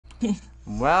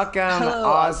Welcome, Hello,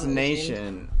 Oz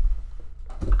Nation.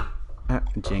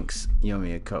 Nation. Jinx, you owe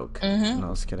me a Coke. No, I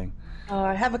was kidding.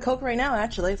 I have a Coke right now,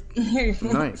 actually. Here.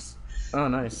 Nice. Oh,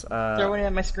 nice. Throwing it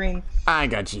at my screen. I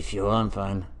got you, Fuel. I'm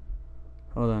fine.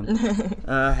 Hold on.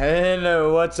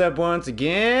 Hello, what's up once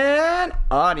again?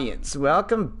 Audience,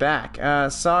 welcome back.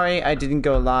 Sorry I didn't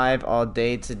go live all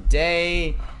day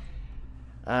today.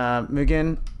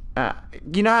 Mugen,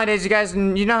 you know how it is, you guys.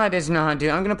 You know how it is, you know how to do.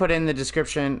 I'm gonna put it in the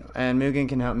description, and Mugen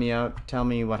can help me out. Tell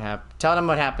me what happened. Tell them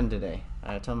what happened today.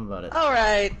 Tell them about it.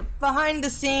 Alright, behind the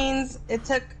scenes, it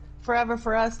took forever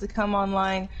for us to come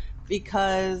online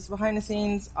because behind the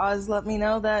scenes, Oz let me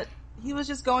know that he was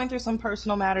just going through some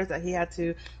personal matters that he had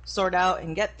to sort out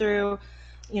and get through.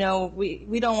 You know,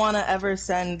 we don't want to ever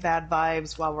send bad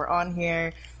vibes while we're on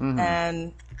here,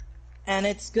 and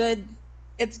it's good.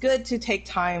 It's good to take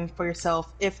time for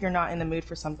yourself if you're not in the mood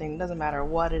for something. It doesn't matter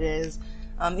what it is.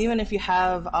 Even if you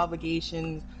have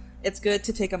obligations, it's good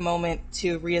to take a moment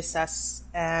to reassess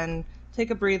and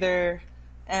take a breather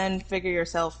and figure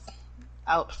yourself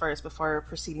out first before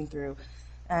proceeding through.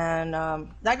 And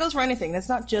that goes for anything. It's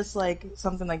not just like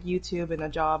something like YouTube and a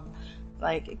job.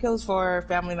 Like, it goes for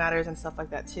family matters and stuff like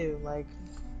that too. Like,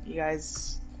 you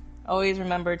guys always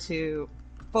remember to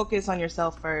focus on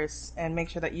yourself first and make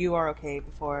sure that you are okay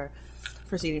before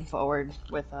proceeding forward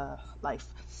with life.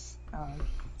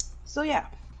 So yeah.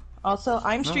 Also,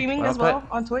 I'm streaming as well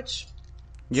on Twitch.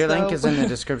 Your link is in the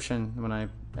description when I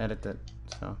edit it.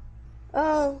 So.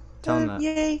 Oh, tell them that.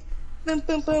 Yay! Boom,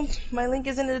 boom, boom. My link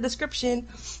is in the description.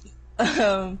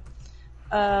 For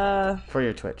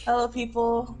your Twitch. Hello,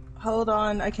 people. Hold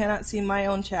on, I cannot see my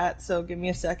own chat, so give me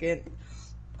a second.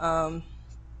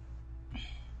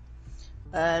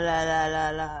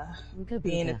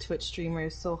 Being a Twitch streamer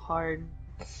is so hard.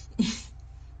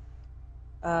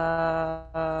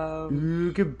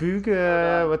 Booga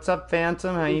booga. What's up,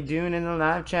 Phantom? How you doing in the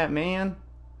live chat, man?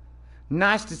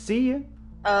 Nice to see you.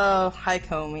 Oh, hi,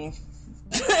 Comey.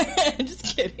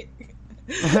 Just kidding.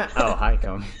 Oh, hi,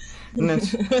 Comey.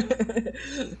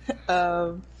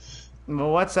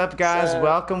 Well, what's up, guys?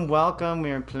 Welcome.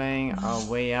 We are playing A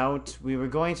Way Out. We were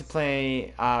going to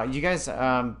play. You guys,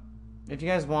 if you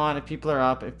guys want, if people are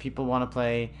up, if people want to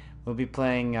play, we'll be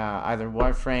playing either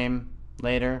Warframe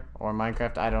later or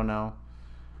Minecraft. I don't know.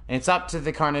 And it's up to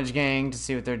the Carnage Gang to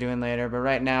see what they're doing later. But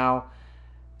right now,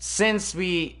 since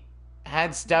we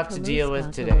had stuff to deal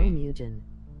with today.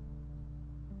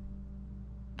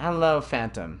 Hello,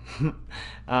 Phantom.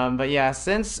 But yeah,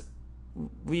 since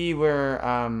we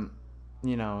were,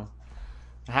 you know,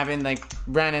 having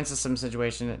ran into some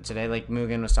situation today, like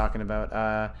Mugen was talking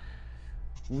about,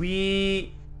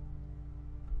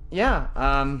 yeah,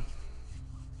 can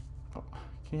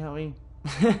you help me?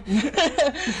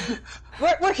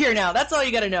 we're here now. That's all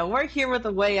you gotta know. We're here with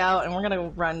A Way Out, and we're gonna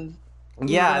run.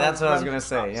 Yeah, that's what I was gonna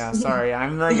say. Yeah, sorry,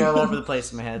 I'm all over the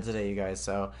place in my head today, you guys.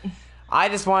 So, I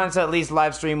just wanted to at least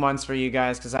live stream once for you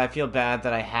guys because I feel bad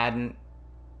that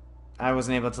I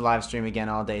wasn't able to live stream again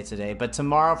all day today. But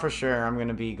tomorrow for sure, I'm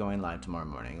gonna be going live tomorrow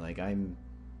morning. Like, I'm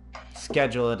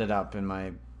scheduled it up in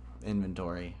my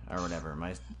inventory or whatever,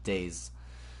 my days.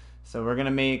 So I'm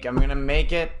gonna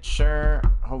make it, sure,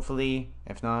 hopefully.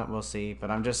 If not, we'll see.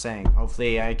 But I'm just saying,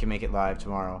 hopefully I can make it live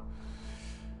tomorrow.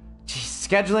 Jeez,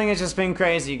 scheduling has just been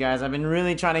crazy, you guys. I've been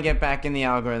really trying to get back in the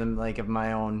algorithm, like, of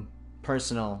my own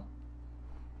personal.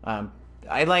 I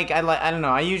don't know.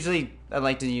 I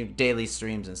like to do daily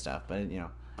streams and stuff, but you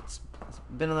know, it's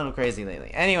been a little crazy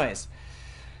lately. Anyways.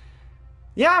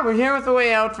 Yeah, we're here with The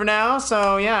Way Out for now,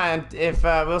 so yeah, and if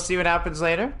we'll see what happens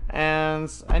later. And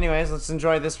anyways, let's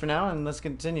enjoy this for now, and let's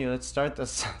continue. Let's start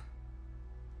this.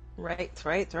 Right.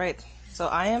 So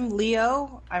I am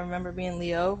Leo. I remember being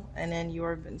Leo, and then you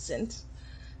are Vincent.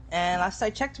 And last I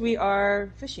checked, we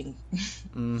are fishing.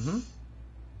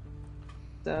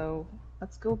 So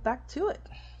let's go back to it.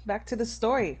 Back to the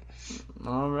story.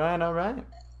 All right.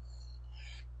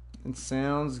 It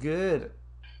sounds good.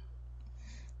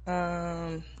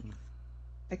 I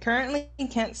currently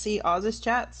can't see Oz's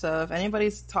chat, so if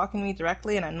anybody's talking to me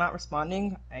directly and I'm not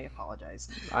responding, I apologize.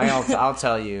 I'll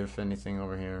tell you if anything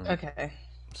over here. Okay.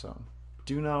 So,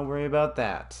 do not worry about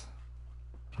that.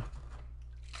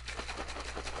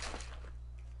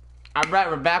 Alright,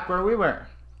 we're back where we were.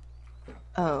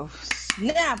 Oh,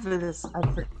 snap!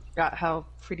 I forgot how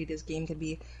pretty this game can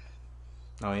be.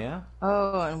 Oh, yeah?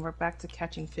 Oh, and we're back to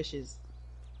catching fishes.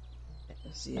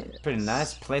 Yes. Pretty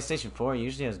nice. PlayStation 4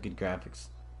 usually has good graphics.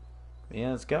 But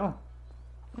yeah, let's go.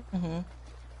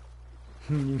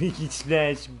 You can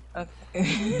splash.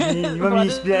 Okay. You want me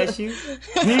to splash you?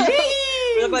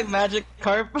 We look like magic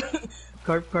carp.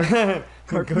 Carp. Carp.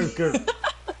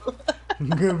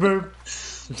 Good burp.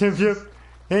 Jump, jump.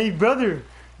 Hey, brother.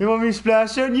 You want me to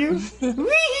splash on you?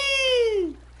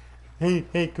 Wee!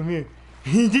 Hey, come here.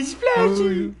 Just splash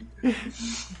you.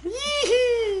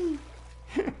 Yee!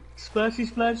 Splashy,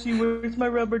 splashy, where's my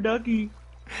rubber ducky?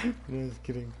 Just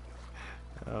kidding.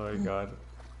 Oh my god.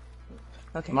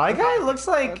 Okay. My guy looks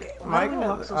like Okay. my Why do you guy.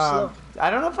 walk so slow? I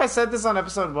don't know if I said this on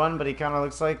episode 1, but he kind of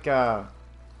looks like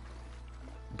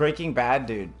Breaking Bad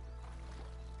dude.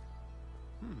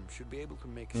 Should be able to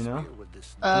make a You know? spear with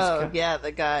this. Oh, yeah,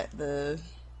 the guy,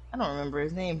 I don't remember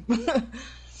his name.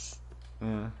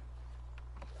 Yeah.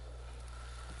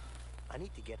 I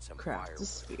need to get some Craft a firewood.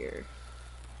 spear.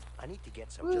 I need to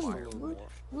get some Whoop, firewood. whoop,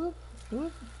 whoop,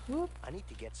 whoop, whoop. I need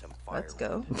to get some firewood. Let's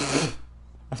go.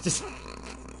 I just.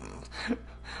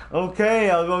 Okay,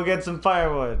 I'll go get some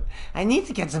firewood. I need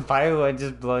to get some firewood.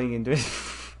 Just blowing into it.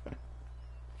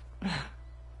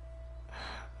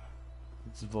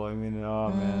 It's blowing me in. Oh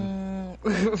man,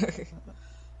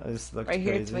 I just looked Right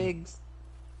crazy. here, twigs.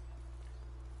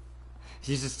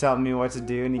 He's just telling me what to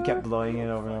do, and he kept blowing it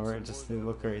over and over. It just looked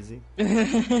look crazy.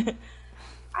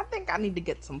 I think I need to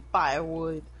get some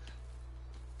firewood.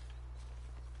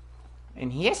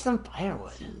 And here's some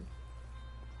firewood. What's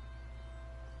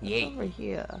Yeah. over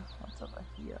here? What's over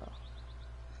here?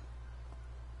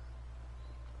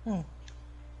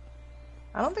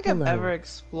 I don't think Hello. I've ever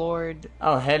explored.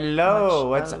 Oh, hello.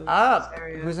 Much What's of up? this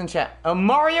area. Who's in chat? Oh,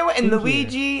 Mario and In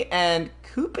Luigi and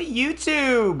Koopa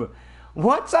YouTube.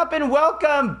 What's up and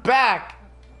welcome back.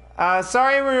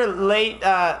 Sorry we're late.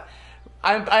 I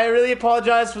really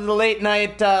apologize for the late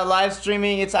night live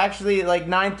streaming. It's actually like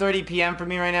 9:30 p.m. for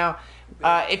me right now.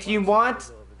 If you want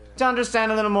to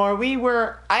understand a little more, we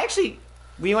went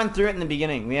through it in the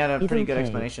beginning. We had a It's pretty good okay.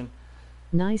 explanation.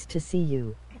 Nice to see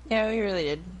you. Yeah, we really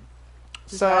did.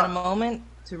 Just So- had a moment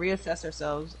to reassess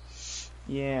ourselves.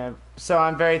 Yeah, so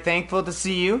I'm very thankful to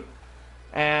see you.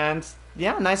 And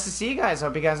yeah, nice to see you guys.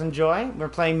 Hope you guys enjoy. We're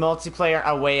playing multiplayer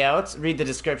A Way Out. Read the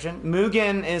description.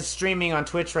 Mugen is streaming on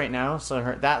Twitch right now,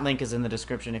 so that link is in the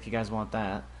description if you guys want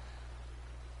that.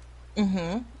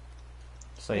 Mm-hmm.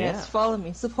 So Yes, yeah. follow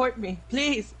me, support me,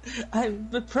 please. I'm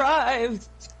deprived.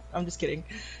 I'm just kidding.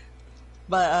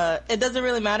 But it doesn't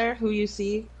really matter who you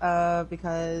see,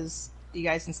 because you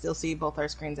guys can still see both our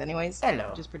screens anyways. Hello.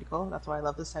 Which is pretty cool. That's why I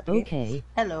love this type of game. Okay.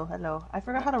 Hello, hello. I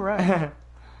forgot how to run.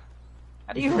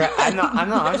 How do you run? I'm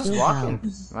just Chill walking.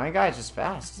 out. My guy's just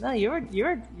fast. No, you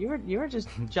were just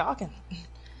jogging.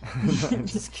 I'm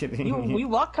just kidding. You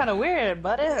walk kind of weird,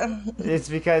 buddy. It's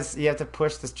because you have to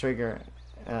push this trigger.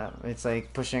 It's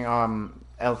like pushing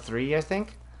L3, I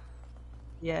think.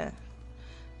 Yeah.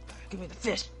 Give me the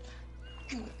fish.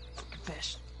 Give me the fucking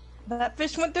fish. That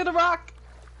fish went through the rock.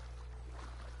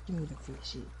 Give me the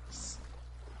fishies.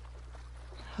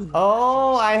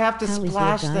 Oh, I have to How is your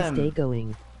splash guys' them. day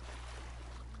going?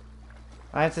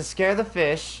 I have to scare the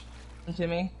fish. To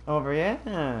me. Over, yeah.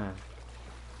 Yeah,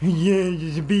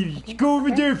 there's a baby. Go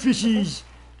over there, fishies.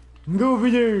 Go over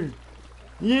there.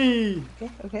 Yay.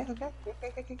 Okay. Oh,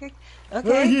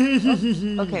 Okay.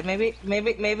 yeah. Okay,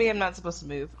 maybe I'm not supposed to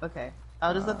move. Okay.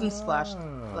 I'll just let them splash.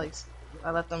 Like,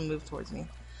 I let them move towards me.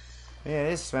 Yeah,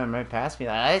 they swam right past me.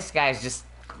 Like, this guy's just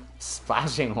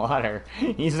splashing water.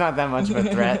 He's not that much of a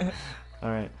threat.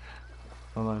 Alright.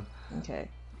 Hold on. Okay.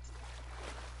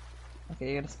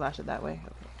 Okay, you're gonna splash it that way.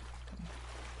 Okay.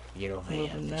 Get over Move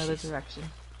here, in another fishies. direction.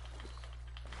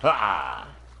 Ah!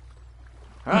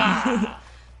 Ah!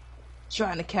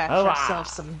 Trying to catch Oh,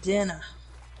 ourselves some dinner.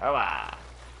 Oh, ah!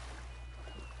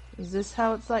 Is this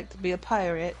how it's like to be a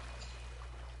pirate?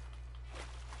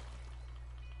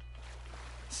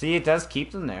 See, it does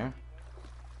keep them there.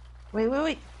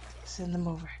 Wait. Send them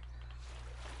over.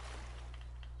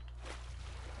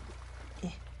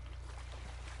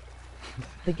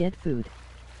 Forget food.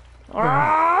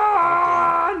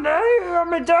 Ah! No!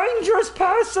 I'm a dangerous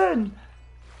person!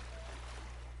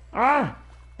 Ah!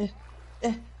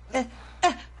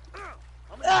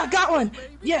 Ah, got one!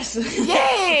 Yes! Yeah!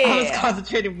 I was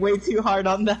concentrating way too hard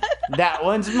on that. That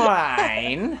one's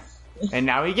mine. And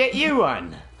now we get you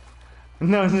one.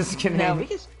 No, I'm just kidding. No,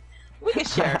 we can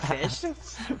share a fish.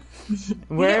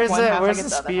 Where's one half, I where's get the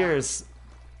the other half. spears?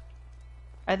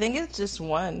 I think it's just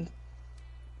one.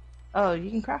 Oh, you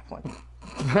can craft one.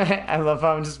 I love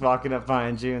how I'm just walking up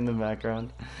behind you in the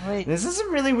background. Wait. This is a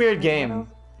really weird game.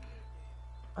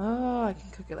 Oh, I can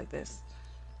cook it like this.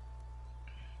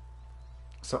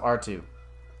 So R2.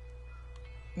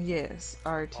 Yes,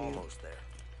 R2. Almost there.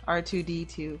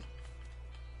 R2D2.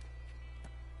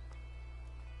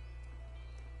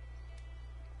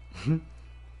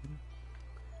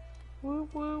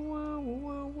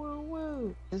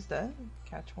 Woo. Is that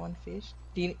catch one fish?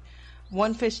 Do you?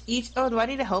 One fish each. Oh, do I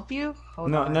need to help you?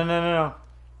 Hold on. No.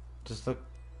 Just look.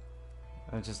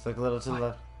 Just look a little to the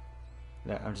left.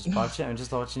 Yeah, I'm just watching. I'm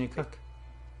just watching you cook.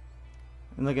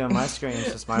 And looking at my screen,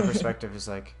 it's just my perspective is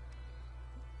like,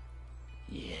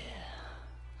 yeah.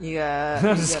 You I'm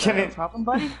got just kidding. a problem,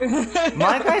 buddy?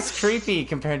 My guy's creepy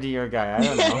compared to your guy. I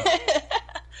don't know.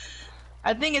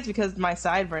 I think it's because my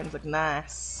sideburns look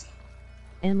nice.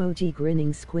 Emoji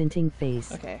grinning squinting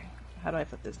face. Okay, how do I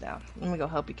put this down? Let me go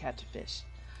help you catch a fish.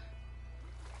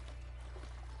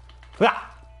 Ah!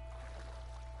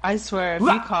 I swear, if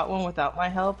you caught one without my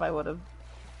help, I would have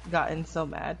gotten so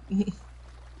mad.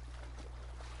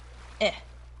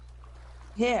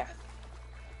 Here.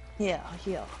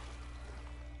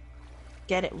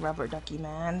 Get it, rubber ducky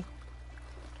man.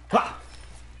 Ah!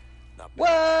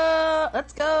 Whoa!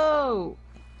 Let's go!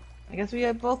 I guess we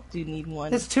both do need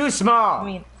one. It's too small. I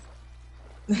mean,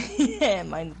 yeah,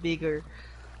 mine's bigger.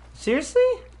 Seriously?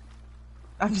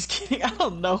 I'm just kidding. I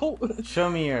don't know. Show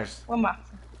me yours. What am I?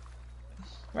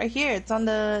 Right here. It's on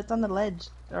the ledge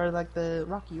or like the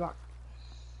rocky rock.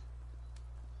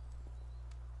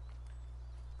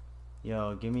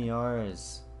 Yo, give me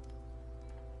yours.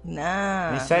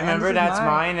 Nah. You said, man, remember, this is that's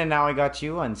mine, and now I got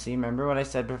you one. See, remember what I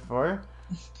said before?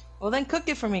 Well, then cook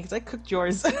it for me, because I cooked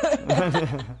yours.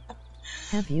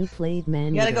 Have you played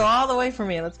Man You gotta Eater? go all the way for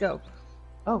me. Let's go.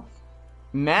 Oh.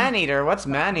 Man-eater? What's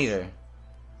man-eater?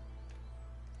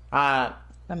 A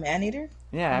man-eater?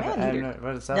 Yeah, I Man-eater. don't know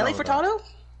what is that Nelly all about? Furtado?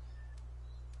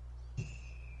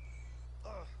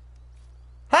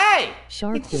 Hey!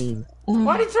 Shark game.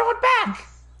 Why'd he throw it back?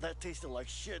 That tasted like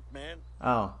shit, man.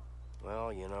 Oh.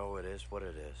 Well, you know, it is what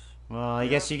it is. Well, I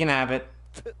guess you can have it.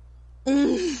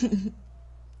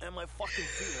 And my fucking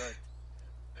feet hurt.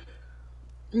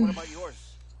 What about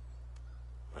yours?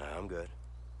 I'm good.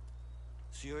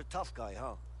 So you're a tough guy,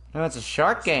 huh? No, it's a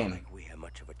shark It's not game. like we have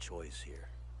much of a choice here.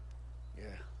 Yeah.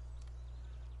 By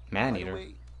the Man-eater.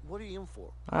 way, what are you in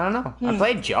for? I don't know. I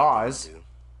played Jaws. Dude.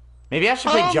 Maybe I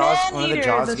should play Jaws. One of the Man-eater,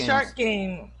 Jaws the games. shark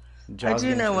game. Jaws I do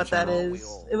games know for what that sure.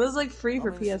 is. It was like free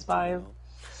for PS5.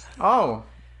 Oh.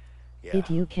 Yeah. If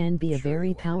you can be a Sure very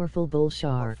you are. powerful bull What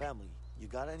shark. family? You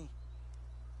got any?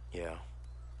 Yeah.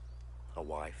 A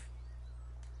wife.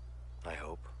 I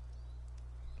hope.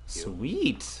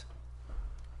 Sweet.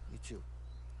 You too.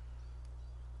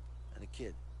 And a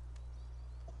kid.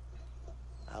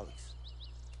 Alex.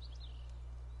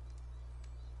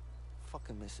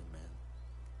 Fucking miss him,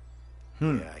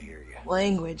 man. Yeah, I hear you.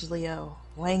 Language, Leo.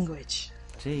 Language.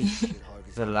 Jeez.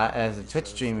 It's a Twitch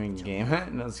streaming game.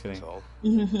 No, just kidding. So,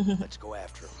 let's go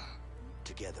after him.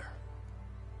 Together.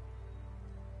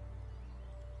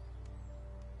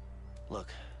 Look,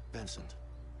 Vincent.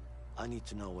 I need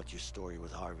to know what your story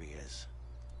with Harvey is.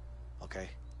 Okay?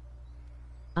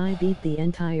 I beat the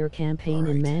entire campaign in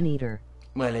Alright. Man Eater.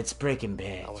 Well, it's Breaking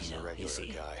Bad, I was you a know, you regular see.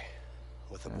 guy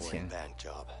with a That's boring him. bank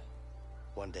job.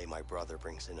 One day my brother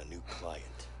brings in a new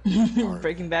client.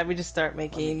 Breaking Bad, we just start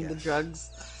making the guess. drugs.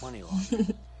 Money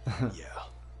laundering. Yeah.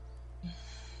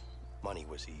 Money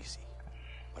was easy.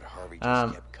 But Harvey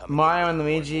just kept coming. Mario in and with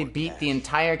more Luigi more beat cash. the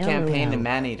entire campaign to LOL.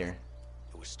 Man-eater.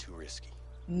 It was too risky.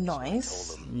 Nice.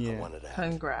 Told him Yeah. I wanted out.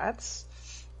 Congrats.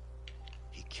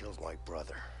 He killed my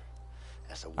brother.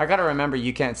 As a I gotta remember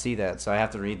you can't see that, so I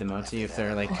have to read them out to you if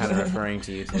they're like kind of referring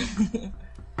to you too.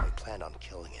 I planned on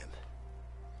killing him.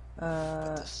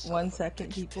 The son 1 of a second,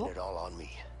 bitch people. pinned it all on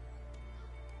me.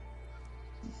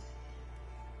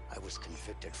 I was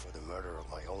convicted for the murder of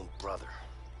my own brother.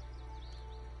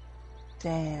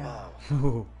 Damn. Wow,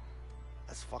 Ooh,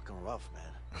 that's fucking rough,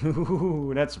 man.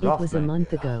 Ooh, that's It rough, was a man.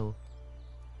 month ago.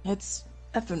 It's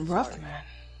effing rough, Sorry. man.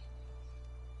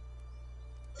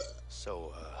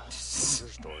 So, what's your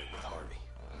story with Harvey?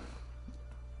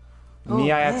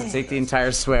 Me, I have to take the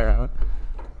entire swear out.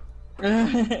 I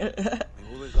mean,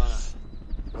 we were gonna...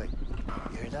 Wait,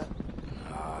 you hear that?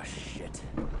 Oh, shit.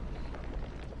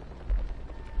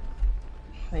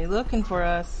 Are you looking for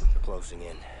us? They're closing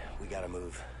in. We gotta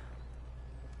move.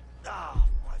 Ah,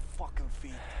 my fucking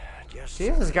feet. Just See,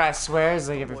 this guy swears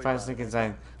like every 5 seconds.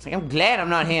 It's like, I'm glad I'm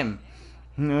not him.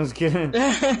 I was kidding.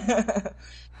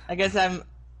 I guess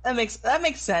that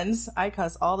makes sense. I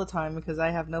cuss all the time because I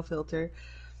have no filter.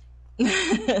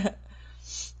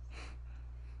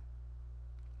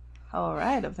 All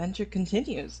right, adventure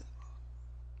continues.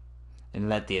 And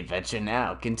let the adventure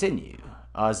now continue.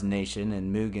 Oz Nation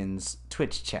and Mugen's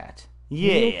Twitch chat. Rule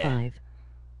Yeah. 5.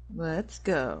 Let's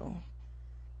go.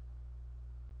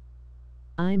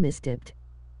 I mistipped.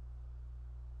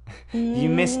 You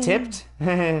mistipped?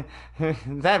 That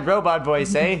robot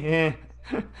voice, eh?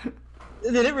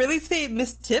 Did it really say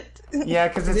mistipped? Yeah,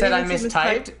 because it said I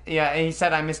mistyped. Yeah, he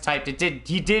said I mistyped.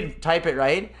 He did type it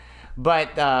right, but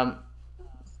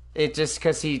it just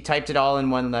because he typed it all in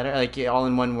one letter, like all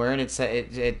in one word,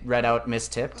 it read out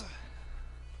mistipped.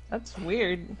 That's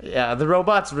weird. Yeah, the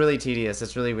robot's really tedious.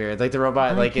 It's really weird. Like the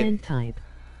robot, I can type.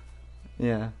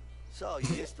 Yeah. So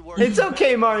you used to work. It's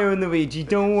okay, Mario and Luigi.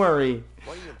 Don't worry.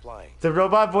 What are you implying? The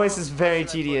robot voice is very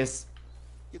tedious.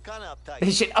 You're kind of uptight.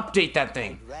 They should update that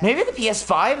thing. Maybe the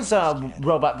PS5's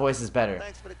robot voice is better.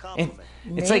 Thanks for the compliment.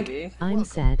 It's Maybe. like I'm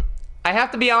sad. I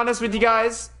have to be honest with you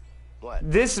guys. What?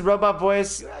 This robot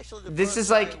voice, You're actually the this first is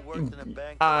guy like, who worked in a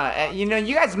bank. you know,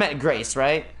 you guys met Grace,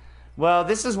 right? Well,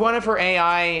 this is one of her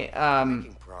AI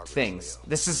things.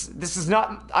 This is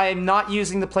not. I am not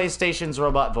using the PlayStation's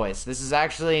robot voice. This is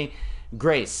actually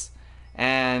Grace,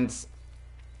 and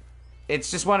it's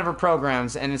just one of her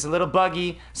programs, and it's a little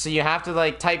buggy. So you have to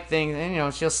like type things, and you know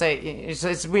she'll say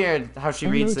it's weird how she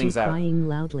reads things out. Crying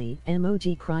loudly.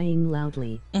 Emoji crying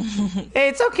loudly. Hey,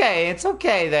 it's okay. It's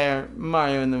okay there,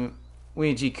 Mario and the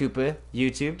Luigi Koopa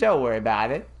YouTube. Don't worry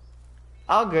about it.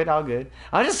 All good, all good.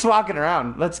 I'm just walking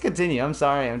around. Let's continue. I'm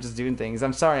sorry. I'm just doing things.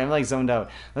 I'm sorry. I'm like zoned out.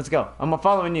 Let's go. I'm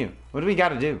following you. What do we got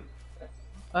to do?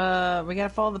 We gotta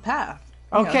follow the path.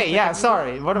 Okay, yeah,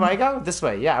 sorry. Where do I go? This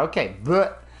way. Yeah, okay.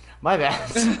 But my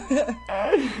bad.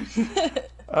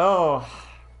 Oh.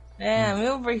 Yeah, I'm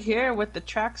over here with the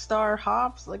track star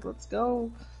hops. Like, let's go.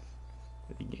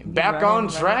 Back on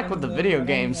track with the video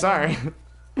game. Sorry.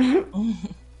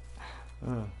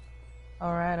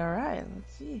 Alright.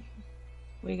 Let's see.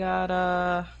 We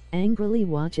got, Angrily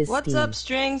watches what's Steam. up,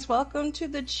 Strings? Welcome to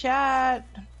the chat.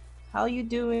 How you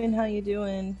doing?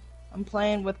 I'm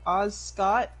playing with Oz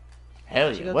Scott.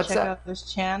 Hell You yeah. go What's check up? out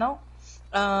this channel.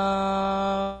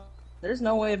 There's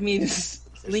no way of me to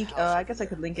link. I guess I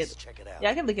could link it. Check it out. Yeah,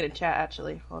 I can link it in chat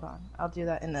actually. Hold on, I'll do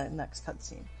that in the next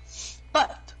cutscene.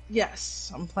 But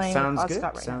yes, I'm playing Sounds with Oz good.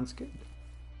 Scott right Sounds good.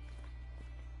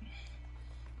 now.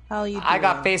 How you doing? I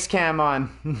got face cam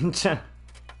on.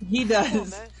 He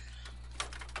does.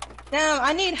 Damn,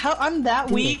 I need help. I'm that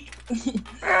weak.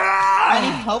 I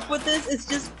need help with this. It's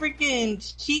just freaking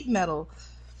sheet metal.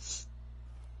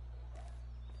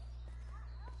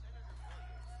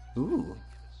 Ooh. In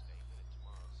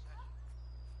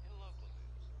local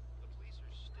news, the police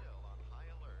are still on high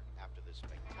alert after the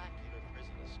spectacular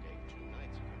prison escape 2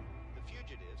 nights ago. The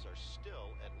fugitives are still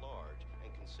at large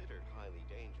and considered highly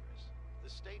dangerous.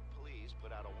 The state police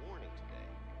put out a warning today,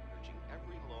 urging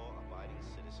every law-abiding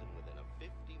citizen within a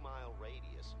 50-mile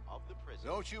radius of the prison.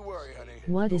 Don't you worry, honey.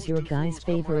 What is Those your two guy's fools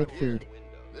come favorite around here. food?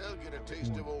 They'll get a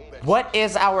taste of old Betsy. What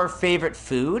is our favorite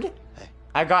food?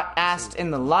 I got asked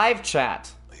in the live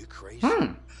chat. Are you crazy?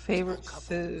 Favorite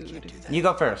food. You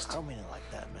go first. I don't mean it like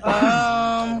that, man.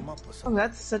 Set 'em up with Oh, something.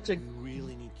 that's such a. You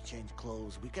really need to change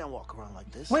clothes. We can't walk around like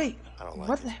this. Wait, I don't like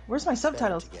what? it. Where's my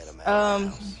subtitles? to get 'em out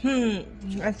of the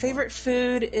My favorite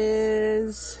food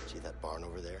is See that barn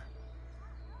over there?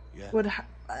 Yeah. it would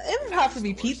have to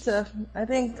be pizza. I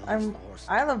think I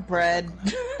love bread,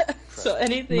 so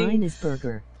anything Mine is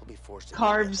burger. We'll be forced to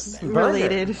carbs get them Burger.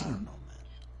 related. back. I don't know, man.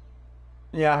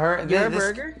 Yeah, Your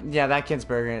burger? Yeah, that kid's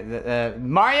burger.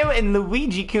 Mario and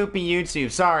Luigi Koopa YouTube.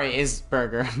 Sorry, is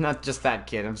burger, not just that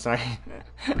kid. I'm sorry.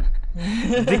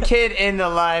 The kid in the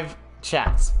live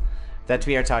chats that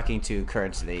we are talking to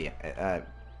currently.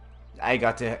 I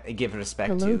got to give respect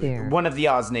Hello to there. one of the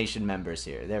Oz Nation members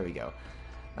here. There we go.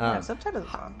 Yeah,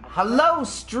 subtitles on. Hello,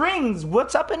 Strings.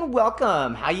 What's up and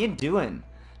welcome. How you doing?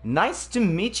 Nice to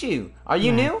meet you. Are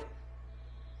you new?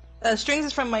 Strings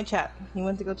is from my chat. You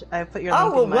went to go. I put your Oh,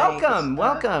 link well, in my, welcome,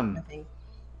 welcome. I think.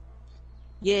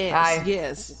 Yes, Hi.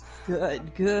 yes. Good.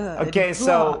 Okay,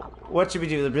 so what should we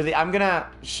do? Really, I'm gonna.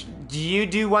 Do you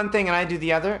do one thing and I do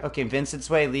the other? Okay, Vincent's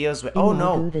way, Leo's way. Oh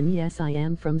no, Good, and yes, I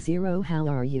am from Zero. How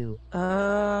are you?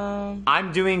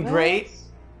 I'm doing great.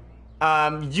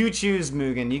 You choose,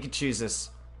 Mugen. You can choose this.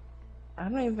 I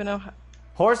don't even know. How...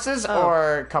 Horses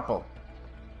or couple?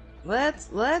 Let's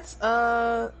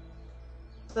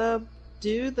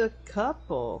do the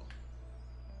couple.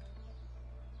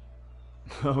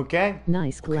 Okay.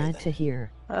 Nice, glad to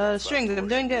hear. Strings, I'm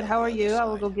doing good. How are you? I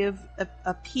will go give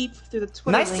a peep through the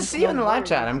Twitter. Nice to link. see you in the live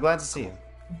chat. I'm glad to see you.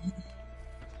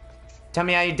 Tell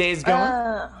me how your day's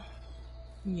going.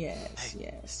 Yes,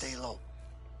 yes. Stay low.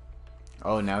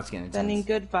 Oh, now it's getting Sending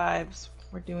intense. good vibes.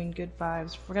 We're doing good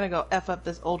vibes. We're gonna go F up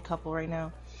this old couple right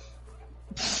now.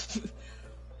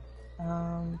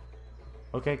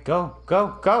 Okay, go.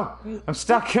 I'm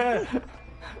stuck. Wait,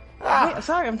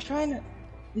 sorry, I'm trying to.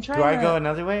 Do I go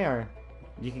another way or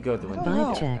you can go the window?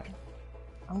 No. Vibe check.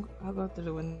 I'll go through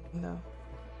the window.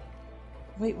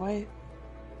 Wait, why?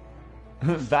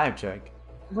 Vibe check.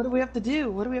 What do we have to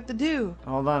do? What do we have to do?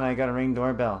 Hold on, I gotta ring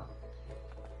doorbell.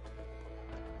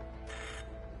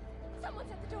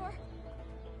 Someone's at the door.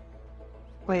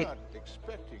 Wait. Not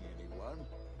expecting anyone.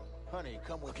 Honey,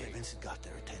 come with Okay, me. Vincent got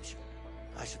their attention.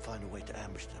 I should find a way to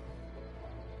ambush them.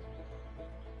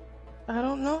 I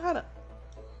don't know how to.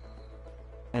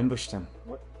 Ambushed him.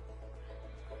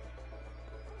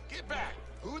 Get back!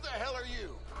 Who the hell are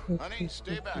you? Honey,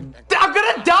 stay back. And I'm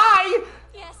gonna die!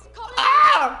 Yes, call it.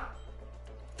 Ah!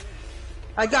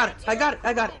 I got it. I got it.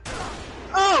 I got it.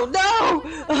 Oh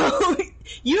no! Oh,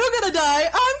 you're gonna die.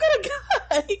 I'm gonna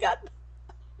die. He got.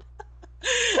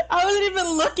 I wasn't even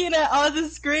looking at on the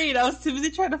screen. I was too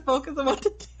busy trying to focus on what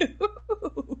to do.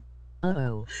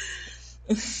 Uh-oh.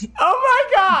 Oh my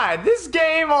god! This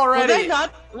game Was already. I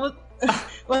not? Was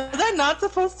I not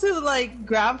supposed to like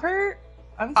grab her?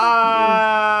 I'm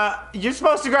so You're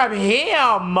supposed to grab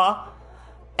him,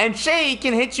 and she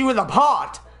can hit you with a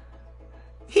pot.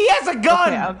 He has a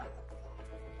gun.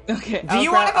 Okay. Do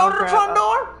you want to go to the front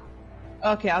door?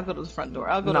 Okay, I'll go to the front door.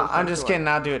 I'll go. No, to the front I'm just door. kidding.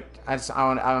 I'll do it. I'm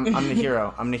the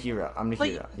hero. I'm the hero. I'm the But-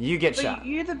 hero. You get But shot.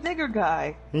 you're the bigger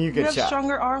guy. You get have shot.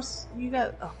 stronger arms. You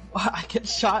got. Oh, I get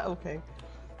shot. Okay.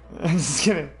 I'm just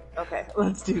kidding. Okay.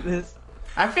 Let's do this.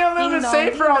 I feel a little Ding bit dong,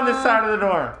 safer ding on this dong. side of the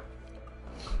door.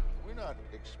 we're not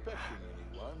expecting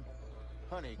anyone.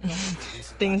 Honey, come with me.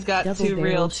 Things got Double too barrel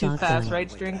real too shotgun. fast, right, Way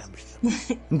to Strings? ambush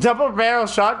them. Double barrel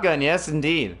shotgun. Yes,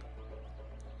 indeed.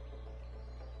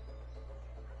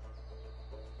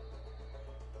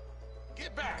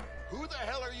 Get back! Who the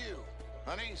hell are you?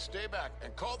 Honey, stay back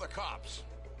and call the cops.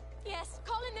 Yes,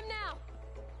 calling them now.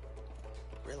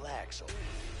 Relax.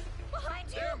 Behind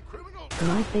you. Damn criminal!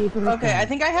 My favorite Okay, I gun.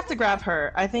 think I have to grab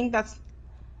her. I think that's.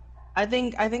 I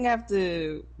have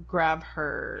to grab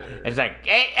her. It's like,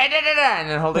 and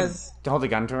then hold a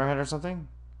gun to her head or something.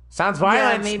 Sounds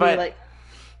violent, yeah, maybe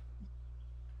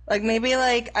but maybe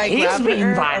like I he's grab being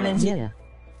her violent. Yeah.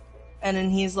 and then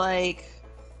he's like,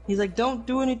 don't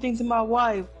do anything to my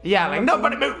wife. yeah, You like know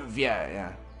what I'm nobody move.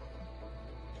 Yeah.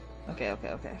 saying?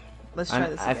 Okay. Let's try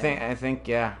this. I again. think,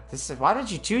 yeah. This is. Why did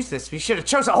you choose this? We should have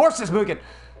chosen horses, Mugen.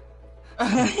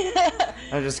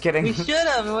 I'm just kidding. We should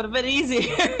have. It would have been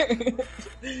easier.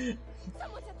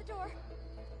 Someone's at the door.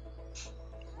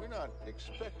 We're not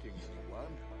expecting anyone.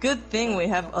 Good thing we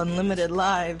have unlimited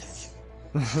lives.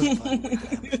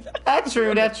 That's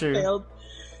true. That's true. Failed.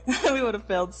 We would have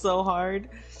failed so hard.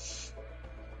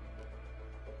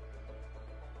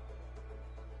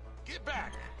 Get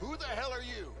back! Who the hell are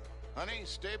you? Honey,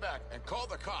 stay back and call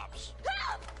the cops.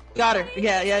 Got her.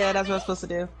 Yeah. That's what I was supposed to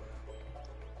do.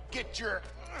 Get your...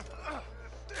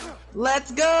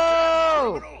 Let's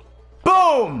go!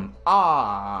 Boom!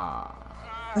 Ah.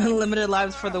 Unlimited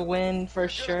lives for the win, for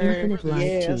sure. Infinite life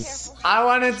Yes. I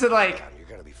wanted to like, You're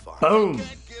gonna be fine. boom.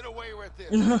 Can't get away with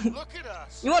this. Look at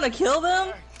us. You want to kill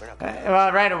them? We're not gonna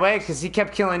Well, right away because he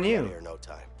kept killing be you. here in no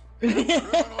time.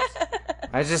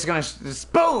 I was just gonna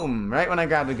just boom right when I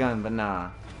grabbed the gun, but nah.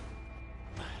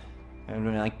 And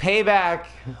we're like payback.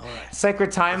 It's like we're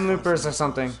time loopers or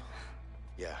something.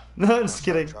 Yeah. No, I'm just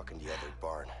kidding. Truck in the other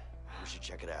barn. We should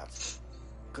check it out.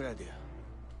 Good idea.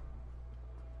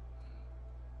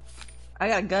 I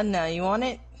got a gun now. You want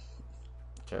it?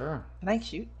 Sure. Can I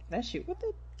shoot? Can I shoot with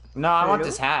it? No, I want True.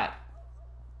 this hat.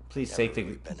 Please take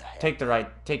the take the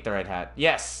right hat.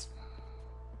 Yes.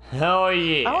 Hell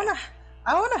yeah.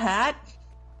 I want a hat.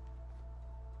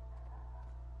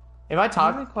 If I Doesn't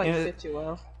talk, quite fit you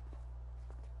well.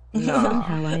 no.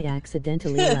 Somehow I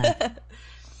accidentally left.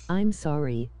 I'm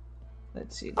sorry.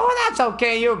 Let's see. Oh, that's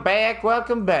okay. You're back.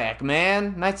 Welcome back,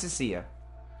 man. Nice to see you.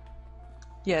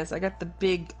 Yes, I got the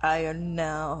big iron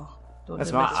now. Don't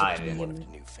That's let my me iron. switch One me of in. the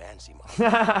new fancy models.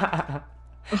 I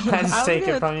just I take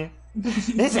was it gonna- from you.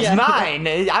 This is Yeah. mine.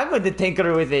 I'm going to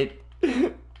tinker with it.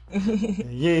 You're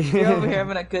Yeah. over here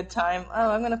having a good time.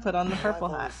 Oh, I'm gonna put on the purple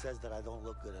My wife hat. always says that I don't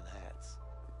look good in hats.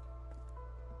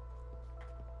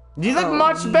 You look Oh,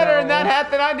 much better in no. that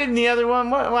hat than I did in the other one.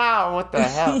 Wow, what the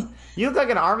hell? You look like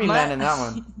an army My- man in that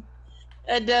one.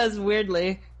 It does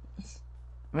weirdly.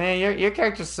 Man, your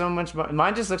character's so much more.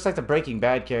 Mine just looks like the Breaking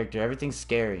Bad character. Everything's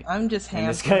scary. I'm just In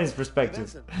this handsome. guy's perspective.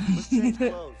 Vincent, let's change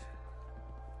clothes.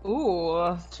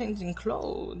 Ooh, changing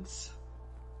clothes.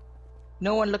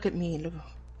 No one look at me. Look.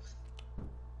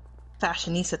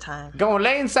 Fashionista time. Go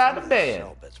lay inside the bed.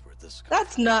 Cell beds were this.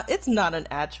 That's not. It's not an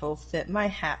actual fit. My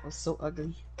hat was so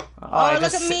ugly. Oh, Oh,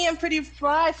 look at me! I'm pretty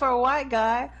fly for a white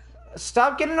guy.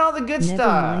 Stop getting all the good Never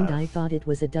stuff. mind, I thought it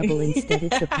was a double instead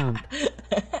it's a pump.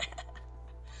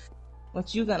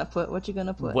 What you gonna put? What you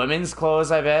gonna put? Women's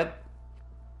clothes, I bet.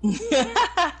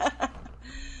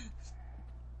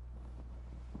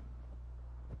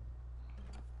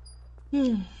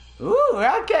 Ooh,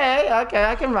 okay,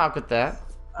 I can rock with that.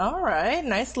 All right,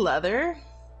 nice leather.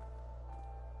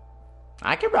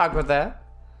 I can rock with that.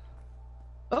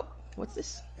 Oh, what's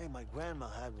this? Hey, my grandma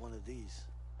had one of these.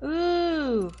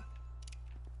 Ooh,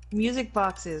 music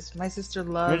boxes. My sister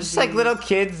loves. We're just like little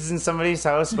kids in somebody's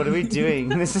house. What are we doing?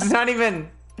 This is not even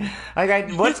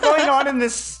like what's going on in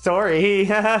this story?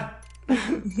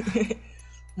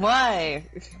 Why?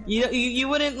 You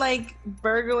wouldn't like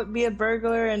be a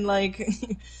burglar and like.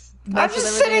 I'm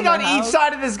just sitting on each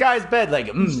side of this guy's bed, like,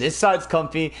 this side's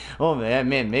comfy. Oh man,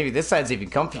 maybe this side's even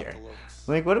comfier.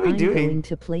 Like, what are we I'm doing? going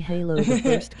to play Halo the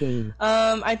first game.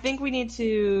 I think we need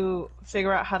to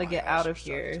figure out how to get out of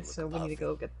here, so we need to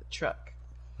go get the truck.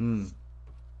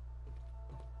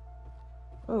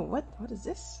 Oh, what is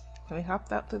this? Can we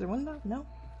hop out through the window? No.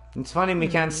 It's funny we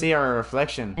can't see our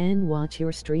reflection. And watch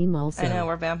your stream also. I know,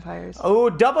 we're vampires. Oh,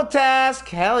 double task!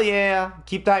 Hell yeah!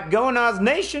 Keep that going, Oz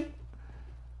Nation!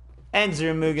 And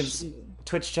ZeroMugen's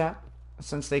Twitch chat,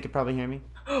 since they could probably hear me.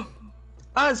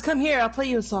 Oz, come here, I'll play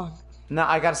you a song. No,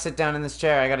 I gotta sit down in this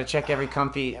chair. I gotta check every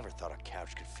comfy... Never thought a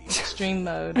couch could feel Stream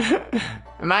mode.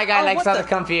 My guy likes what all the- the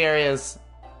comfy areas.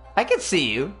 I can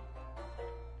see you.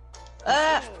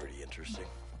 pretty interesting.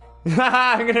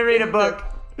 I'm gonna read a book.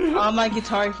 Oh, my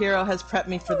Guitar Hero has prepped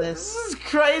me for this. This is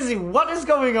crazy. What is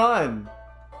going on?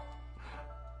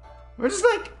 We're just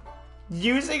like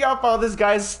using up all this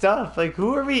guy's stuff. Like,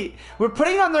 who are we? We're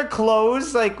putting on their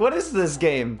clothes. Like, what is this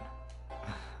game?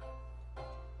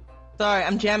 Sorry,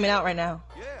 I'm jamming out right now.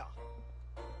 Yeah.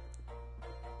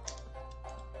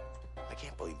 I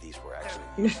can't believe these were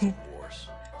actually used in wars.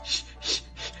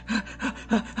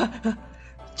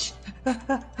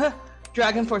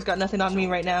 Dragon Force got nothing on me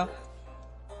right now.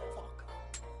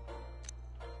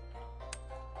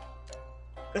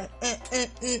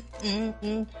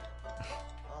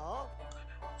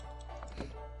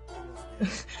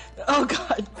 Oh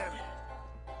god.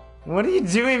 What are you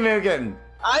doing, Mugen?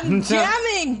 I'm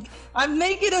jamming! I'm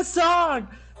making a song!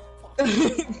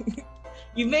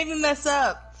 You made me mess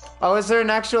up. Oh, is there an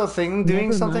actual thing doing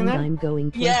Never something mind, there? I'm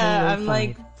going play Yeah, Halo I'm 5.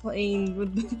 like playing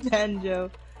with the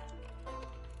banjo.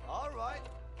 Alright.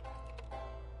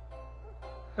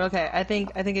 Okay, I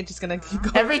think it's just gonna keep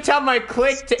going. Every time I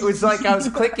clicked, it was like I was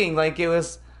clicking. Like it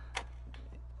was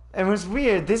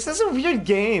weird. This is a weird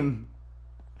game.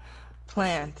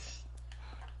 Plant.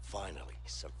 Finally,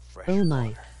 some fresh Oh my.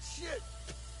 water. Shit!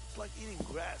 It's like eating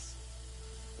grass.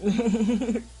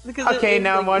 Because Okay, it-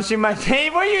 now I'm like- washing my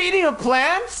face. Were you eating a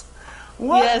plant?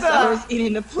 What Yes, the? I was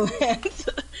eating a plant.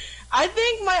 I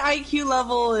think my IQ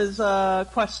level is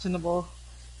questionable.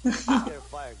 Get a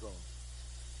fire going.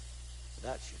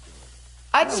 That should do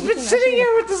I just been sitting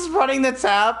here with this running the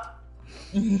tap.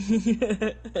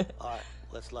 it. Alright,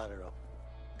 let's light it up.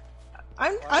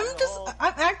 I'm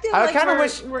acting I like kinda we're,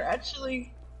 wish- we're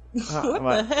actually what the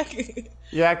what? heck?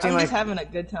 You're acting I'm like. just having a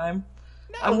good time.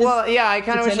 Well, yeah, I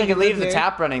kind of wish I pretending could to leave live the here.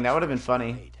 tap running. That would have been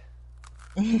funny.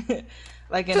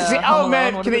 Like in Just a say, Home "Oh,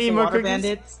 man, Alone, can what I is it, eat the more Water cookies?"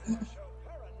 Bandits?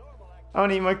 I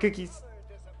want to eat more cookies.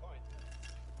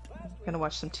 Gonna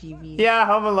watch some TV. Yeah,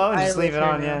 Home Alone. I Just leave live it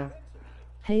here on. now. Yeah.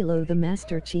 Halo the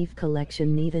Master Chief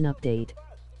Collection need an update.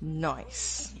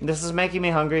 Nice. This is making me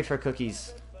hungry for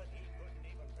cookies.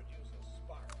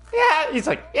 Yeah, he's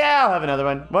like, yeah, I'll have another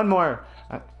one. One more.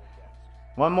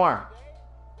 One more.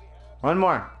 One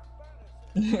more.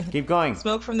 Keep going.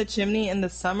 Smoke from the chimney in the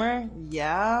summer?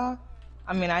 Yeah.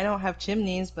 I mean, I don't have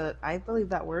chimneys, but I believe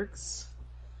that works.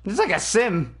 It's like a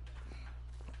sim.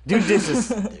 Do dishes.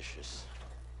 Dishes.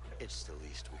 It's the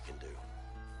least we can do.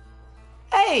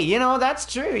 Hey, you know,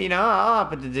 that's true. You know, I'll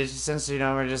put the dishes since, you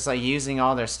know, we're just like using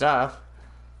all their stuff.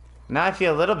 Now I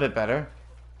feel a little bit better.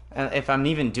 And if I'm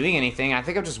even doing anything, I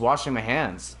think I'm just washing my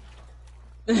hands.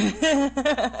 That's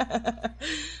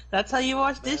how you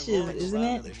wash dishes, isn't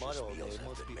it? Delicious meals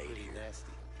have been made here.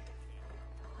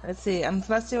 Let's see. I'm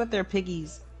supposed to see what they're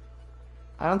piggies.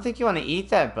 I don't think you want to eat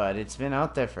that, bud. It's been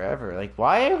out there forever. Like,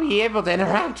 why are we able to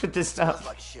interact with this Smells stuff?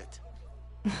 like shit.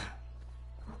 Do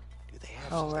they have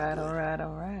something Alright, good?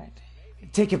 alright.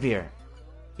 Take a beer.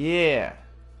 Yeah.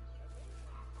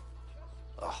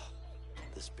 Oh,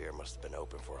 this beer must have been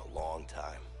open for a long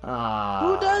time. Ah.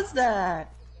 Who does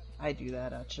that? I do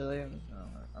that actually.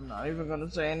 I'm not even gonna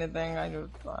say anything. I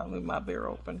leave my beer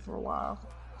open for a while.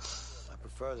 I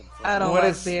prefer them. I don't What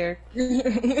like is- beer.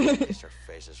 At least our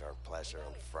faces aren't plastered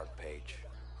on the front page.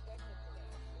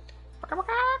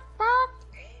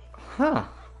 Huh.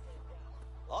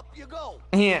 Up you go.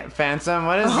 Yeah, Phantom,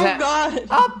 what is Oh that? god!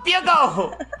 Up you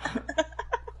go!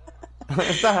 What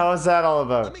the hell is that all Let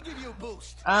about? me give you a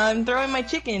boost. I'm throwing my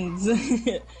chickens.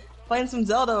 playing some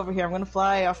Zelda over here. I'm gonna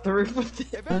fly off the roof with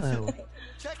Hey, it. Vincent,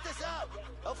 check this out.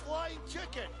 A flying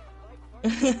chicken.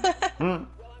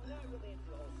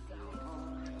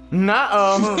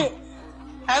 Nuh-oh.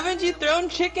 Haven't you thrown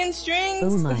chicken strings?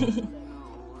 Oh my.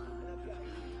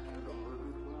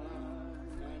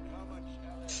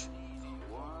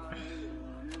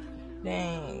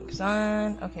 Dang,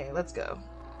 son. Okay, let's go.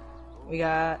 We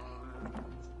got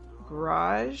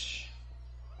garage.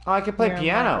 Oh, I can play Here in my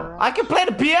piano. garage. I can play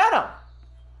the piano.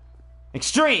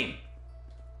 Extreme.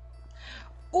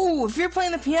 Ooh, if you're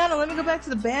playing the piano, let me go back to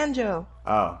the banjo.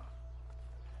 Oh.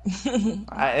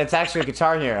 It's actually a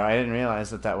Guitar Hero. I didn't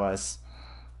realize that was.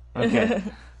 Okay.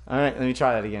 All right, let me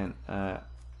try that again.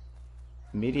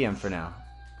 Medium for now.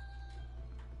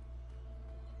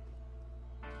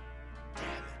 Damn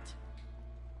it.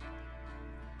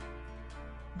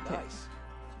 Okay. Nice.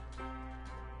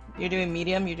 You're doing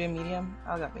medium. You're doing medium.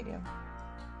 I got medium.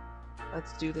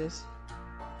 Let's do this.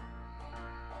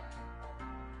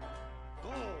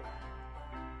 Boom.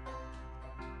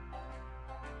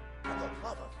 For the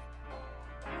love of it.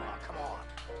 Oh, come on.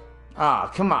 Oh,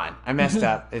 come on. I messed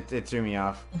up. It threw me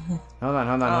off. Hold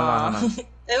on.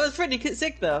 It was pretty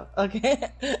sick though. Okay.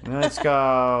 Let's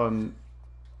go. I'm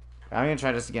going to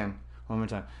try this again. One more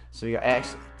time. So we got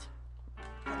X.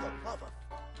 For the love of it.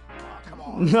 Oh, come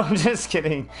on. No, I'm just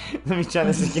kidding. Let me try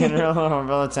this again.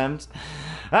 Real attempt.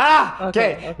 Ah!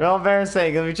 Okay. Real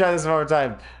embarrassing. Let me try this one more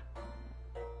time.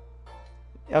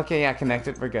 Okay, yeah,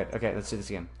 connected. We're good. Okay, let's do this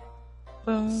again.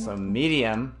 So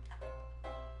medium.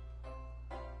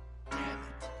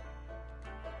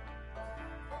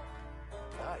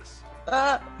 Nice.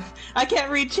 I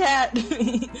can't read chat.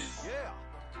 Yeah.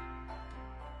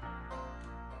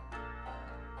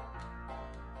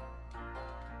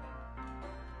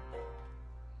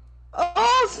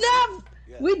 Oh snap!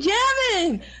 Yeah. We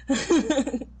jamming.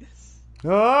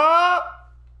 Oh!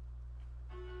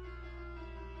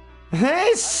 Hey,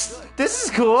 this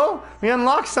is cool. We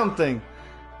unlocked something.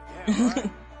 Yeah, right.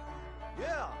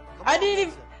 Yeah. Come I on, didn't even.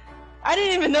 Vincent. I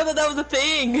didn't even know that was a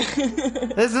thing.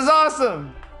 This is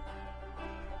awesome.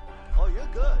 Oh, you're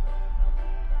good.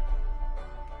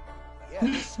 Yeah,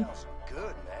 this sounds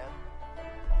good, man.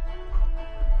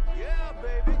 Yeah,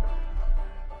 baby.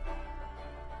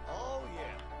 Oh,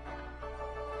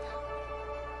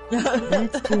 yeah.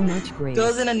 That's too much grace.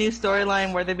 Goes in a new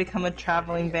storyline where they become a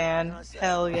traveling band.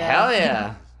 Hell yeah. Hell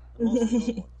yeah. Most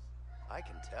good ones. I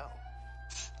can tell.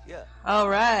 Yeah, All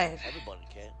right. everybody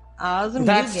can. Awesome.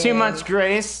 That's too much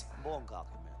grace. Born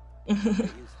cocky, man.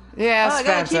 Yeah, Oh, I got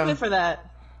Phantom. achievement for that.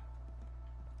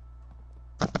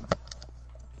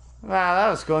 Wow, that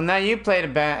was cool. Now you play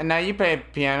Now you play a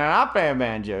piano, and I'll play a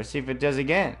banjo. See if it does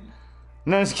again.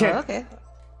 No, just kidding. Oh, okay.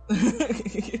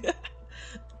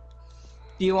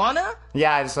 Do you wanna?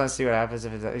 Yeah, I just want to see what happens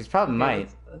if it. He probably might.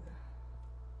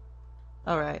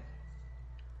 All right.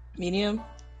 Medium.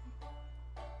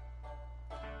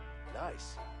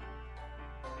 Nice.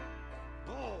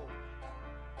 Boom.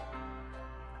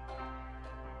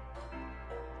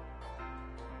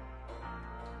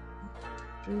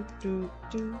 Do do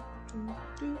do do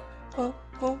do. Oh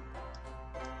oh.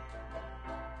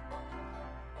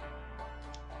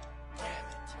 Damn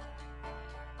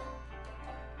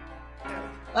it.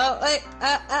 Oh wait.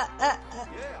 Yeah.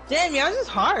 Damn, yours is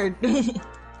hard. Oh,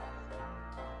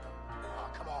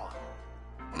 come on.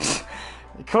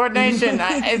 Coordination.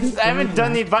 I haven't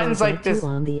done the buttons like this.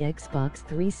 On the Xbox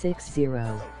 360.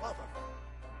 Love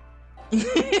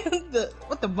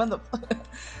What the mother?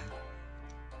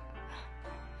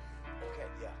 Okay,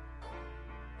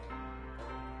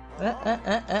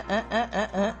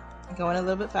 uh. Going a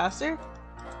little bit faster.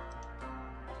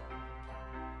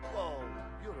 Whoa,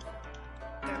 beautiful.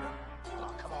 Damn it.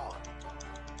 Oh, come on.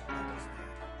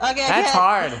 Okay, That's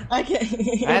hard. I can't.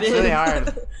 That's It really is.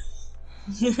 hard.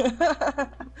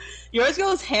 Yours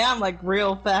goes ham like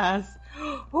real fast.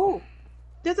 Oh,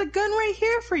 there's a gun right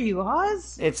here for you,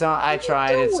 Oz. It's on. I What are you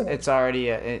tried. doing? It's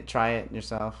already. Try it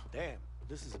yourself. Damn,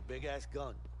 this is a big ass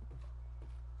gun.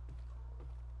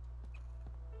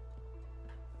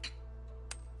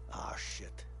 Ah,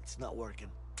 shit. It's not working.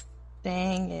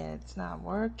 Dang it, it's not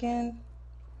working.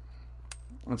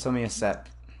 It's only a set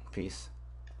piece.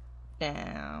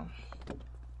 Damn.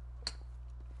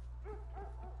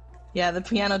 Yeah, the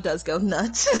piano does go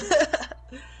nuts.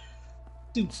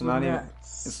 It's not even.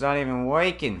 It's not even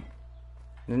working.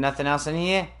 There's nothing else in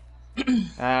here. All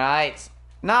right.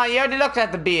 No, you already looked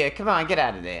at the beer. Come on, get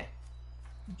out of there.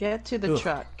 Get to the Ugh.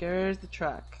 truck. Here's the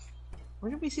truck.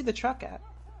 Where did we see the truck at?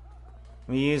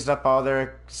 We used up all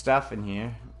their stuff in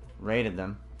here. Raided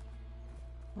them.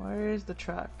 Where's the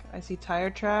truck? I see tire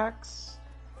tracks.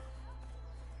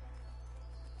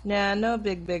 Nah, no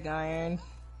big iron.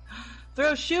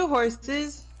 Throw shoe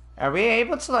horses. Are we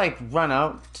able to like run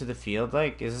out to the field?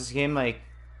 Like, is this game like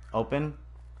open,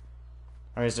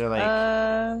 or is there like?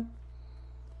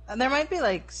 There might be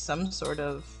like some sort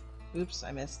of. Oops,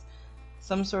 I missed.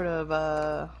 Some sort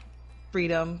of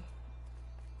freedom.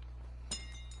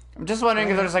 I'm just wondering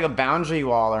if there's like a boundary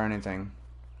wall or anything.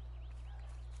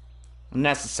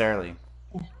 Necessarily.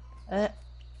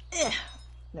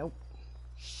 Nope.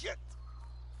 Shit.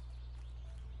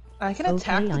 I can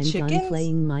attack the I'm chickens. done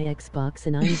playing my Xbox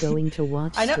and I'm going to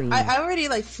watch I know. stream. I already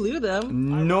like flew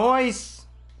them. Nice.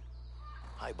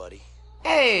 Hi, buddy.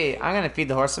 Hey, I'm gonna feed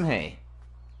the horse some hay.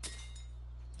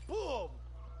 Boom.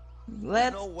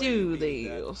 Let's No way do you beat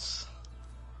this.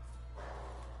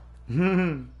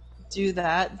 Do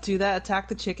that. Attack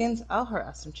the chickens. I'll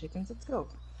harass some chickens. Let's go.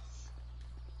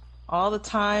 All the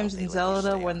times in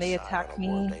Zelda when they attack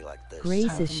me.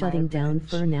 Grace is shutting down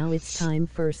for now. It's time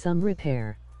for some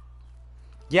repair.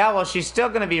 Yeah, well, she's still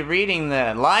gonna be reading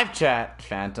the live chat,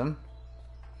 Phantom.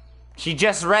 She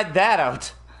just read that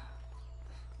out.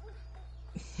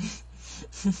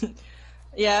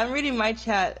 Yeah, I'm reading my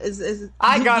chat.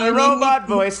 I got a robot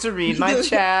voice to read my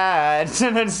chat.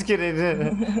 I'm just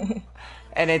kidding.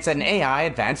 And it's an AI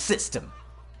advanced system.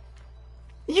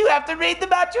 You have to read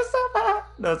them out yourself.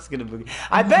 No, it's gonna boogie.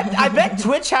 I bet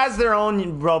Twitch has their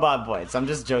own robot voice. I'm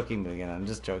just joking, Mugen. I'm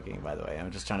just joking, by the way.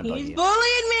 I'm just trying to bug you. He's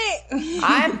bullying me.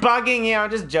 I'm bugging you. I'm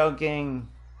just joking.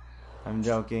 I'm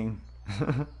joking.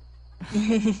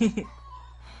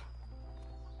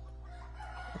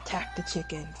 Attack the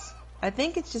chickens. I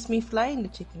think it's just me flying the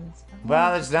chickens.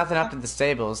 Well, there's nothing up in the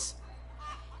stables.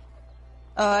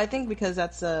 I think because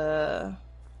that's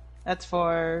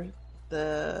for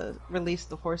the release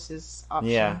the horses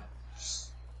option. Yeah.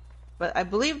 But I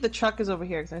believe the truck is over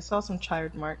here because I saw some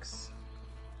child marks.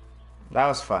 That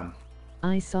was fun.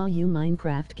 I saw you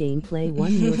Minecraft gameplay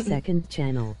on your second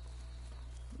channel.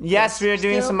 Yes, we are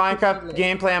doing some Minecraft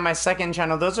gameplay on my second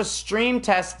channel. Those are stream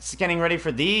tests getting ready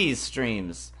for these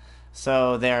streams.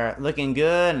 So they're looking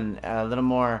good and a little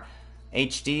more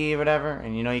HD or whatever.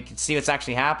 And you know, you can see what's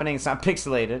actually happening. It's not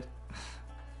pixelated.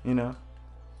 You know?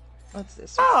 What's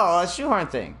this? Oh, a shoehorn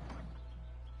thing.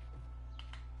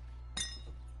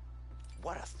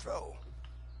 What a throw.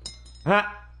 Huh?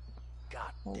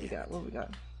 God What damn we got? it. What we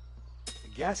got? The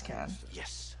Gas can.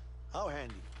 Yes. How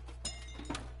handy.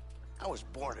 I was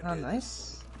born to Oh, do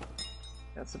nice.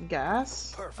 Got some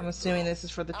gas. Perfect. I'm assuming this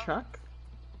is for the truck.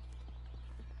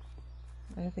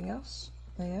 Anything else?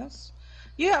 Anything else?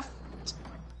 You have.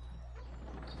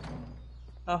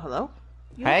 Oh, hello.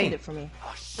 You Hey. did it for me.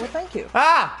 Oh, shit. Well, thank you.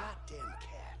 Ah!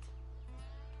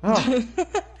 Goddamn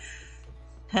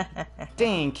cat. Oh.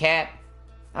 Dang, cat.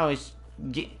 I was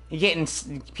getting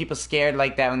people scared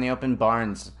like that when they open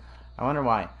barns. I wonder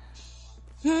why.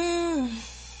 Ooh,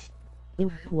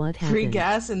 what happened? Free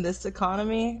gas in this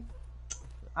economy?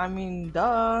 I mean,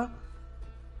 duh.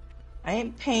 I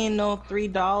ain't paying no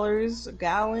 $3 a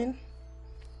gallon.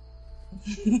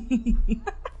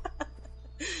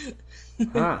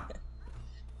 Huh.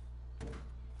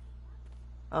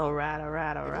 Alright.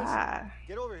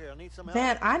 Get over here. I need some help.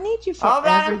 Man, I need you for All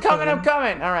right, everything. I'm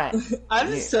coming. All right.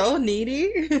 I'm so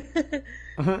needy.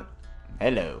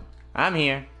 Hello. I'm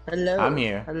here. Hello. I'm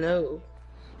here. Hello.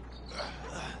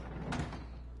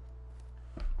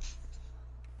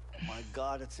 My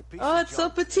God, it's a piece Oh, of it's so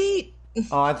junk. petite.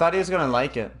 Oh, I thought he was gonna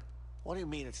like it. What do you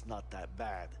mean it's not that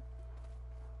bad?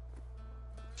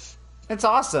 It's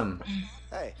awesome.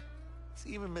 Hey, it's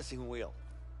even missing wheel.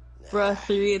 Bruh,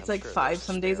 3, it's I'm like sure 5 there's a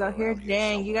some days spare out here. around here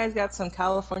Dang, you somewhere. guys got some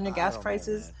California I gas don't know,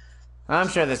 prices. man. I'm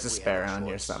sure there's a We spare have a around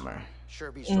here choice. somewhere.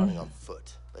 Sherby's running on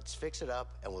foot. Let's fix it up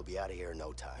and we'll be out of here in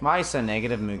no time. Why are you so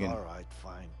negative, Mugen? All right,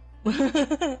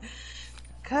 fine.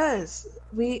 Cause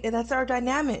that's our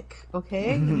dynamic,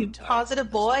 okay? You positive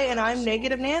boy and I'm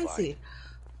negative Nancy.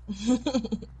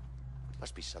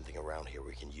 Must be something around here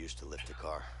we can use to lift the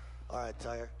car. All right,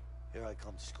 Tire. Here I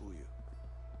come to school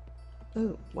you.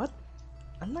 Ooh, what?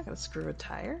 I'm not gonna screw a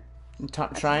tire.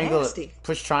 Triangle. nasty.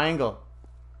 Push triangle.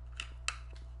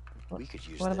 We could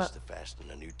use what this about- to fasten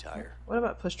a new tire. What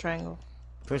about push triangle?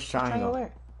 Push Triangle triangle.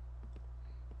 where?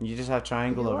 You just have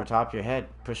triangle You over what? top of your head.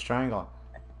 Push triangle.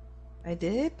 I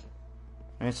did?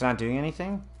 And it's not doing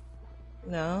anything?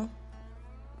 No.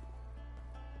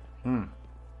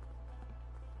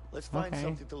 Let's find Okay.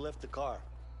 something to lift the car.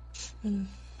 I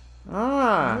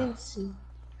Ah.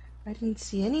 didn't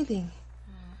see anything.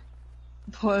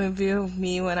 Point of view of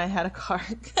me when I had a car.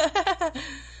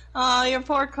 Oh, your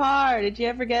poor car. Did you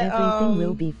ever get Everything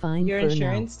will be fine your for now.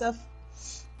 insurance stuff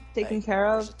taken Hey,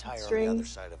 care there's of? a tire on the other Strings?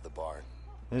 side of the barn.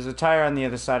 There's a tire on the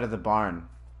other side of the barn.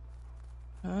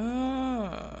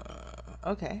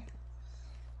 Okay.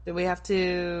 Do we have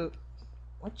to...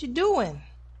 What you doing?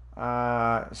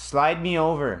 Slide me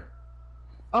over.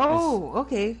 Oh,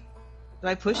 okay. Do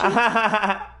I push you?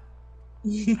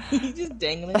 You just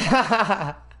dangling.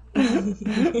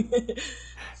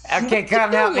 Okay,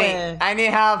 come help me. I need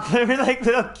help. We're like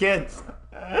little kids.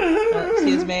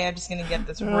 Excuse me, I'm just gonna get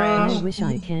this wrench. I wish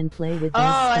I can play with this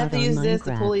I have stuff to on use this,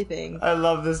 the Minecraft. pulley thing. I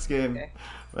love this game. Okay.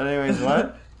 But anyways,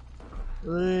 what?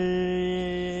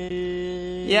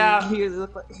 Yeah. Here's the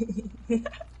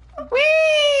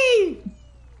Whee!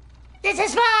 This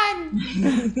is fun!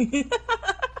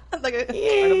 like a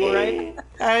carnival ride.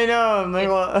 I know. I'm like,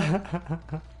 well...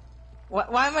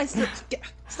 Why am I still...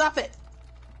 Stop it!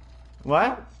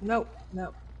 What? No.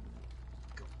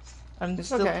 I'm It's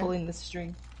still okay. pulling the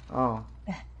string. Oh.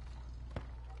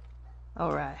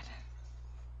 Alright.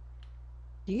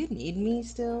 Do you need me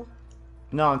still?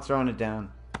 No, I'm throwing it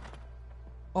down.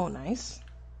 Oh, nice.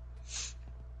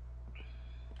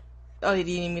 Oh, do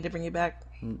you need me to bring you back?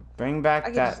 Bring back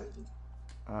can that just-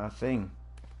 thing.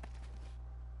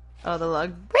 Oh, the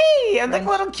lug. Whee! I'm like a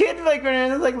little kid, like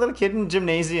we're like a little kid in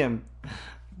gymnasium.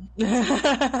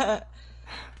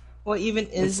 What even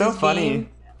is It's so this funny.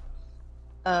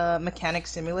 game? Mechanic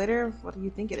simulator? What do you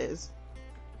think it is?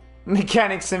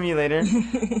 Mechanic simulator.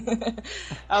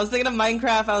 I was thinking of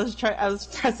Minecraft. I was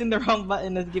pressing the wrong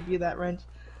button to give you that wrench.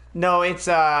 No, it's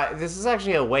this is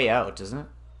actually a way out, isn't it?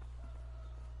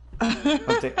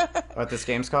 What this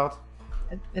game's called?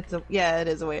 It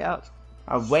is a way out.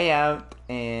 A way out,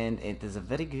 and it is a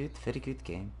very good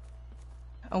game.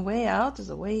 A way out is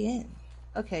a way in.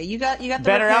 Okay, you got the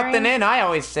Better out repairing? than in, I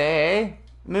always say.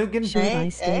 Mugen. Should I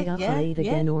stay up late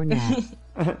again or not?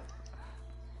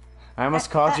 I almost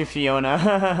called you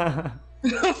Fiona.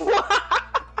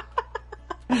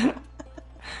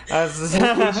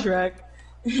 Shrek.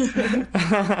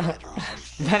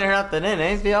 Better out than in,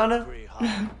 eh, Fiona?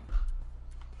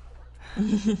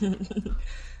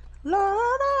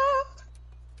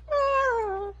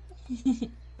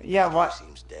 Yeah, what?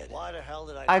 Seems dead. Why the hell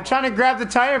did I... I'm trying to grab the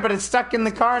tire, but it's stuck in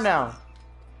the car now.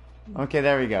 Okay,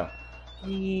 there we go.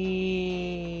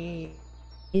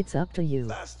 It's up to you.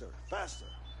 Faster.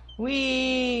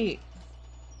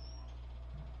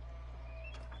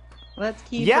 Let's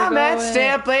keep Yeah, it man, going. stay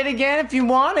up late again if you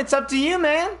want. It's up to you,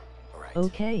 man.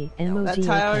 Okay, emoji That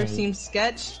tire okay. seems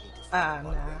sketch. Nah.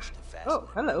 Oh,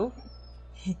 hello.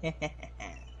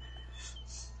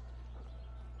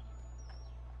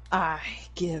 I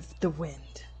give the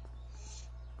wind.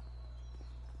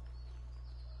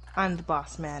 I'm the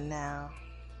boss man now.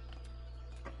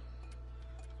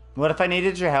 What if I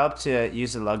needed your help to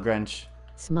use a lug wrench?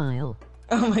 Smile.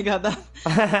 Oh my god, that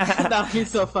would be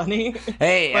so funny.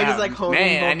 Hey, Like, it's like holding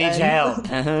man, I both need your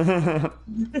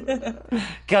help.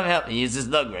 Come help me use this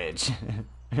lug wrench.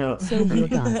 So real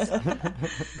gods.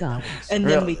 God. And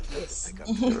then we kiss.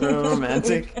 Real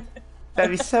romantic.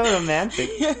 That'd be so romantic.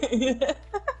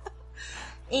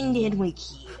 And then we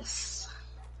kiss.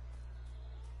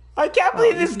 I can't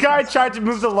believe this guy tried to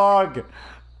move the log.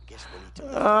 Guess we need to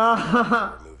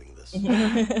start removing this.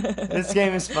 This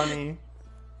game is funny.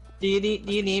 Do you need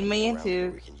me Around here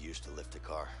to? we can use to lift the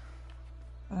car.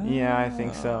 Yeah, I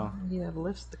think so. Yeah,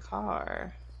 lifts the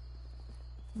car.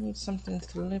 Need something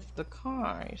to lift the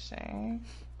car, you say?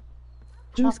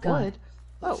 Who's Chop got? wood.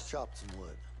 Oh, Let's chop some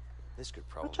wood. This could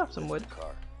probably chop some lift wood. the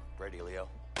car. Ready, Leo?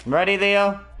 Ready,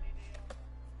 Leo?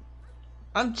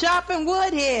 I'm chopping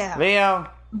wood here. Leo?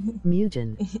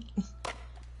 Mugen.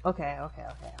 Okay.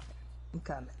 I'm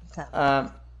coming.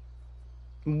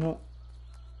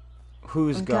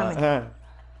 Who's I'm God?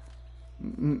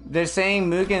 They're saying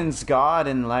Mugen's God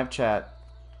in live chat.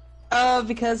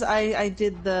 Because I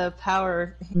did the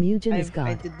power. Mugen is God.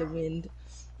 I did the wind.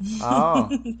 Oh.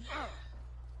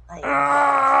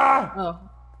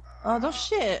 Oh, don't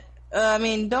shit. I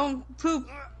mean, don't poop.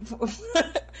 Wait,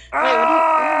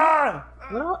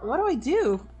 what do I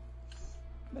do?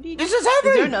 What do you do? This is Is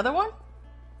heavy! there another one?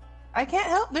 I can't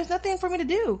help. There's nothing for me to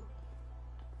do.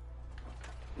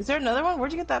 Is there another one?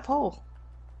 Where'd you get that pole?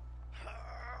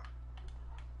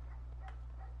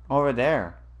 Over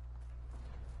there.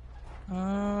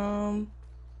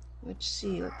 Let's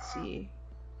see.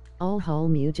 All haul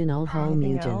Mugen, all haul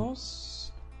Anything Mugen.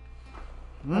 else?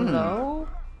 Hello?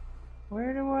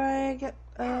 Where do I get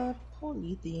a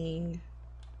pulley thing?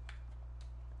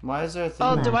 Why is there a thing?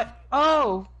 Oh, Left. do I?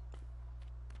 Oh!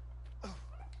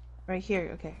 Right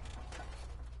here, okay.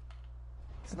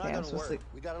 It's Okay, not I'm gonna supposed work. to-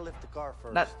 We gotta lift the car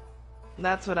first.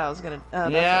 That's what I was gonna.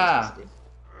 That's what I Yeah. was supposed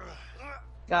to do.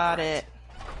 Got it.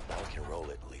 Now we can roll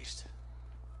it at least.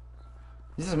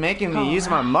 This is making me use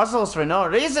my muscles for no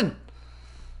reason.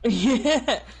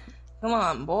 Yeah. Come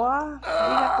on, boy. You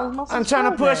got those muscles I'm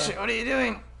trying to push. there. What are you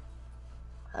doing?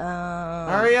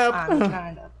 Hurry up. I'm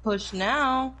trying to push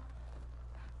now.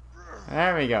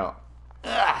 There we go.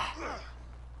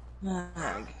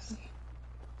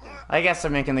 I guess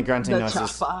I'm making the grunting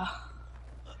noises. Chopper.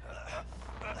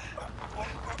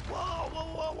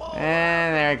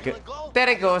 And there it goes. There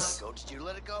it goes. Did you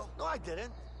let it go? No, I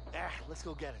didn't. Let's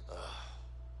go get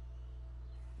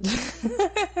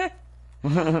it.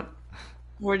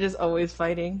 We're just always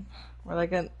fighting. We're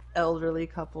like an elderly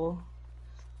couple.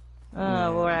 Oh,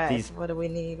 alright. What do we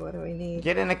need? What do we need?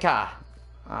 Get in the car.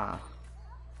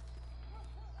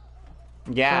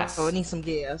 Gas. Oh, we need some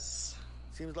gas.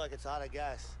 Seems like it's out of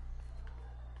gas.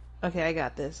 Okay, I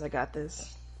got this. I got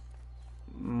this.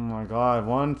 Oh my god,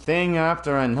 one thing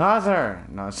after another.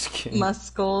 No, just kidding.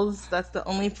 Muscles. That's the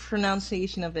only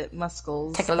pronunciation of it.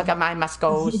 Muscles. Take a look at my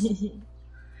muscles.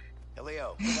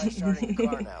 Leo, I'm starting the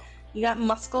car now. You got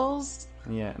muscles?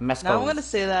 Yeah, muscles. Now I'm gonna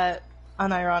say that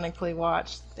unironically.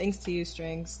 Watch. Thanks to you,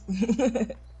 Strings.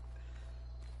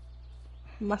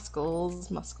 Muscles.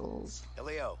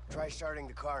 Leo, try starting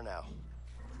the car now.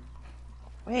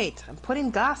 Wait, I'm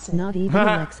putting gas in. Not even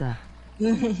Alexa.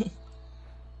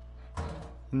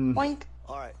 Boink.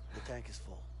 Alright, the tank is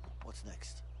full. What's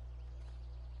next?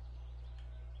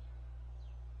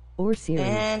 Or Siri.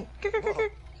 And...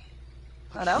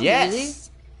 Oh, that was easy.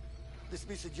 This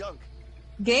piece of junk.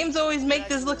 Games always make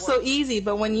this look so easy,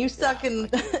 but when you're stuck in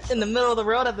in the middle of the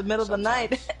road at the middle of the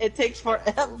night, it takes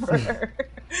forever.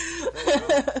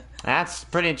 That's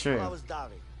pretty true. Well, I was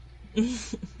doubting.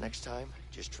 Next time,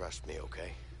 just trust me,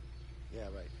 okay? Yeah,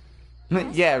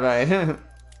 right. Yeah, right.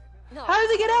 No. How did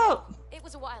they get out? It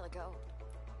was a while ago.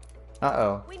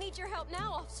 Uh-oh. We need your help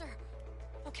now, officer.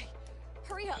 Okay,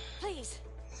 hurry up, please.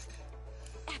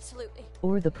 Absolutely.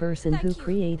 Or the person who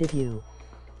created you.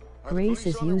 Grace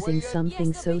is using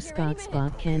something so Spot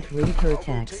can't read her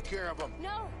text.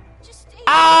 No, just stay.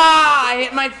 Ah! I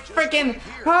hit my freaking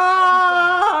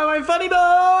my funny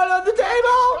bone on the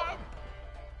table.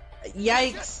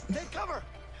 Yikes! Take cover.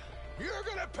 You're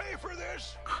gonna pay for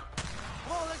this.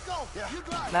 Come on, let's go. Yeah. You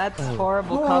drive. That's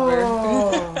horrible cover.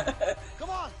 Come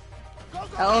on. Go.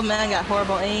 Oh man, got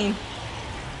horrible aim.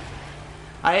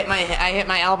 I hit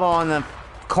my elbow on the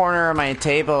corner of my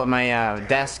table, my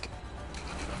desk.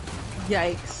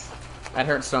 Yikes! That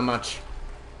hurt so much.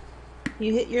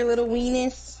 You hit your little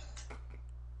weenus.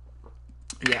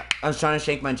 Yeah, I was trying to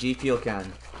shake my G Fuel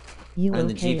can. You and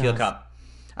the G Fuel Oz? cup.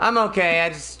 I'm okay. I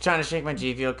just trying to shake my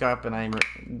G Fuel cup and I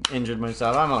injured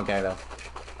myself. I'm okay though.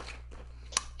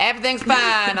 Everything's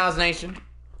fine, Oz Nation.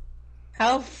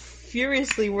 How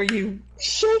furiously were you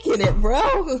shaking it,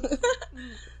 bro?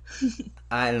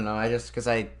 I don't know. I just because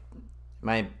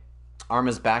my arm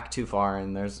is back too far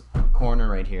and there's a corner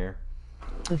right here.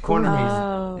 Corner piece.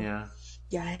 Oh. Yeah.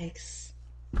 Yikes!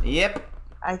 Yep.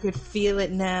 I could feel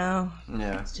it now.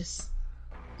 Yeah. It's just.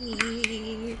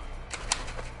 Hey,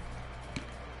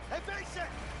 face it!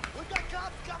 We got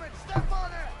cops coming! Step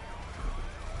on it!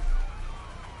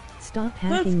 Stop Let's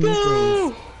hacking me,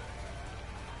 go!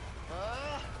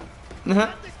 Grace.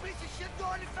 Get this piece of shit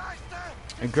going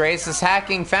faster! Grace is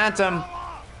hacking Phantom.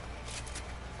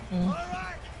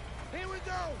 Alright, here we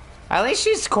go! At least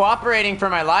she's cooperating for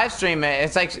my live stream.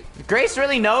 It's like Grace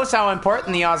really knows how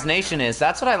important the Oz Nation is.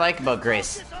 That's what I like about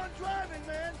Grace. Focus on driving,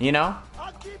 man! You know?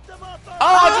 I'll keep them up on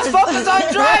Oh, just focus on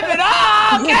driving!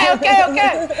 Oh,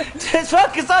 okay. Just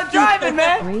focus on driving,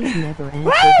 man! Grace never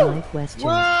answered my question.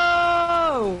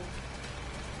 Whoa!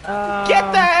 Get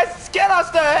us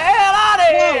the hell out of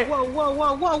here!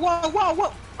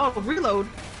 Whoa! Oh, reload.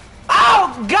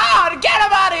 Oh, God! Get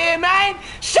him out of here, man!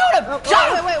 Shoot him!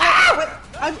 Shoot him! Wait. Ah!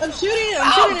 I'm shooting him.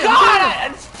 Oh, God! I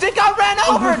think I ran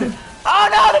over! Oh,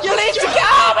 no! The police are...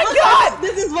 Oh, my God!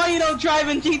 This is why you don't drive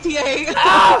in GTA.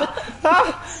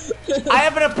 I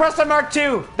have an Oppressor Mark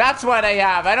II. That's what I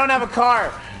have. I don't have a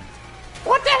car.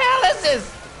 What the hell is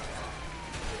this?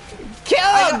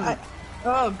 Kill him!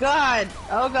 Oh God!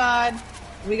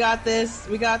 We got this.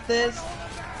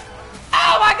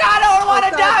 Oh my God! I don't want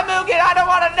to die, Mugen. I don't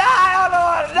want to die.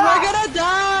 We're gonna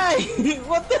die!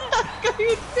 What the heck are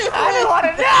you doing? I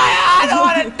don't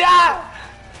want to die.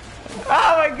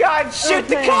 Oh my God! Shoot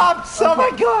the cops! Oh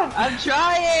my God! I'm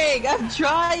trying.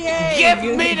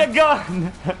 Give me the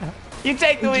gun. You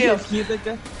take the wheel. Give you the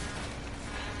gun.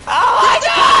 Oh my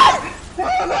God!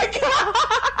 Oh my God!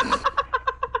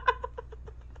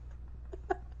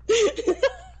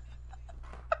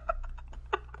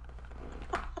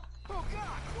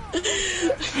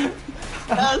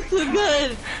 That's too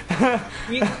good.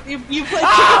 You play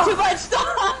too much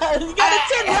stuff. You gotta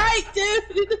turn right,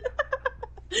 dude.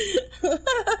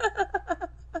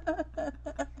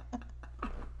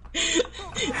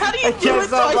 How do you do it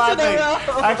twice in a row?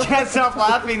 I can't stop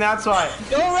laughing, that's why.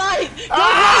 Go right! Go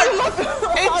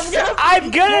right!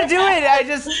 I'm gonna do it! I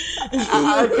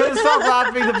couldn't stop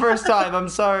laughing the first time, I'm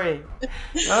sorry.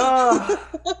 Oh.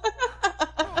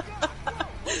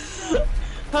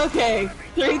 Okay,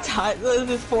 3 times. This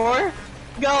is 4.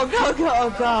 Go, go, go. Oh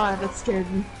god, that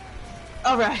scared me.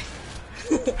 Alright.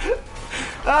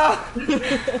 I'm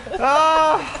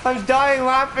dying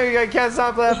laughing. I can't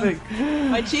stop laughing.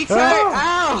 My cheeks hurt.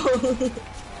 Ow!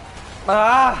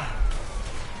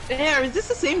 There, is this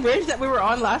the same bridge that we were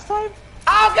on last time?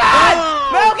 Oh god!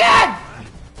 Mugen!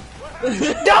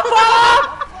 Don't fall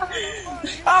off!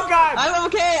 Oh god! I'm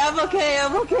okay, I'm okay,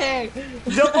 I'm okay.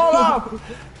 Don't fall off!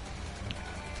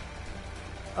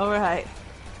 Alright.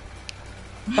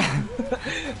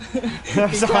 You're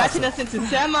crashing us into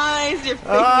semis, you're making me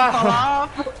fall off.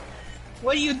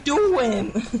 What are you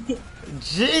doing?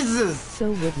 Jesus!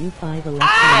 So would you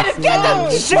 511? Get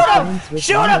them! Shoot him!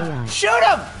 Shoot him! Shoot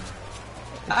him!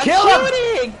 I'm Kill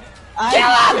shooting! him!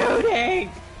 I'm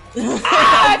shooting!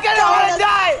 I don't want to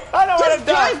die! I don't want to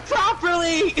die! Drive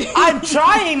properly! I'm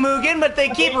trying, Mugen, but they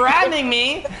keep ramming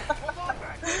me!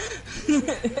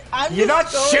 You're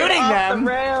not shooting them! The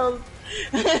rails.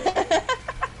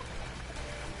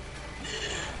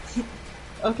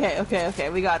 Okay,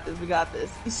 we got this,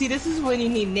 You see, this is when you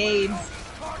need nades.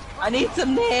 I need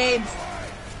some nades!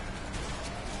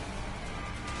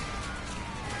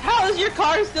 How is your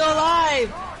car still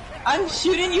alive? I'm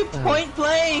shooting you point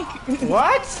blank!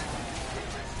 What?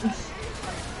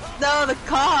 No, the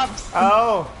cops!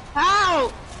 Oh.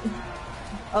 How?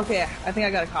 Okay, I think I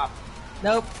got a cop.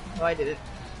 Nope. No, I didn't.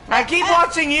 I keep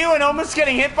watching you and almost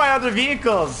getting hit by other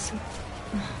vehicles.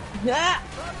 Ah.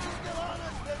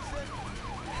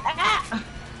 Ah.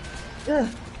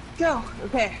 Go.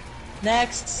 Okay.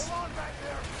 Next.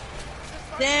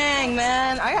 Dang,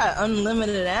 man. I got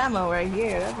unlimited ammo right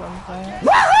here. That's what I'm saying.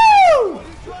 Woohoo!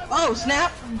 Oh,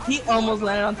 snap. He almost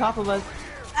landed on top of us.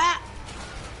 Ah.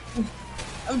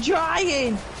 I'm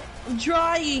trying.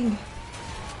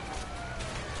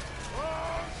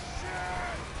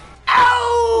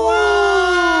 Ow!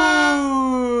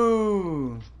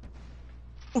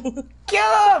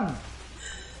 Kill him!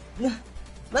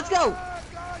 Let's go.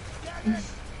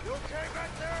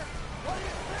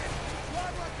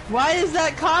 Why is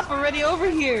that cop already over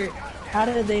here? How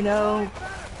did they know?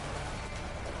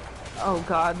 Oh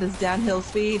god, this downhill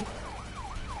speed.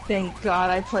 Thank god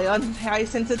I play on high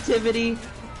sensitivity.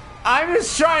 I'm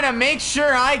just trying to make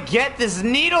sure I get this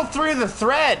needle through the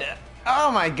thread.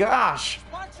 Oh my gosh.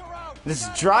 This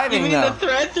driving, You mean the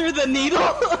thread through the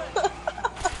needle?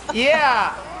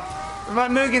 Yeah. What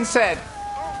Mugen said.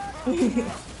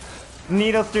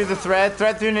 Needle through the thread,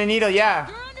 thread through the needle, yeah.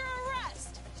 You're under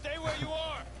arrest. Stay where you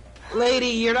are. Lady,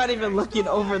 you're not even looking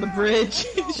over the bridge.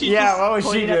 Yeah, what was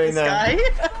she doing there? Sky.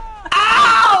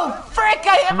 Ow! Frick,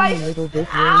 I hit my... I'm a little bit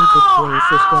worried this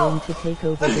place is going to take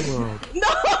over the world. No!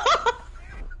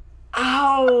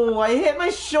 Ow! I hit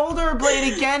my shoulder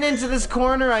blade again into this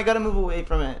corner. I gotta move away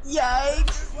from it.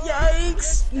 Yikes!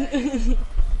 Yikes!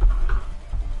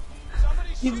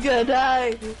 He's gonna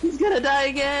die. He's gonna die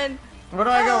again. Where do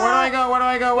I go? Where do I go? Where do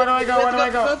I go? Where do I go? Where do I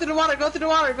go? Go through the water. Go through the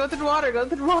water. Go through the water. Go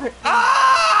through the water.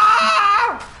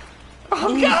 Ah!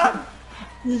 Oh god!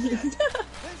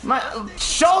 My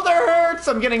shoulder hurts.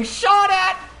 I'm getting shot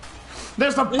at.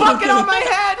 There's a bucket on my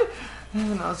head. Oh,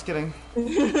 no, I was kidding.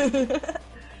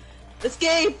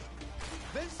 Escape!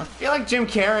 I feel like Jim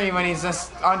Carrey when he's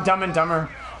just on Dumb and Dumber.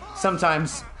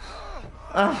 Sometimes.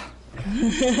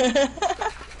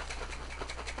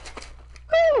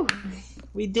 Woo!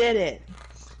 We did it.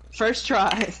 First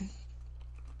try.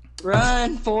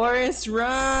 Run, Forrest,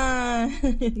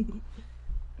 run!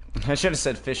 I should have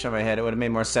said fish on my head. It would have made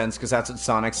more sense because that's what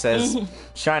Sonic says.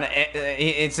 Trying to,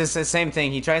 it's just the same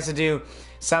thing. He tries to do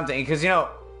something because, you know,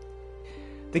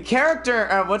 the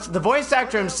character, what's the voice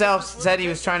actor himself said he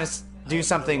was trying to do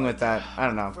something with that. I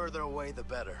don't know. Further away, the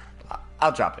better.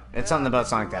 I'll drop it. It's something about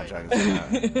Sonic the Hedgehog.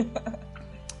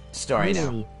 Story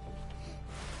now.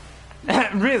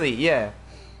 Really, yeah.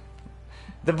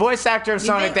 The voice actor of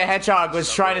Sonic the Hedgehog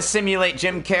was trying to simulate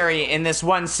Jim Carrey in this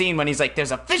one scene when he's like,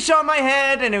 there's a fish on my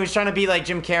head, and it was trying to be like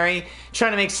Jim Carrey,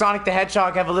 trying to make Sonic the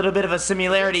Hedgehog have a little bit of a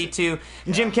similarity to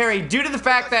Jim Carrey due to the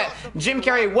fact that Jim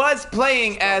Carrey was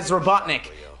playing as Robotnik.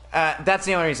 That's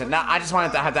the only reason. Now, I just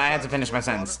wanted to I had to finish my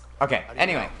sentence. Okay,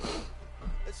 anyway.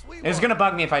 It was gonna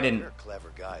bug me if I didn't. You're a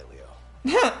clever guy, Leo.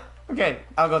 Okay,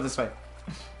 I'll go this way.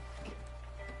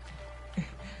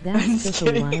 That's just a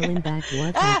while in back.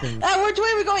 What happened? Which way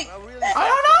are we going? I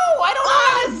don't know. I don't know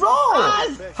how to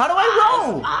roll. How do I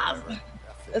roll?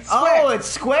 It's square. Oh, it's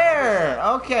square.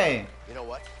 Okay. You know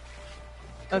what?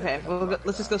 Okay,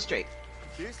 let's just go straight.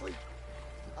 Seriously?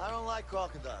 I don't like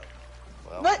crocodile.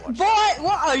 Well, What, watch boy? out.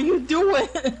 What are you doing?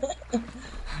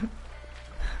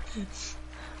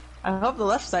 I hope the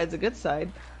left side's a good side.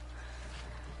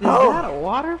 Is that a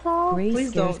waterfall? Grace Please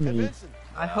scares don't. me. Vincent,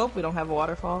 I hope we don't have a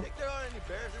waterfall. think there are any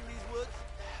bears in these woods?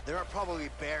 There are probably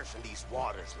bears in these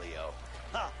waters, Leo.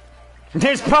 Ha!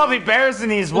 There's probably bears in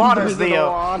these waters, Those are the Leo.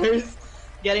 waters.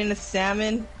 Getting the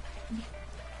salmon.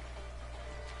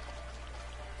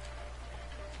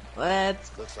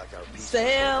 Let's Looks like our peaceful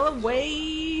sail shore is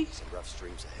away. over. Some rough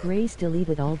streams ahead. Grace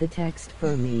deleted all the text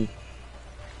for me.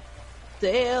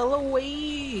 Sail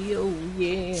away. Oh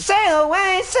yeah. Sail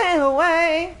away, sail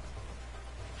away.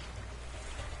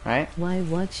 Right? Why,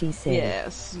 what she said?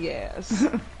 Yes, yes.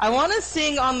 I want to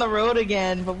sing On the Road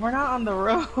again, but we're not on the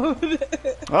road.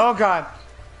 Oh God.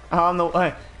 On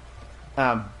the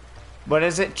what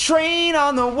is it? Train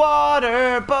on the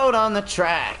water, boat on the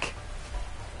track.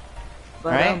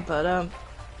 Right?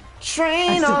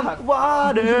 Train on the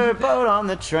water, boat on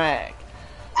the track.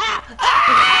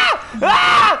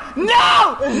 No!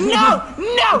 No! No!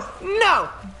 No!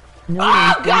 No, Oh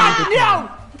I'm God, doing it no!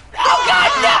 Oh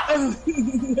God, no!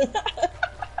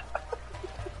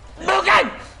 Mugen!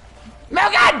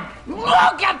 Mugen!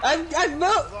 Mugen!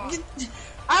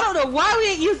 I don't know why we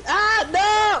ain't use.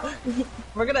 No!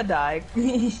 We're gonna die.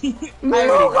 Mugen!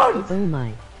 Oh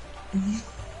my.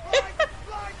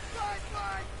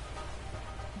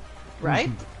 Right?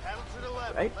 Paddle to the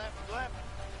left, Right. left.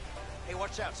 Hey,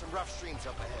 watch out, some rough streams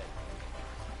up ahead.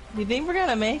 You think we're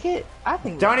gonna make it? I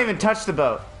think. Don't even touch the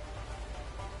boat.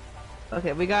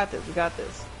 Okay, we got this. We got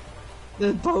this.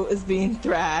 The boat is being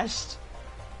thrashed.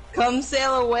 Come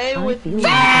sail away I with feel me.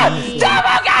 like I'm missing.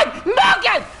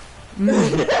 Mugen!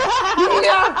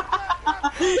 Mugen!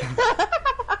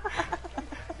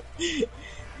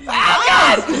 Oh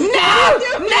God! No!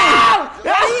 No!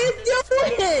 What are you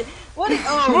doing? What?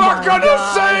 Oh We're my gonna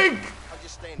God. sink! I'll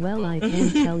just stay in the Well, I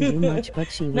can't tell you much,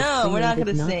 but she was No, we're not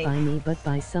created gonna not sing. by me, but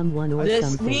by someone or This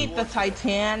something. meet the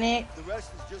Titanic. The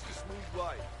rest is just a smooth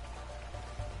ride.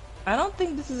 I don't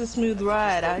think this is a smooth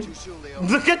ride. Too soon, Leo.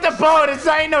 Look at the boat! It's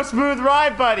ain't no smooth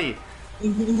ride, buddy!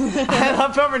 I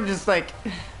love how we're just like...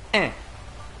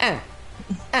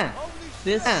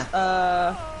 This,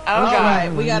 Oh all God.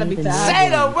 right, we gotta be fast.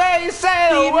 Sail away!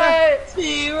 Sail away!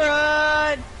 Speed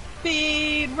run!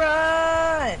 Speed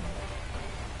run!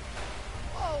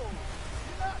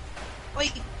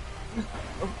 Wait.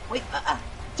 Oh, wait,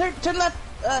 turn left.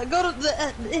 Go to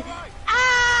the,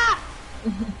 ah!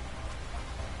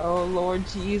 Oh, Lord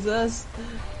Jesus.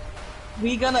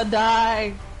 We gonna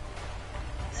die.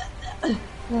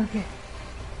 Okay.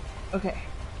 Okay.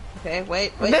 Okay,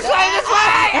 wait. This way! This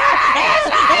way!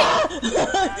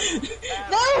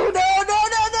 No!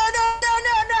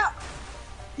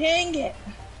 Dang it.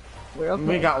 We're okay.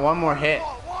 We got one more hit.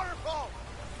 Waterfall!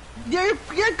 You're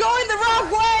going the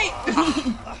wrong way!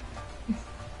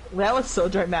 That was so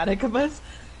dramatic of us.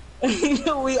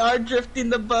 We are drifting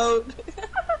the boat.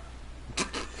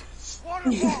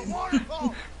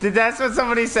 Waterfall! Did that's what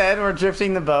somebody said? We're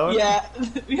drifting the boat? Yeah,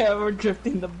 we're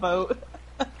drifting the boat.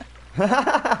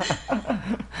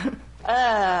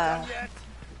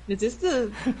 Is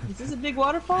this a big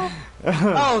waterfall?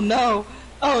 Oh no!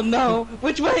 Oh no!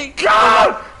 Which way?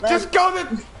 Go! Just go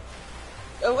the...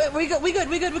 Oh, wait, we good.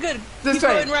 This Keep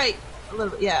way. going right. A little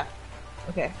bit, yeah.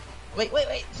 Okay. Wait.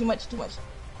 Too much.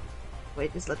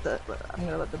 Wait, just I'm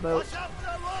gonna let the boat. Watch out for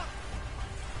that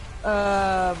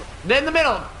rock! In the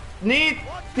middle!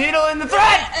 Needle in the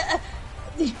thread!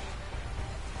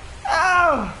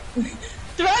 Oh!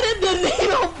 Thread in the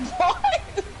needle, boy!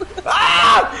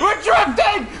 Ah! We're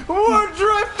drifting! We're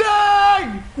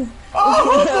drifting!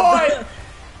 Oh boy!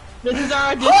 This is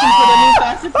our audition for the new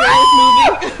Fast and Furious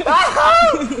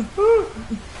movie.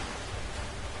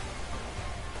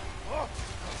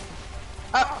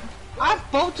 Our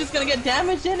boat just gonna get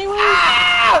damaged anyway.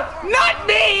 Ah! Not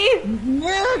me!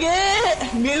 Mugen!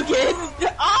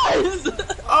 Oz!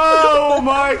 Oh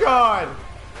my God!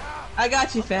 I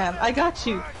got you, fam. I got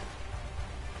you.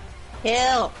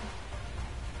 Help!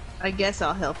 I guess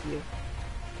I'll help you.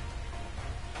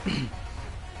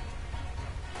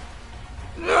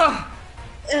 Ugh.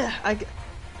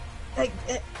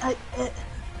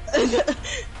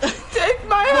 Take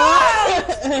my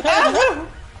hand!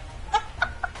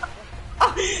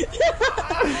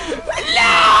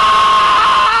 No!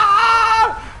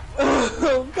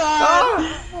 Oh God!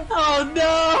 Oh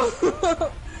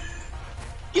no!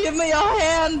 Give me your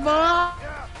hand, boy.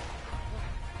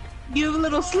 You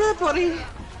little slippery.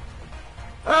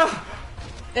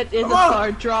 It is a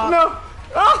hard drop. No.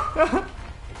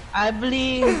 I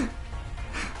bleed.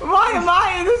 Why am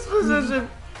I in this position?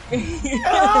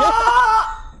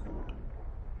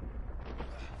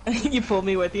 You pulled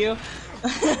me with you.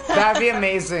 That'd be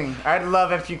amazing. I'd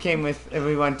love if you came with, if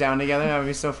we went down together. That would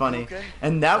be so funny. Okay.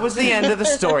 And that was the end of the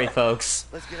story, folks.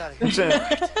 Let's get out of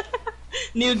here.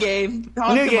 New game.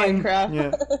 New game.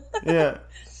 Minecraft. Yeah.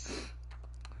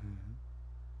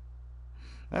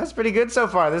 That's pretty good so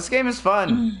far. This game is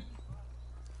fun.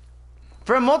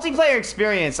 For a multiplayer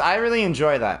experience, I really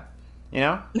enjoy that. You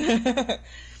know?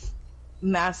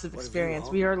 Massive experience.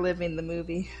 We are living the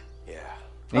movie. Yeah.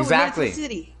 Exactly. Oh, we made it to the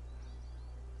city.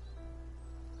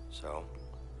 So,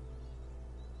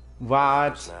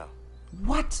 What? now,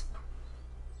 What?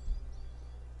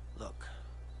 look.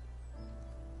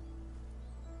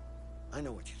 I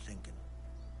know what you're thinking.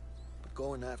 But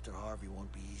going after Harvey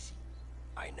won't be easy.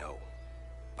 I know.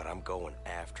 But I'm going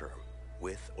after him,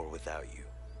 with or without you.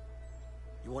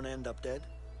 You want to end up dead?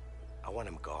 I want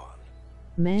him gone.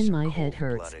 Man, my head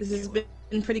hurts. This has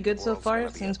been pretty good so far.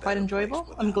 It seems quite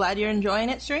enjoyable. I'm glad you're enjoying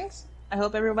it, Strings. I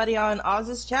hope everybody on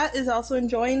Oz's chat is also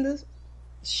enjoying this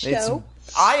show.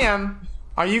 I am.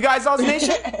 Are you guys Oz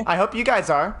Nation? I hope you guys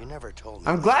are. You never told me.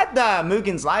 I'm glad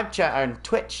Mugen's live chat on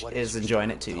Twitch is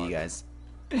enjoying it too, you guys.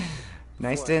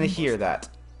 Nice to hear that.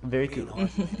 Very cool. You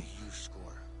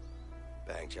score.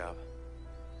 Bang job.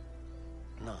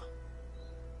 No.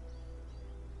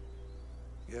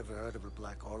 You ever heard of a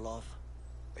Black Orlov?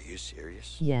 Are you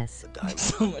serious? Yes. The diamond?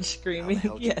 So much How the screaming.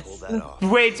 hell did you Yes. pull that off?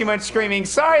 Way too much screaming.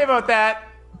 Sorry about that.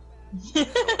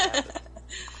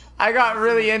 I got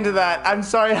really into that. I'm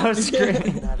sorry I was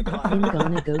screaming. I'm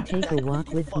gonna go take a walk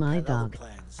with my dog.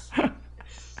 Okay,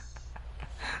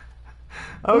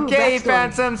 Ooh, backstory.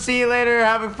 Phantom. See you later.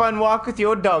 Have a fun walk with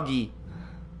your doggy.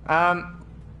 Bye,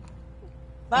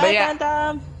 yeah.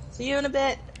 Phantom. See you in a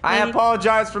bit. I Maybe.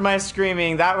 apologize for my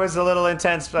screaming. That was a little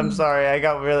intense. I'm sorry. I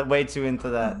got really way too into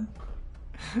that.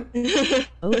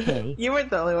 Okay. You weren't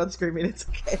the only one screaming. It's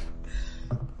okay.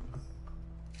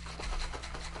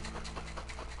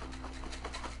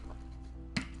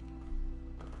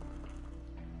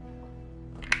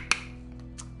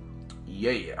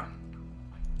 Yeah.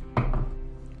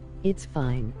 It's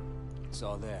fine. It's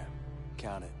all there.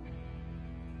 Count it.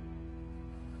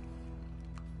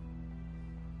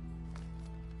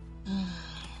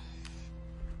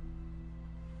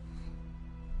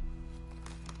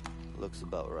 Looks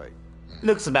about right.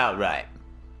 Looks about right.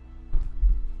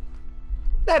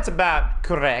 That's about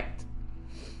correct.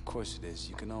 Of course it is.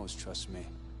 You can always trust me.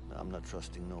 I'm not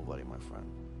trusting nobody, my friend.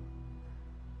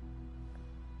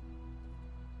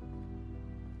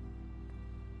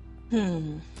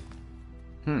 Here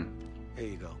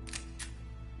you go.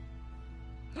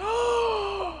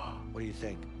 What do you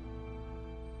think?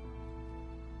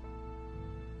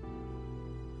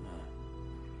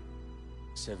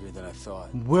 It's heavier than I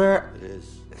thought. We're It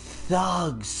is.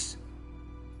 thugs.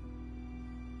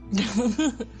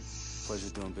 Pleasure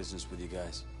doing business with you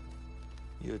guys.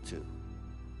 You too.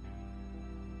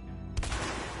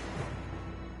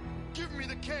 Give me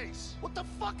the case. What the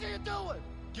fuck are you doing?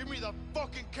 Give me the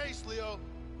fucking case, Leo.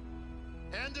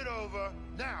 Hand it over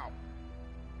now.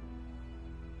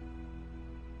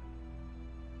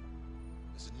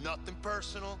 It's nothing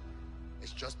personal.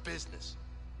 It's just business.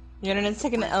 Your internet's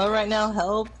taking an L right now.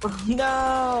 Help.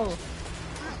 No.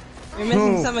 You're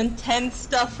missing some intense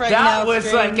stuff right now. That was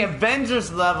Scream. like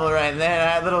Avengers level right there.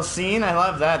 That little scene, I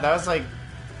love that. That was like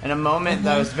in a moment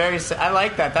that was very. I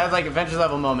like that. That was like Avengers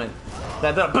level moment.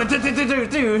 That little.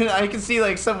 I can see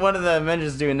like one of the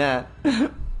Avengers doing that.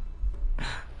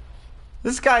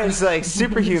 This guy is like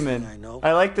superhuman.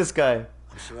 I like this guy.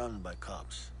 I'm surrounded by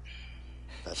cops.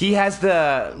 That's He right. has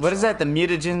the what is that? The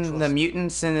mutagen, the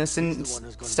mutants and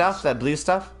stuff. That blue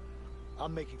stuff.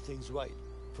 I'm making things right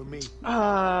for me. Man,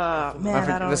 I forget,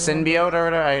 I don't the symbiote or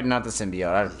whatever. Not the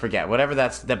symbiote. I forget. Whatever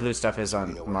that blue stuff is on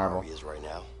You know where Marvel. Harvey is right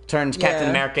now. Turns Captain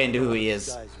America into who he This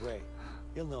is. guy's Ray.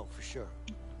 He'll know for sure.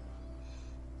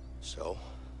 So,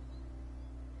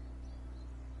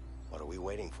 what are we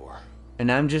waiting for?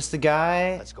 And I'm just the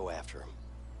guy Let's go after him.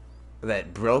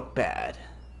 that broke bad.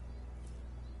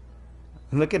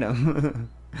 Look at him.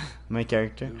 My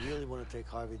character. You really want to take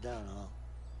Harvey down, huh?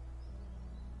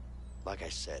 Like I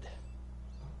said,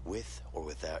 with or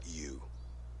without you,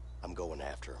 I'm going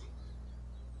after him.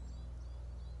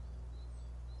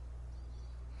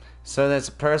 So that's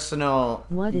a personal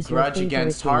What is your grudge favorite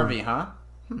against game? Harvey, huh?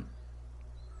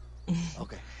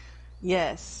 Okay.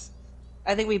 Yes.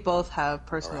 I think we both have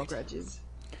personal Alright. grudges.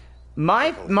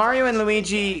 My Mario and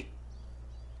Luigi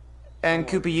and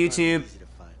Koopa YouTube.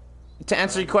 To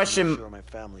answer your question, Sure my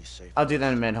family's safe. I'll do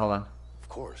that in a minute. Hold on. Of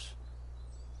course.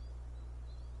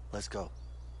 Let's go.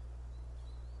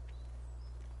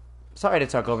 Sorry to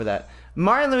talk over that.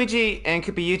 Mario, Luigi, and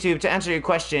Koopa YouTube, to answer your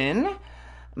question,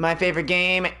 my favorite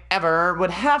game ever would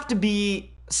have to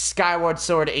be Skyward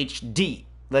Sword HD.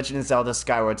 Legend of Zelda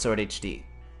Skyward Sword HD.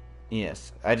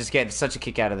 Yes. I just get such a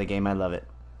kick out of the game. I love it.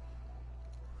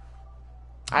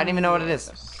 I don't even know what it is.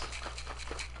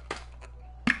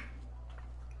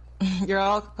 You're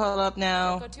all caught up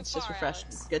now. Don't go too It's just far, refreshing.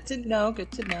 Alex. Good to know.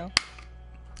 Good to know.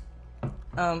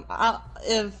 I'll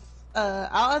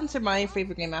answer my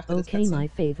favorite game after this. Okay, my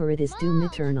favorite is Doom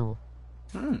Eternal.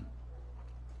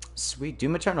 Sweet.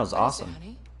 Doom Eternal's What is it, awesome.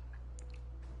 honey?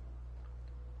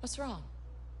 What's wrong?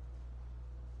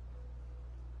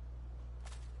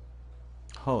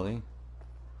 Holy.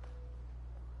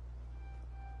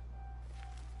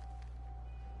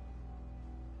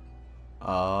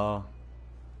 Oh.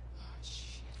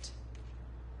 Shit.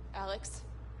 Alex?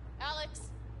 Alex?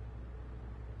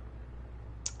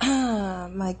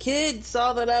 My kid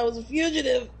saw that I was a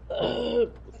fugitive.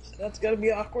 That's gonna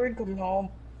be awkward coming home.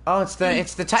 Oh, it's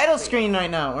the title screen right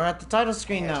now. We're at the title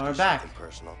screen now. We're back.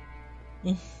 Personal.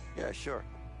 Yeah, sure.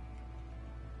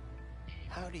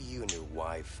 How do you and your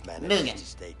wife manage to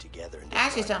stay together?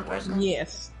 Ask you something personal.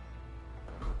 Yes.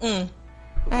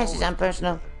 Ask you something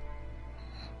personal.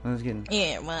 I was kidding.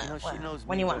 Yeah, what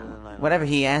do you want? Whatever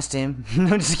he asked him.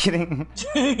 No, just kidding.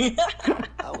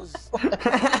 I was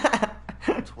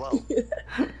 12.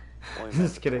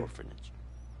 Just kidding. Orphanage.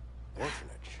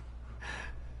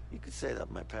 You could say that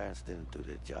my parents didn't do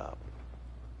their job.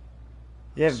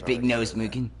 You have a big nose,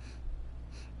 Mugen.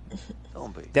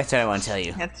 Don't be. That's what I want to tell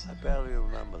you. I barely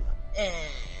remember that.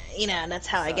 You know, that's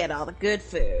how I get all the good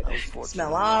food.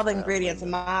 Smell all the ingredients a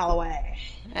mile away.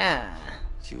 Ah.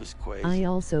 She was crazy. I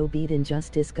also beat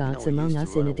Injustice Gods we Among used to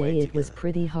Us in run a away day. It was together.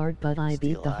 pretty hard, but I beat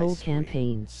Steal the whole ice cream,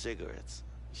 campaign. Cigarettes.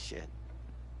 Shit.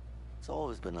 It's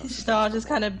always been us. It's all just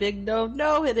kind of big nose.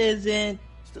 No, it isn't.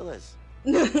 Still is.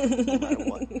 No matter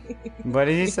what. What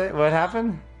did he say? What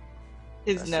happened?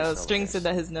 His That's nose. just String how it said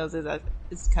that his nose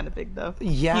is kind of big, though.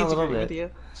 Yeah, He a little agreed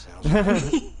bit.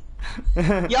 with you.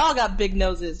 Y'all got big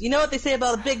noses. You know what they say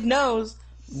about a big nose?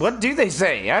 What do they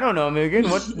say? I don't know, Mugen.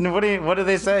 What do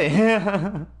they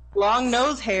say? Long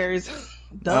nose hairs.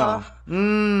 Duh.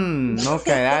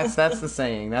 Okay, that's the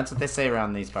saying. That's what they say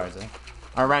around these parts, eh?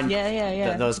 Or around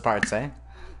Yeah. those parts, eh?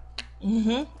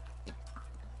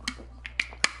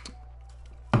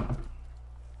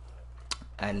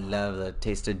 I love the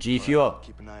taste of G Fuel.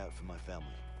 Keep an eye out for my family.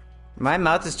 My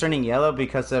mouth is turning yellow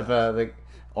because of the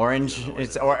orange.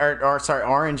 It's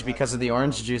orange because of the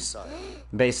orange juice.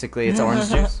 Basically, it's orange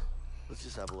juice. Let's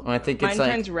just have a look. I think Mine it's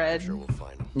like turns red. Sure, we'll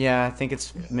find him. yeah, I think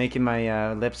it's making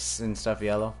my lips and stuff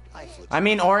yellow. I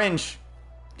mean orange.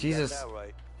 Jesus, That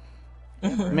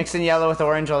right. mixing yellow with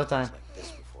orange all the time. This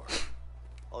before.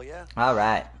 Oh yeah. All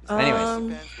right. Anyways,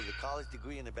 Parents with a college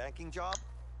degree and a banking job.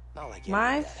 Not like any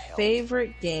My of that help. favorite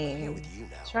I'm here game. with you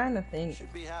now. Trying to think.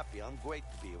 Should be happy. I'm great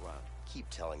to be around. Keep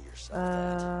telling yourself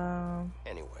that. Um.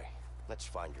 Anyway, let's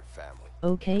find your family.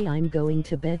 Okay, I'm going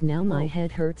to bed now. My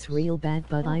head hurts real bad,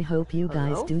 but I hope you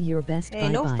guys Hello? do your best. Hey,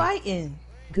 no Bye-bye. fighting.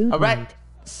 Good all right. night.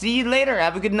 See you later.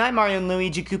 Have a good night, Mario and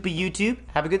Luigi Koopa YouTube.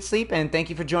 Have a good sleep, and thank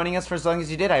you for joining us for as long as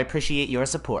you did. I appreciate your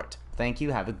support. Thank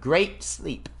you. Have a great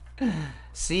sleep.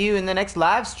 See you in the next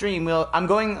live stream. I'm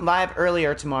going live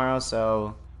earlier tomorrow,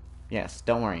 so yes,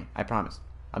 don't worry. I promise.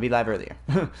 I'll be live earlier.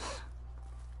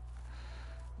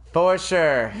 For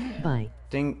sure. Bye.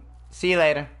 See you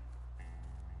later.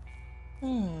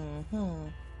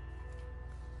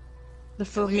 The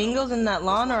flamingos in that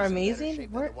lawn are amazing. The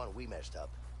one we messed up.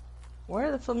 Where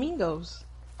are the flamingos?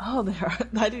 Oh, there are.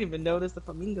 I didn't even notice the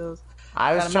flamingos.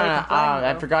 I was Got trying American to. flag,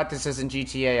 I though. forgot this isn't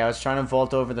GTA. I was trying to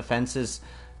vault over the fences.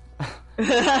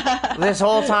 This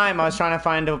whole time, I was trying to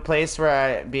find a place where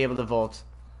I'd be able to vault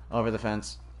over the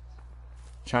fence.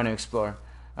 Trying to explore.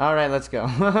 All right, let's go.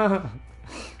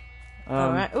 All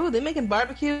right. Ooh, they're making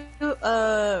barbecue.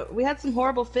 We had some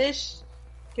horrible fish.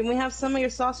 Can we have some of your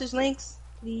sausage links,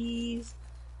 please?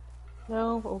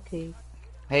 No. Okay.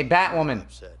 Hey, Batwoman.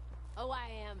 Upset. Oh, I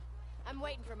am. I'm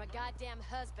waiting for my goddamn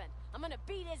husband. I'm gonna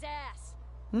beat his ass.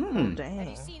 Hmm. Have you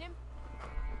Dang. seen him?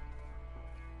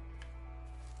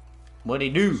 What'd he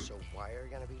do? So why are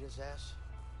you gonna beat his ass?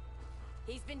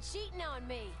 He's been cheating on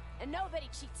me, and nobody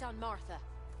cheats on Martha.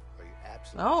 Are you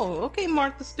absolutely Oh, sure? okay,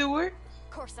 Martha Stewart.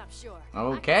 Of course, I'm sure.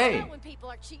 Okay. I can tell when people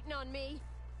are cheating on me.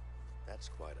 That's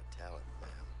quite a talent,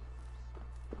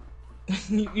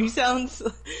 You sound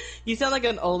like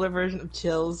an older version of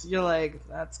Chills. You're like,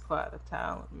 that's quite a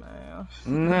talent, man.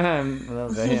 A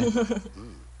little bit, yeah.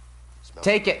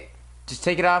 Take it. Just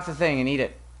take it off the thing and eat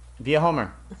it. Be a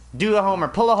homer. Do a homer.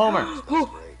 Pull a homer.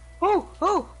 Oh.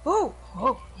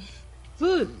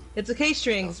 Food. It's a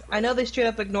K-strings. I know they straight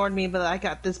up ignored me, but I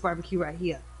got this barbecue right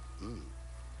here.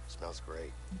 Smells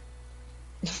great.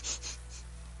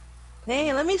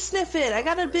 Hey, let me sniff it. I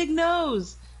got a big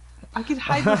nose. I can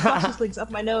hide the sausage links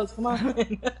up my nose. Come on.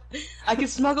 I can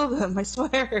smuggle them, I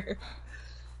swear.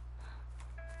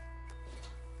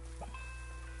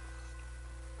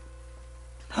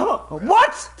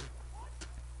 What?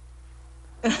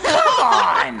 Come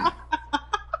on!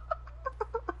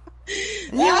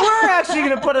 You were actually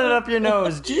gonna put it up your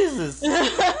nose. Jesus.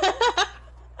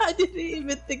 I didn't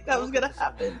even think that was gonna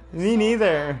happen. Me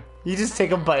neither. You just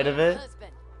take a bite of it.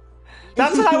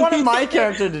 That's what I wanted my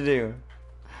character to do.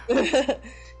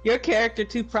 Your character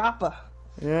too proper.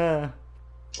 Yeah.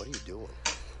 What are you doing?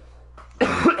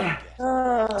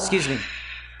 Excuse me.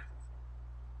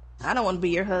 I don't want to be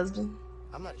your husband.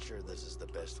 I'm not sure this is the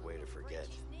best way to forget.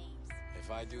 If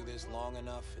I do this long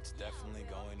enough, it's definitely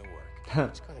going to work.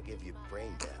 It's gonna give you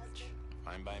brain damage.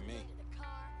 Fine by me.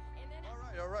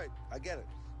 All right. I get it.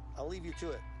 I'll leave you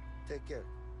to it. Take care.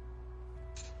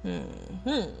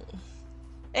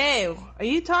 Hey, are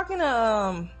you talking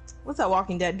to what's that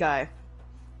Walking Dead guy?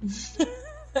 The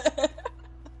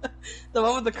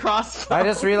one with the crossbow. I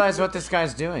just realized what this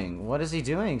guy's doing. What is he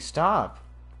doing? Stop.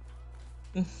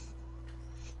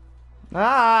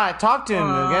 Talk to him,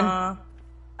 Mugen.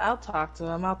 I'll talk to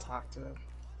him.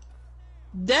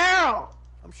 Daryl!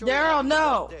 I'm sure Daryl,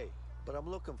 no! Day, but I'm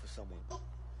looking for someone.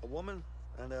 A woman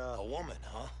and A woman,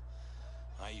 huh?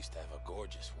 I used to have a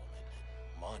gorgeous woman.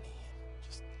 Money.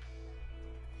 Just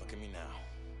look at me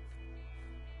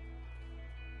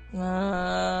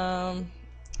now.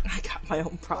 I got my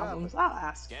own problems. I'll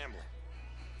ask. Gambler.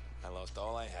 I lost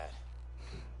all I had.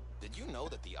 Did you know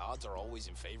that the odds are always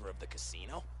in favor of the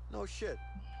casino? No shit.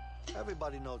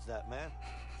 Everybody knows that, man.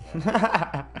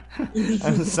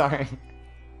 I'm sorry.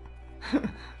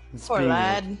 Poor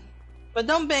lad. But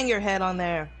don't bang your head on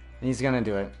there. He's gonna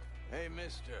do it. Hey,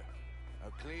 mister.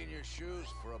 I'll clean your shoes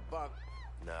for $1.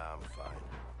 Nah, I'm fine.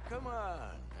 Come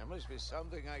on. There must be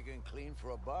something I can clean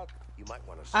for $1. You might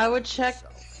want to. I would check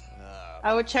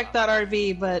that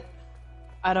RV, but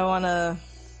I don't wanna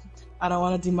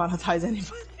demonetize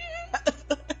anybody.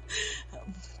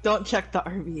 Don't check the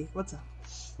RV. What's up?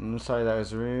 I'm sorry, that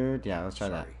was rude. Yeah, let's try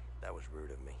that. That was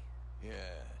rude of me.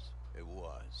 Yes, it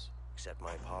was. Accept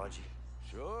my apology.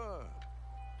 Sure.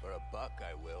 For $1,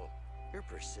 I will. You're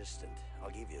persistent.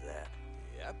 I'll give you that.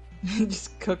 Yep.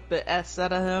 Just cook the S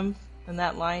out of him in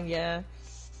that line, yeah.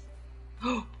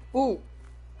 Oh, we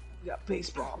got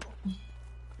baseball.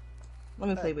 Let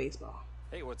me play baseball.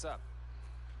 Hey, what's up?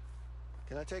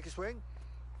 Can I take a swing?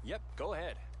 Yep, go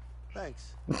ahead.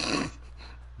 Thanks.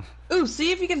 Ooh,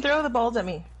 see if you can throw the balls at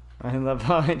me. I love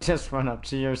how I just run up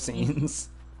to your scenes.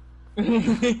 You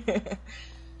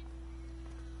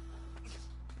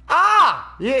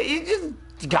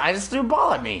guy just threw a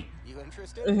ball at me. You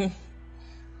interested?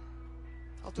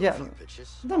 I'll do Yeah, a few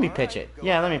pitches. let me pitch it.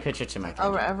 Yeah, let me pitch it to my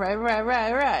character.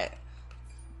 Alright.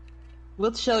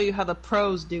 We'll show you how the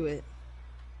pros do it.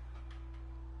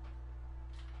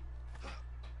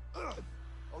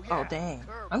 Oh, dang.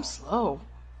 I'm slow.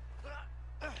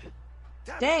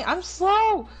 Dang, I'm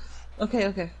slow!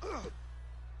 Okay.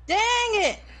 Dang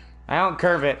it! I don't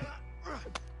curve it.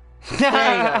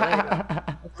 There you go.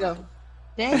 Let's go.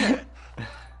 Dang it.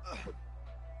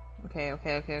 Okay.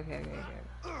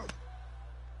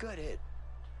 Good hit.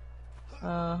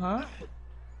 Uh-huh.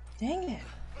 Dang it.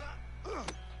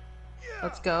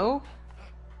 Let's go.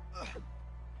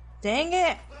 Dang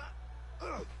it!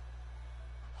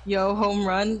 Yo, home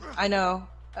run. I know.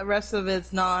 The rest of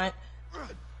it's not.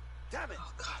 Damn it.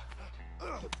 Oh, God.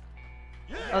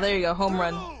 Oh, there you go. Home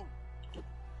run.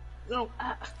 No.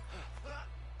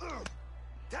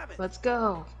 Damn it. Let's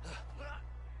go.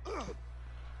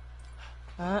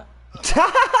 I'm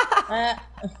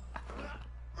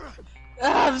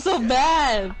so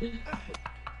bad.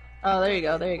 Oh, there you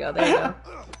go.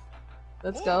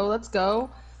 Let's go.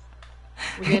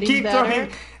 We're getting better.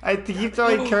 I keep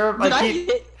throwing curve.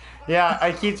 Yeah,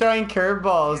 I keep throwing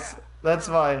curveballs. That's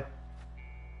why.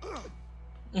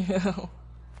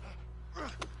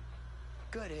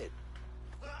 Good hit.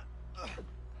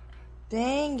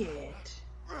 Dang it.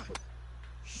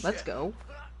 Let's go.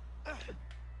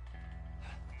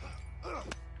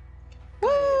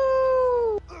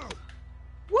 Woo!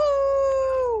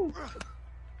 Woo!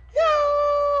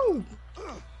 Woo!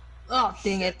 Oh,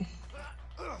 dang it.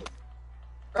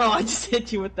 Oh, I just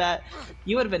hit you with that.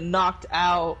 You would have been knocked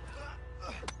out.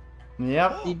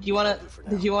 Yep. Did you wanna?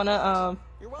 You're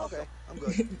welcome. Okay, I'm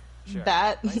good. Sure.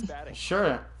 Bat? Nice batting.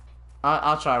 Sure.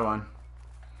 I'll try one.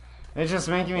 It's just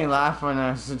making me laugh when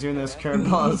I was doing those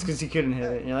curveballs because you couldn't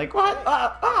hit it. And you're like, what?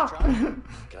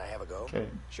 Can I have a go? Okay.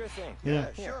 Sure thing. Yeah.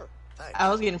 Sure. Thanks. I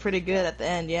was getting pretty good at the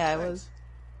end. Yeah, I was.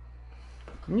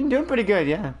 You're doing pretty good,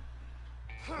 yeah.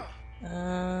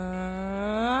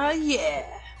 Yeah.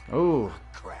 Ooh.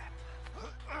 Crap.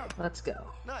 Let's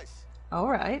go. Nice. All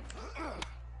right.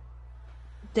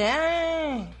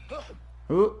 Dang.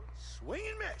 Ooh. Swing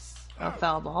and miss. A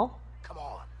foul ball. Come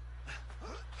on.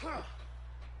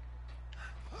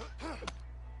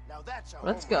 Now that's a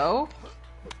Let's home go. run.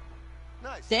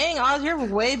 Nice. Dang, Oz, you're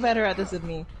way better at this than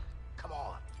me. Come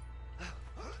on.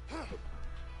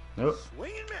 Nope.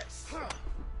 Swing and miss.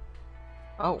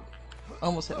 Oh,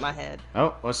 almost hit my head.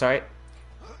 Oh, sorry.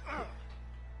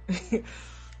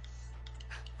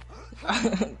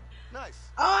 Nice.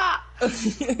 Ah!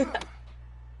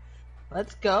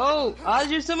 Let's go.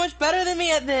 Oz, you're so much better than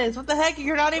me at this. What the heck?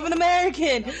 You're not even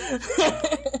American.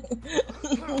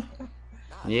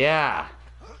 Yeah.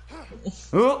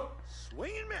 Ooh.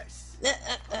 Swing and miss.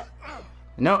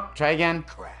 Nope. Try again.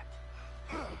 Crap.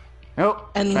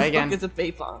 Nope. And Try look, again. it's a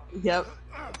baseball. Yep.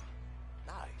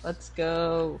 Nice. Let's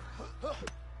go.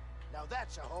 Now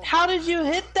that's a home How did you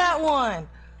hit that one?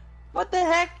 What the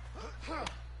heck?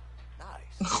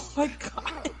 Nice. Oh my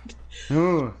god.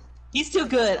 Ooh. He's too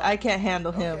good. I can't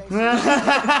handle him.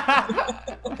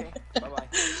 Okay. Bye-bye.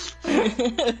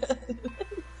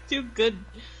 Too good.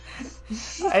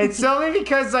 It's only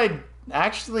because I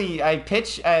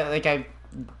pitch, I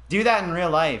do that in real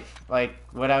life, like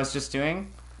what I was just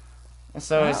doing.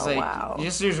 So it's like, wow. you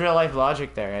just use real life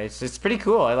logic there. It's pretty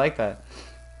cool. I like that.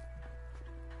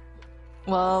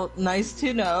 Well, nice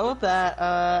to know that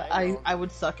I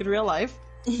would suck in real life.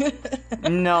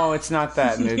 No, it's not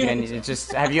that, Mugen. It's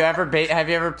just, have you ever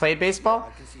played baseball?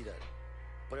 I can see that.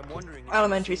 But I'm wondering if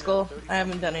Elementary you've seen that school. 35 I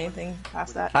haven't done anything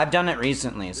past that. I've done it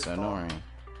recently, so don't worry.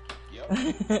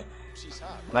 Yep. She's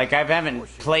hot. Like, I haven't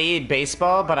played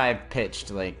baseball, but I've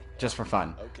pitched, like, just for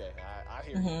fun. Okay, I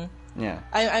hear you. Yeah,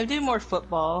 I do more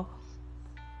football.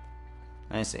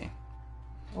 I see.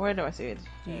 Where do I see it?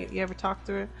 You ever talk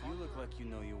to her? You look like you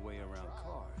know your way around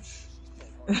cars.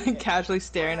 Casually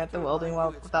staring at the welding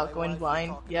wall without going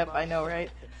blind. Yep, I know, right?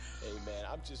 Hey, man,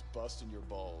 I'm just busting your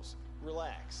balls.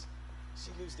 Relax.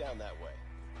 She lives down that way.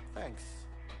 Thanks.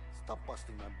 Stop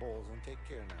busting my balls and take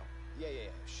care now. Yeah,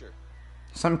 sure.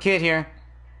 Some kid here.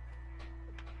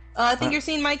 I think you're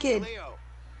seeing my kid. Leo,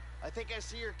 I think I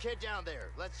see your kid down there.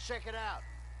 Let's check it out.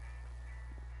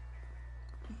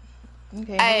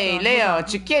 Okay. Hey, hold on, Leo, hold on.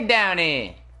 it's your kid down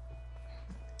here.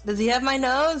 Does he have my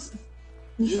nose?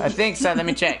 I think so. Let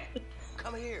me check.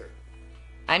 Come here.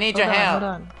 I need your help.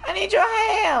 Hold on. I need your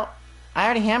help. I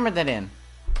already hammered that in.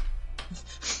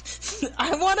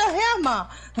 I want a hammer.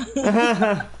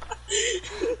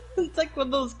 It's like one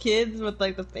of those kids with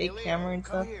like the fake camera and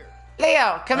Come stuff. here.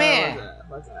 Leo, come here.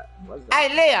 What's that? Hey,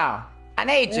 Leo, I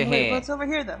need you Wait, here. what's over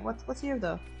here though? What's here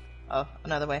though? Oh,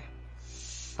 another way.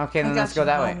 Okay, I then got let's go you,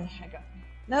 that way. homie. I got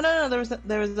you. No. There was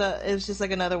it was just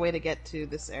like another way to get to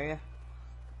this area.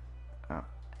 Oh.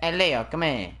 Hey, Leo, come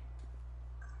here.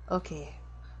 Okay.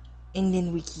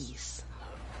 Indian wikis.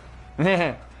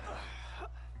 Hey,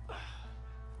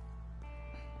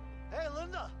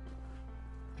 Linda.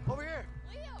 Over here.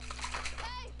 Leo!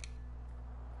 Hey!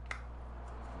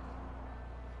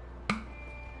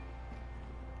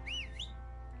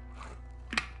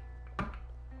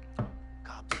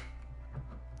 Cops.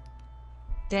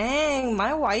 Dang,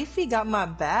 my wifey got my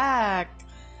back.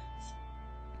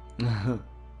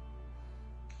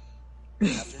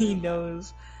 He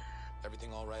knows.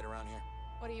 Everything all right around here?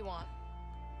 What do you want?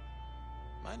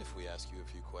 Mind if we ask you a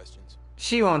few questions?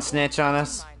 She won't snitch on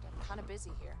us. Mind, I'm kind of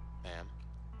busy here. Ma'am,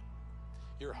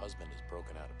 your husband is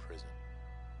broken out of prison.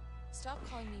 Stop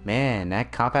calling me. Man,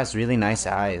 that cop has really nice I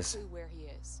have no eyes. clue where he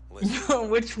is. Listen,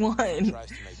 Which he one? tries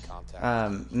to make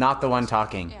contact with Not the one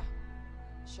talking. Yeah.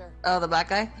 Sure. Oh, the black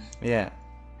guy? Yeah.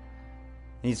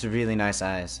 He's really nice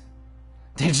eyes.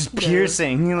 They're just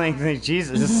piercing, like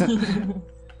Jesus.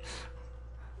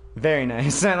 Very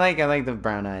nice. I like the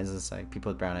brown eyes. It's like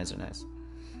people with brown eyes are nice.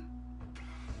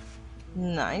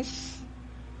 Nice.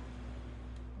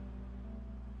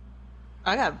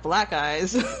 I got black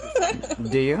eyes.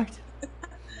 Do you?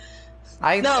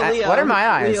 No, Leo. What are my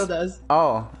eyes? Leo does.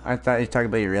 Oh, I thought you were talking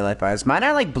about your real life eyes. Mine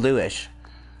are like bluish.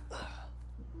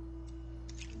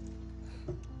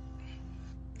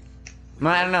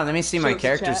 I don't know. Let me see my Shows the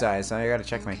character's chat. eyes. I gotta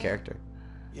check my character.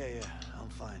 Yeah, I'm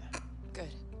fine. Good.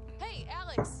 Hey,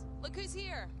 Alex!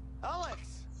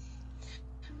 Alex!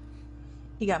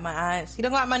 He got my eyes. He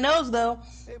don't got my nose, though.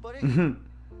 Hey, buddy.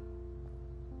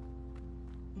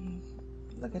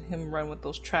 Look at him run with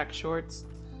those track shorts.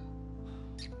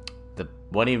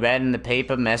 What he read in the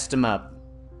paper messed him up.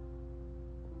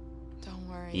 Don't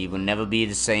worry. He will never be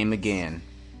the same again.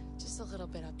 Just a little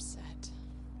bit upset.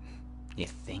 You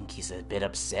think he's a bit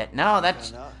upset? No,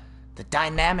 that's... The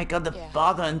dynamic of the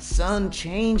father and son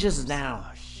changes now.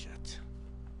 Oh, shit.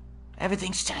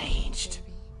 Everything's changed.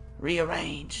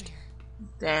 Rearranged.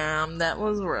 Damn, that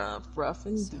was rough. Rough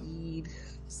indeed.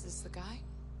 Is this the guy?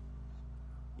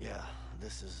 Yeah,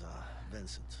 this is,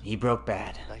 Vincent. He broke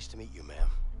bad. Nice to meet you, ma'am.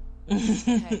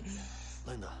 Hey.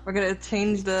 Linda. We're gonna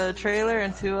change the trailer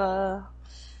into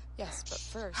Yes, but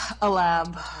first... a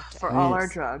lab for all our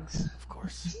drugs. Of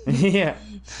course. Yeah.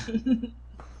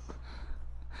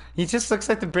 He just looks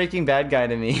like the Breaking Bad guy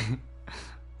to me.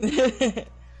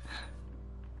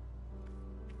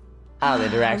 I'll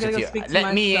interact with you.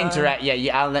 Let me interact.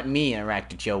 Yeah, I'll let me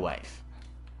interact with your wife.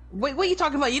 Wait, what are you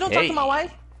talking about? You don't talk to my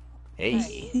wife?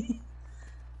 Hey.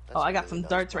 Oh, I got some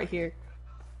darts right here.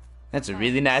 That's a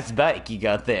really nice bike you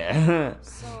got there.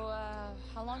 So,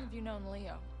 how long have you known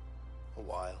Leo? A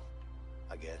while,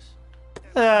 I guess.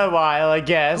 A while, I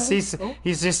guess. He's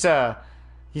just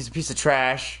he's a piece of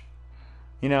trash.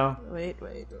 You know? Wait.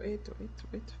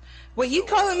 Wait, you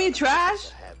calling me trash?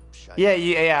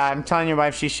 Yeah, I'm telling your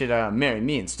wife she should marry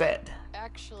me instead.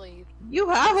 Actually... You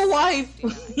have a wife!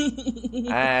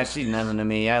 She's nothing to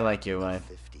me. I like your wife.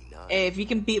 Hey, if you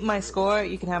can beat my score,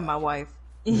 you can have my wife.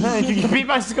 You can beat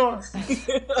my score?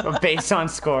 Based on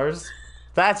scores?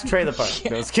 That's Trailer Park.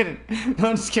 No, I was kidding. No,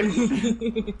 I'm just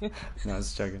kidding. No, I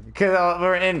was joking. Because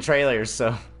we're in trailers,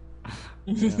 so...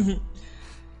 Yeah.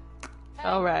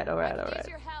 All right.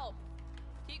 Your help.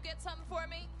 Can you get something for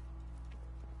me?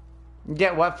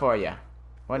 Get what for you?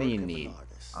 What do you need?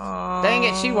 Dang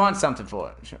it, she wants something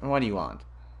for it. What do you want?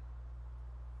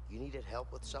 You needed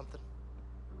help with something?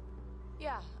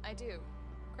 Yeah, I do.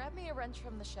 Grab me a wrench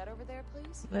from the shed over there,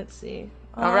 please. Let's see.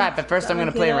 Alright, but first I'm going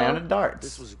to play around at darts.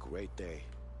 This was a great day.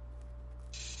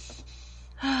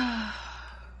 My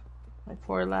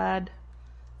poor lad.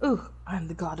 Ooh, I'm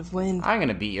the god of wind. I'm going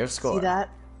to beat your score. See that?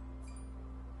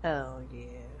 Hell yeah.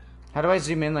 How do I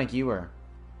zoom in like you were?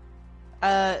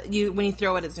 When you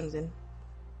throw it zooms in.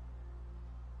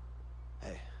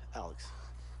 Hey, Alex.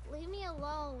 Leave me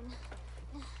alone.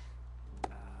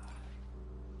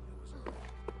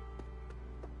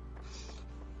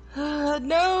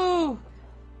 No!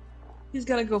 He's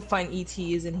gonna go find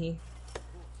E.T., isn't he?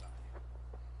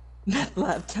 Meth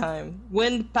lab time.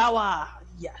 Wind power!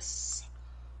 Yes!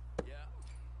 Yeah,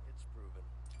 it's proven.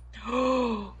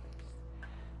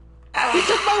 He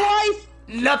took my wife!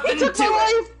 Nothing he took to my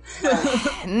it!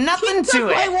 wife! Nothing he to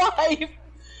took it! my wife!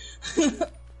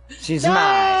 She's no!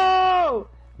 mine!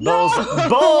 No!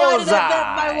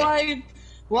 Bullseye!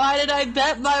 Why did I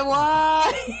bet my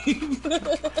wife?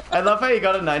 I love how you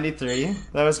got a 93.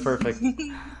 That was perfect.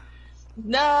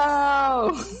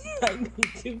 No! I need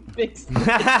to fix this.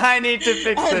 I need to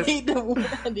fix this.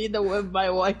 I need to win my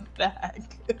wife back.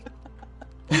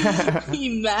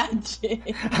 Imagine.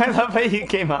 I love how you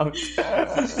came out.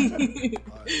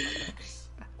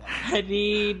 I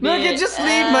need Look, it. just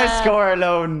leave my score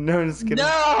alone. No, I'm just kidding.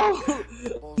 No!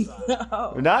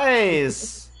 No.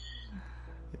 Nice.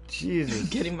 Jesus.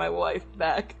 Getting my wife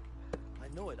back. I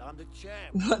know it, I'm the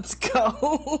champ. Let's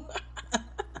go.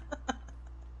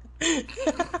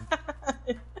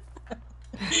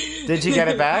 Did you get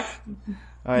it back?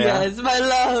 Oh yeah. Yes, my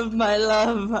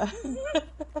love.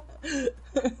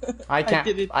 I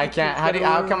can't.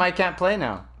 How come I can't play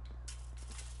now?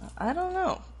 I don't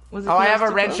know. Was it I have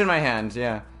a wrench in my hand.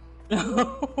 Yeah. Here you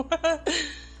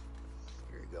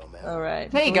go, man. All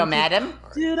right. There you go, madam.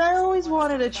 Dude, I always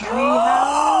wanted a tree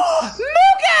house.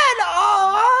 Mugen!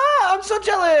 Oh, I'm so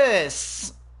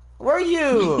jealous. Where are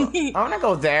you? I want to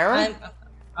go there.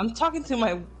 I'm talking to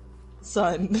my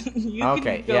son. You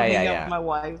Okay, can go hang out with my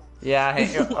wife. Yeah.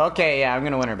 Hey, okay. Yeah, I'm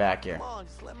gonna win her back here. Come on,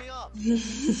 just let me up.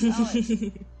 Alex.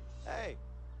 Hey.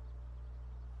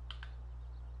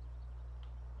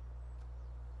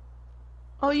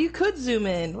 Oh, you could zoom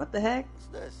in. What the heck? What's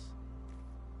this?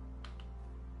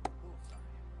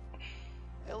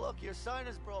 Hey, look, your sign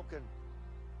is broken.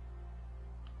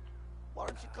 Why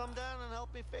don't you come down and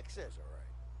help me fix it?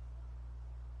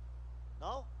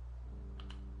 No?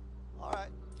 Alright.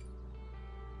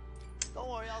 Don't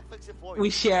worry, I'll fix it for you. We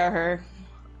share her.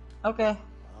 Okay.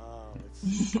 Oh,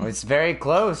 it's very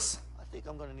close. I think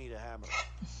I'm gonna need a hammer.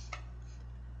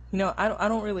 You know, I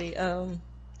don't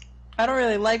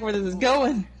really like where this is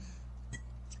going.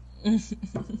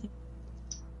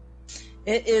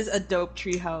 It is a dope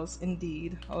treehouse,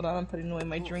 indeed. Hold on, I'm putting away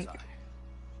my drink.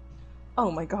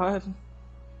 Oh my god.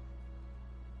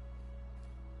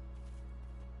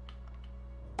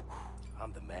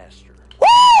 I'm the master.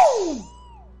 Woo!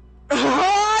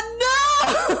 Oh,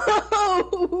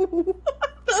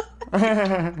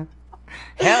 no!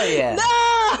 Hell yeah.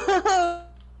 No!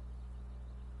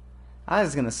 I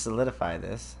was gonna solidify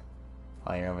this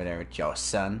while you're over there with your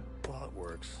son. Well, it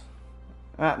works.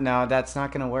 No, that's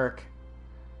not gonna work.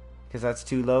 Because that's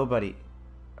too low, buddy.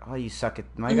 Oh, you suck at...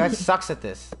 My guy sucks at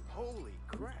this. Holy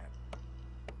crap.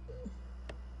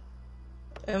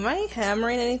 Am I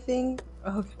hammering anything?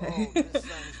 Okay. Oh, this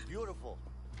sound is beautiful.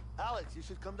 Alex, you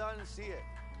should come down and see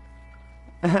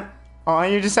it. Oh,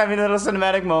 you're just having a little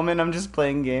cinematic moment. I'm just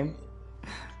playing game.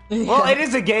 Yeah. Well, it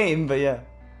is a game, but yeah.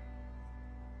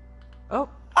 Oh.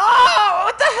 Oh,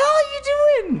 what the hell are you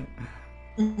doing?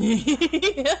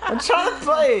 I'm trying to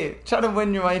play. Trying to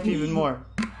win your wife even more.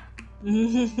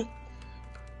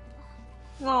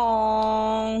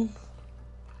 Aww.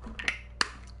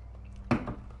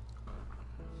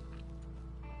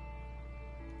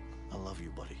 I love you,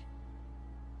 buddy.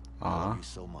 I Aw. love you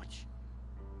so much.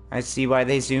 I see why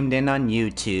they zoomed in on you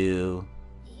two.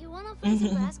 You wanna play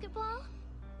some basketball?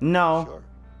 No. Sure.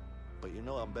 But you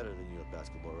know I'm better than you at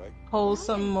basketball, right?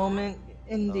 Wholesome moment,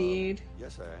 indeed.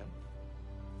 Yes, I am.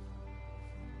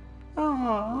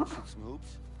 Aww. Shoot some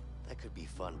hoops? That could be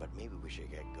fun, but maybe we should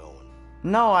get going.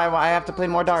 No, I have to play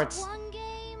more darts. One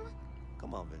game?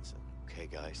 Come on, Vincent. Okay,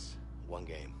 guys. One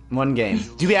game. One game.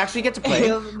 Do we actually get to play?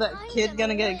 That kid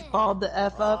gonna get called the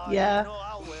F up? Yeah. You know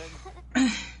I'll win.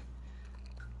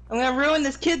 I'm gonna ruin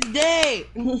this kid's day.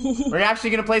 We're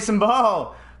actually gonna play some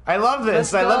ball. I love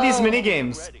this. I love these mini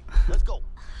games. Ready. Let's go.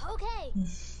 Okay.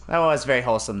 That was very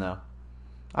wholesome, though.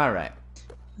 All right.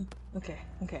 Okay.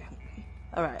 All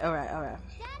right.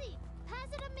 Daddy, pass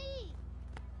it to me.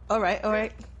 All right.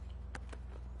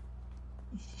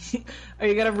 Are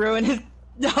you gonna ruin his?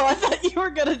 No, I thought you were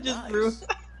gonna just ruin.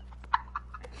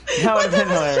 That would have been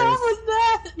What hilarious. was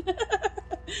that?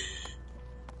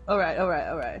 All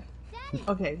right.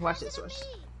 Okay, watch this.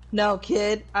 No,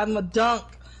 kid, I'm a dunk.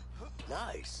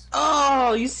 Nice.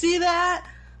 Oh, you see that?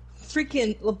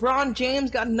 Freaking LeBron James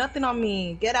got nothing on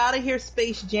me. Get out of here,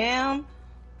 Space Jam.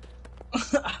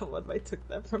 What if I took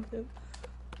that from him?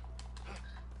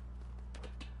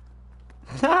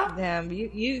 Damn,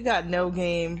 you got no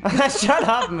game. Shut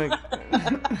up, Mick.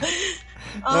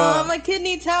 Oh, my kid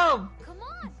needs help. Come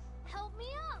on, help me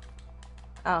up.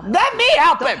 Oh, Let me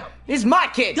help him. He's my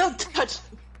kid. don't touch.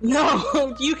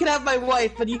 No, you can have my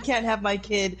wife, but you can't have my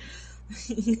kid.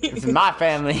 This is my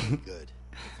family. Good.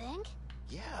 You think?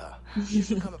 Yeah. You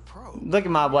should become a pro. Look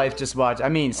at my wife just watch. I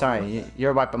mean, sorry,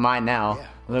 you're a wife of mine now. Yeah.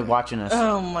 They're watching us.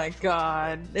 Oh my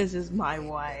god, this is my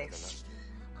wife.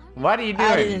 What are you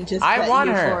I doing? didn't just I bet want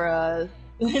you her. for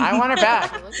I want her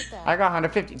back. Look at that. I got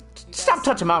 150. Stop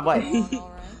touching my wife.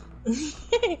 All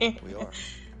right. We are.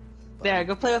 There,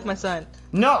 go play with my son.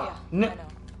 No. I No. know.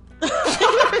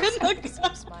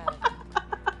 Stop smiling.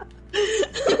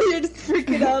 You're just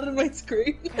freaking out on my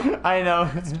screen. I know.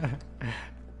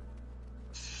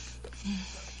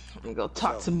 I'm gonna go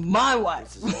talk to my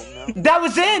wife. This is home now. That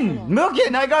was in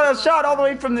Mugen. I got a shot all the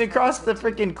way from across the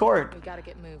freaking court. We gotta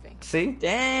get moving. See?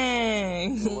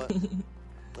 Dang. You know what?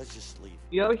 Let's just leave.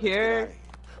 You over here?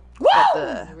 Woo!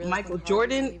 The You really Michael think Harvey will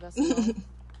Jordan? leave us alone?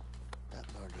 That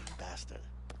murdering bastard.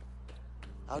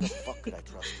 How the fuck could I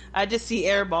trust him? I just see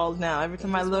air balls now. Every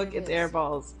time I is what look, it it's is. air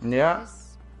balls. Yeah.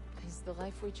 This is the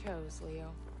life we chose,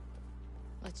 Leo.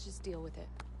 Let's just deal with it.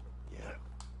 Yeah.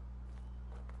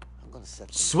 I'm gonna set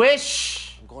things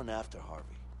Swish. I'm going after Harvey.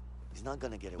 He's not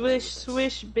gonna get away Swish, with this.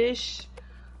 swish, bish.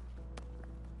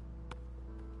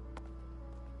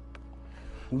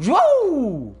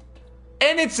 Whoa!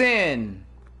 And it's in.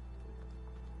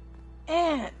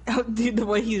 And oh, dude, the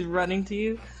way he's running to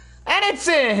you. And it's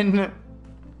in.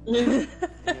 Any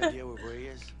idea where he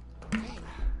is? Hey,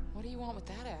 what do you want with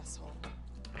that asshole?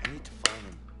 I need to find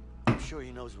him. I'm sure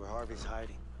he knows where Harvey's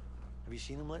hiding. Have you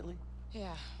seen him lately?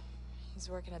 Yeah, he's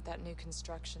working at that new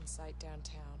construction site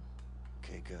downtown.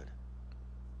 Okay, good.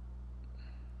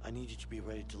 I need you to be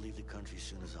ready to leave the country as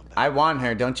soon as I'm back. I want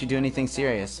her. Don't you do anything I'll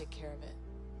serious. take care of it.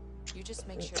 You just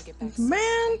make sure to get back safe.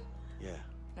 Man, Yeah,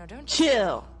 No, don't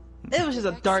chill. It was just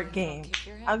a Back dark safe, game. I'll kick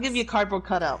your I'll give you a cardboard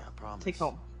cutout. I promise. Take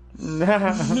home.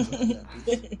 I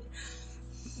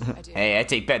do. Hey, I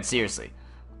take bed seriously.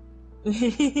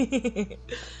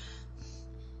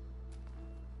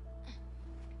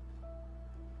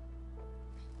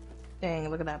 Dang,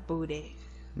 look at that booty.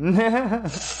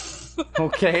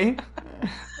 Okay.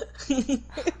 There you go.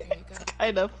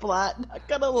 Kind of flat, not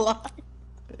gonna lie.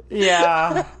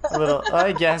 Yeah, a little.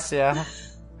 I guess, yeah.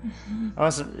 I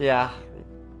wasn't. Yeah.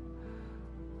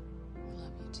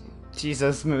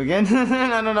 Jesus, Mugen.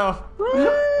 I don't know.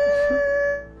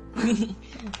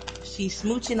 She's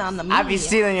smooching on the moon. I be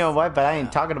stealing your wife, but I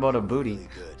ain't talking about a booty.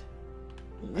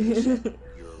 Like I said,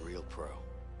 you're a real pro.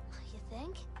 You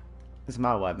think? It's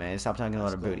my wife, man. Stop talking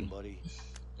about a booty. Buddy.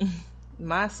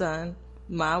 My son,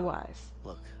 my wife.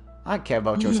 Look, I don't care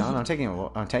about your son. I'm taking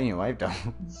your wife,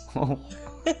 though.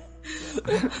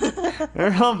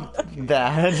 You're all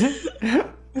bad.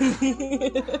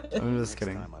 I'm just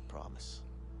kidding. Next time, I promise.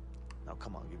 Now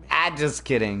come on, give me. I'm just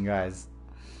kidding, guys.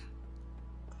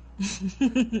 All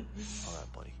right,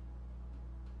 buddy.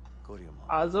 Go to your mom.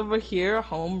 Oz over here,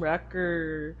 home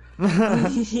wrecker.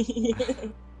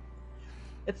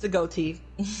 It's the goatee.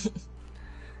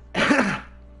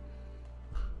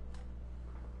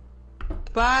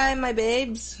 Bye, my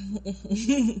babes.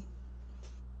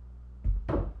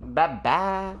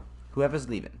 Bye-bye. Whoever's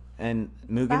leaving. And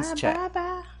Mugen's Bye, chat. bye,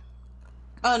 bye.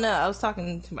 Oh, no, I was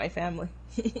talking to my family.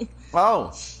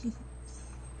 Oh.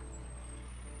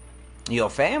 Your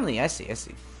family. I see.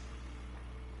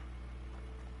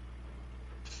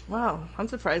 Wow, I'm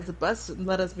surprised the bus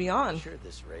let us be on. Sure,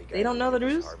 this Ray guy They don't know the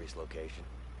knows rules? Harvey's location.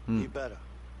 Hmm. He better.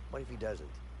 What if he doesn't?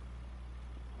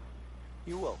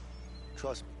 You will.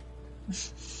 Trust me.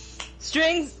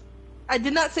 Strings, I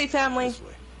did not say family. This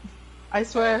way. I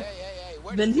swear. Hey,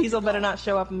 where Vin do you Diesel think better you're not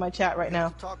show up in my chat right now.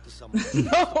 Talk to someone.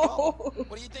 No. going?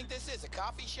 What do you think this is? A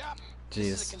coffee shop? This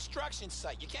is Jeez. a construction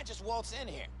site. You can't just waltz in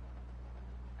here.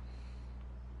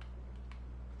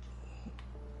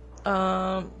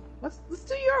 Let's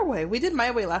do your way. We did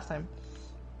my way last time.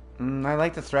 I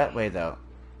like the threat way, though.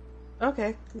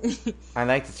 Okay. I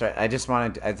like the threat. I just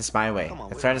wanted. It's my way. Come on,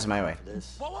 The we're threat is going my way. for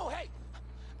this. Whoa, hey!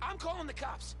 I'm calling the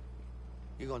cops.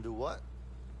 You gonna do what?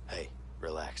 Hey,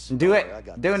 relax. Do Don't it. worry, I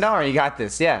got Do it. this. Don't worry. You got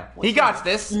this. Yeah. What's He your got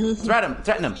this. Threaten him. Threaten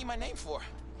What do him. you need my name for?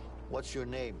 What's your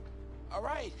name? All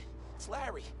right, it's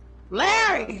Larry.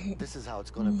 Larry! This is how it's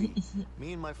gonna be.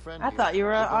 Me and my friend. I here, thought you were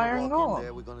we're an gonna Iron walk in Golem.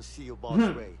 there, we're gonna see your boss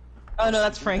Ray. Oh no,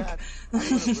 that's Do Frank. that, I'm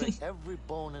gonna break every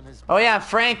bone in his Oh yeah, body.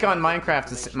 Frank on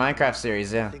Minecraft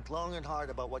series. Yeah. Think long and hard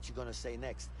about what you're gonna say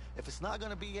next. If it's not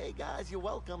gonna be, hey guys, you're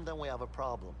welcome, then we have a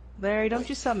problem. Larry, don't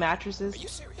you sell mattresses? Are you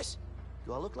serious?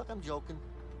 Do I look like I'm joking?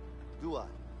 Do I?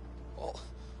 Well,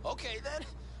 okay then.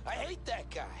 I hate that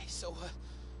guy. So,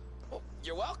 well,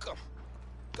 you're welcome.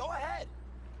 Go ahead.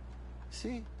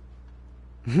 See?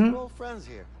 Hmm? We're all friends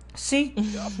here. See,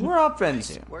 we're all friends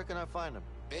here. Where can I find him?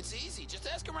 It's easy. Just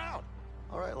ask around.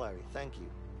 All right, Larry. Thank you.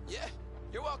 Yeah,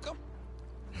 you're welcome.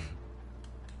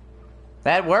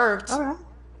 That worked. Alright.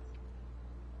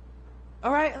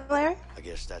 Alright, Larry. I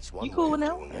guess that's one. You cool way of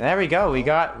now? doing it. There we go. We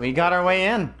got our way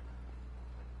in.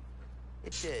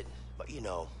 It did, but you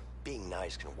know, being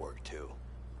nice can work too.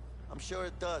 I'm sure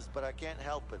it does, but I can't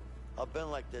help it. I've been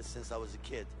like this since I was a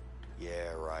kid.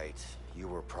 Yeah, right. You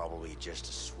were probably just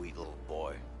a sweet little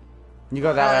boy. You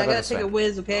go that way. I I'll go gotta this take way. a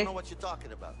whiz, I okay? don't know what you're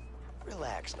talking about.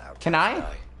 Relax now. Can tough I?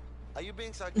 guy. Are you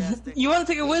being sarcastic? You want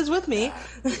to take a whiz with me?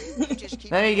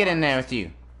 Let me get in there with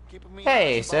you. Keeping me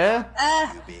Hey, honest sir. about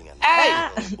Ah, you being a Hey,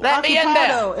 nice little boy. let me in there.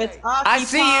 occupado. It's occupado. I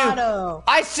see you.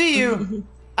 I see you.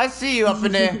 I see you up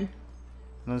in there.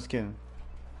 No, just kidding.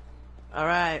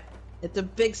 Alright. It's a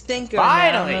big stinker. Man.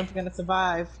 I don't Finally. know if you're gonna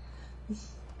survive.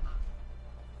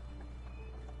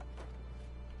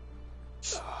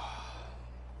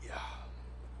 Yeah.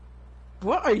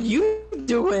 What are you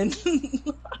doing?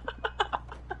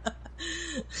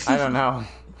 I don't know.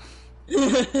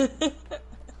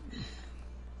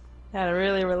 Had a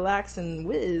really relaxing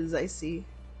whiz, I see.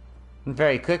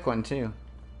 Very quick one too.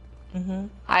 Mm-hmm.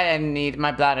 I didn't need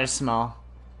my bladder's small.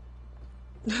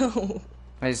 Oh.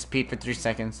 I just peed for 3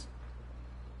 seconds.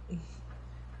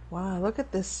 Wow, look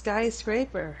at this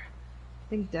skyscraper. I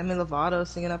think Demi Lovato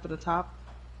singing up at the top.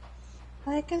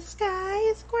 Like a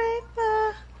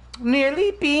skyscraper.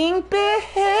 Nearly being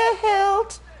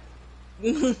built.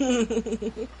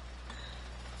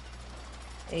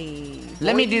 Hey,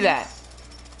 Let me do that.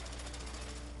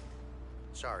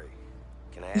 Sorry.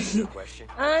 Can I ask you a question?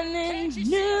 I'm in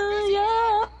New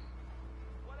York.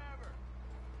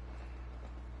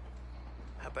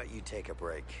 How about you take a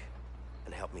break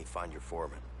and help me find your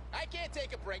foreman? I can't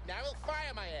take a break now. He'll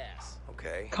fire my ass.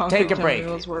 Okay. Concrete Take a break.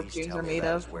 materials where Please dreams tell are me made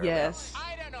that of. is where Yes.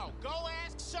 I don't know. Go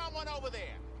ask someone over there.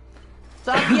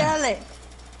 Stop yelling.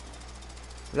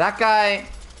 That guy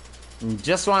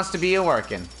just wants to be a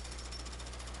working.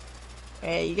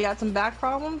 Hey, you got some back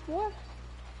problems, boy?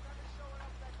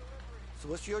 So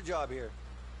what's your job here?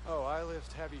 Oh, I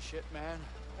lift heavy shit, man,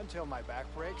 until my back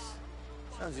breaks.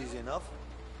 Sounds easy enough.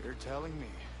 You're telling me.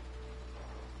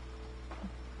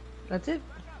 That's it.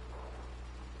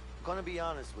 I'm gonna be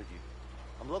honest with you.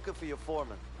 I'm looking for your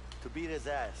foreman to beat his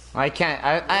ass. I can't.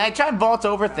 I tried vault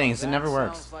over things. It never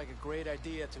works. Sounds like a great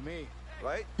idea to me.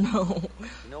 Right? No.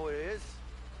 You know what it is?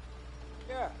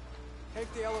 Yeah.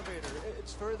 Take the elevator.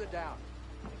 It's further down.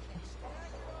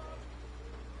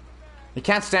 You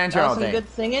can't stand here That all was some day. good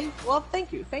singing. Well,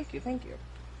 thank you.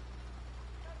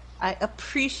 I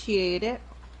appreciate it.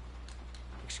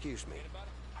 Excuse me.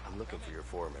 I'm looking for your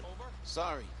foreman.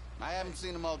 Sorry, I haven't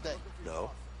seen him all day.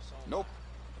 No? Nope.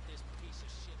 This piece of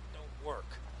shit don't work.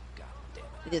 God damn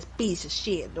it. This piece of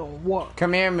shit don't work.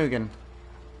 Come here, Mugen.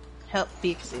 Help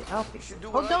fix it. I'll fix it. do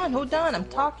what Hold on. I'm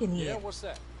talking Yeah, here. what's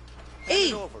that?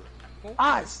 Hey, Over.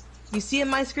 Oz. You see in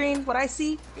my screen what I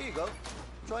see? Here you go.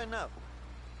 Try it now.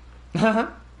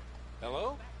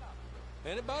 Hello?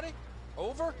 Anybody?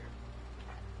 Over?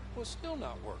 Well, still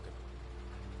not working.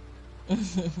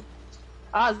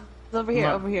 Oz, over here.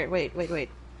 What? Over here. Wait.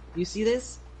 You see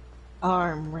this?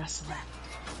 Arm wrestling.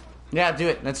 Yeah, do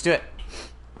it. Let's do it.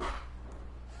 You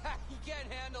can't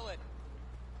handle it.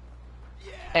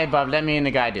 Hey, Bob, let me and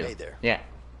the guy do. Hey there. Yeah.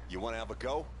 You want to have a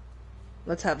go?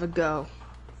 Let's have a go.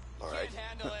 All right. Can't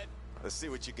handle it. Let's see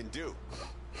what you can do.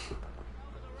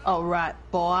 All right,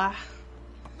 boy.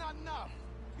 Not enough.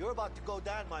 You're about to go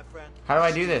down, my friend. How do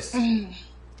I do this?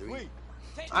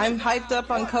 I'm hyped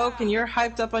up on Coke and you're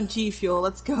hyped up on G Fuel.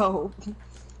 Let's go.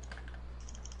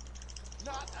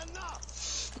 Not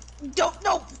enough.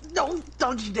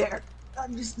 Don't you dare.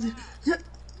 I'm just.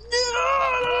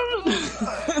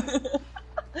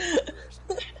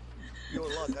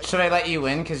 Should I let you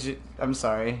win? Cause I'm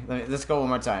sorry. Let's go one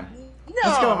more time. No,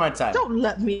 Let's go one more time. Don't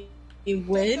let me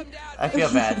win. I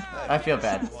feel bad. I feel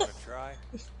bad. Want to try?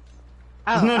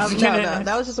 Oh, No, just kidding. no,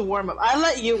 that was just a warm up. I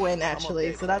let you win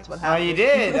actually, so that's what Oh, happened. you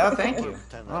did? Oh, thank you.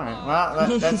 All right.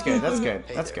 Well, that's good. That's good.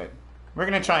 That's good. We're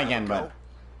gonna try again, bud.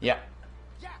 Yeah.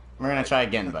 We're gonna try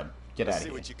again, bud. Get out Let's of see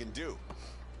here. what you can do.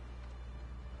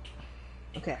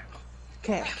 Okay.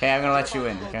 Okay, I'm gonna let you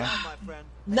win. Okay.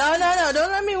 No,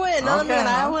 don't let me win. Don't let me Okay, win.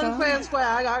 I okay. win fair and square.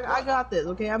 I got this.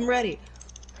 Okay, I'm ready.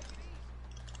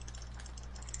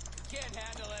 Can't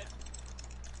handle it.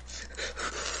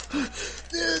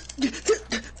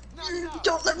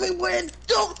 Don't let me win.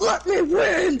 Don't let me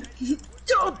win.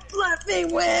 Don't let me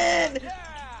win.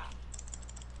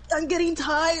 I'm getting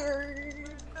tired.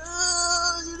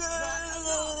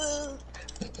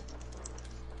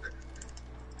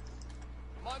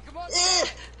 Come on.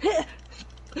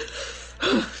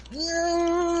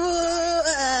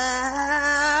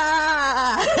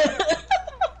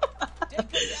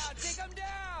 Take him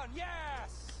down.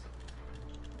 Yes.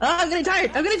 I'm getting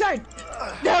tired.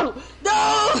 No.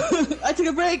 I took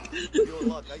a break. Your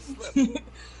luck, I slipped.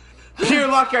 Pure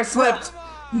luck, I slipped.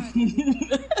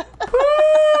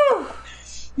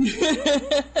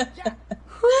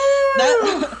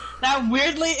 That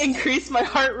weirdly increased my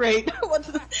heart rate.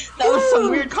 That was some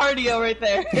weird cardio right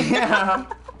there. Yeah.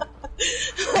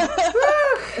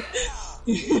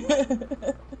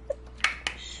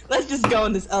 Let's just go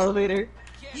in this elevator.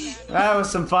 That was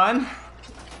some fun.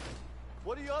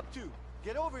 What are you up to?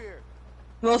 Get over here.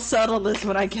 We'll settle this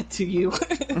when I get to you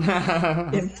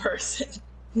in person.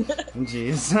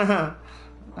 Jeez.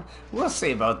 We'll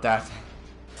see about that.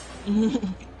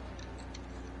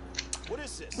 What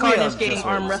is this? Carnage Yeah, Gang just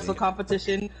arm wait and wrestle see.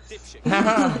 competition. Shit.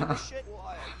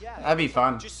 Well, yeah. That'd be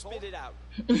fun. Just spit it out.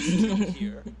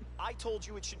 Here. I told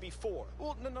you it should be 4.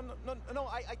 Well, no.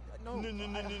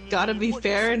 Gotta be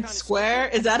fair and square.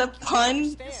 Is that a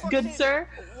pun, good sir?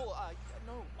 Well,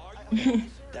 no.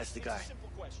 That's the guy.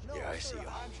 Yeah, I see him.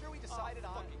 I'm sure we decided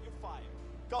on it. You're fired.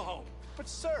 Go home. But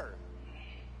sir.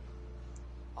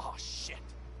 Oh shit.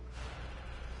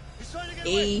 He's trying to get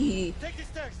Hey, away. Take these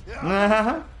stairs.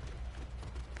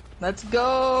 let's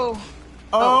go.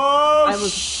 Oh,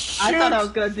 I thought I was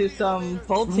gonna do some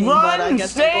vaulting, Run, but I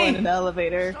guess I'm stay. going in an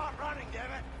elevator. Stop running, damn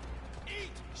it.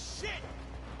 Eat shit.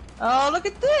 Oh, look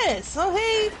at this. Oh,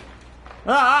 hey.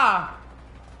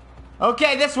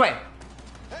 Okay, this way.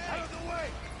 Hey, out of the way.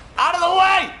 Out of the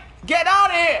way! Get out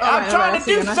of here! I'm trying to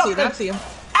do something. I see him.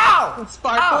 Ow!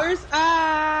 Sparklers.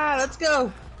 Ah, let's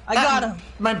go. I got him.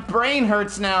 My brain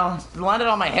hurts now. It landed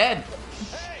on my head.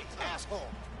 Hey, asshole.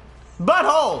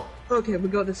 Butthole! Okay, we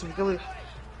go this way. Go.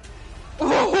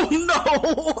 Oh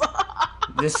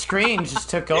no! The screen just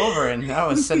took over, and that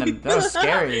was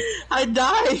scary. I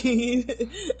died.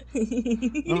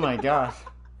 Oh my gosh!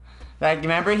 Like,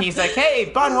 remember, he's like,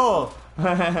 "Hey, butthole."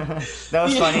 That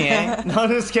was funny, eh? No,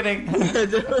 just kidding.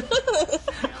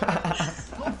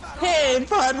 Hey,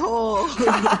 butthole.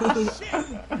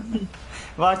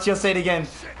 Watch, you'll say it again.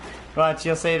 Watch,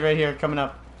 you'll say it right here, coming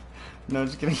up. No,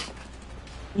 just kidding.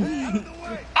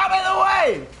 Out of the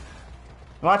way!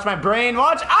 Watch my brain.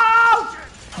 Watch. Ow!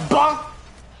 Bonk.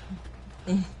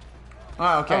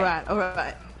 Oh, okay. All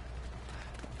right.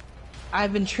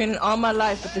 I've been training all my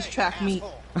life with this track meet.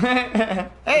 Hey,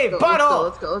 butthole!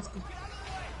 Let's go.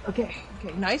 Okay.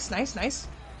 Nice.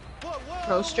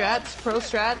 Pro strats.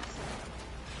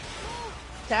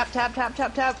 Tap.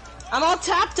 I'm all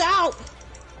tapped out.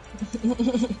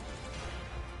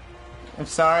 I'm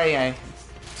sorry, I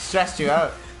stressed you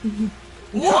out.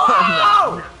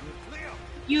 Whoa!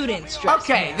 You didn't stress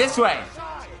me out. This way.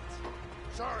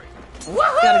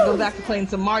 Woohoo! Gotta go back to playing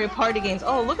some Mario Party games.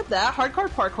 Oh, look at that. Hardcore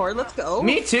parkour. Let's go.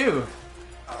 Me too.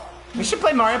 We should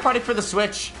play Mario Party for the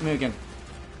Switch, Mugen.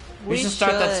 We should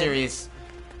start that series.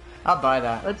 I'll buy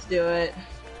that. Let's do it.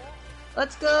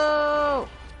 Let's go.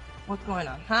 What's going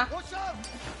on, huh?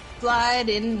 Slide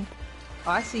in.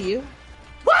 Oh, I see you.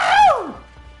 Woo!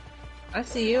 I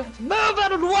see you. Move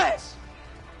out of the way!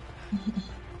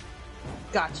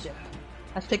 Gotcha.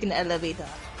 I was picking the elevator.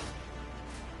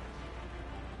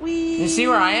 You see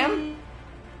where I am?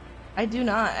 I do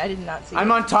not. I did not see I'm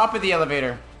it. on top of the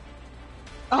elevator.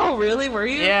 Oh, really? Were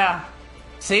you? Yeah.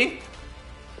 See?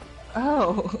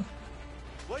 Oh.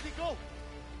 Where'd he go?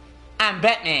 I'm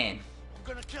Batman. I'm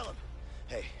gonna kill him.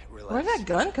 Hey, relax. Where'd that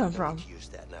gun come from? Use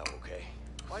that now, okay?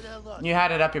 Why the hell not? You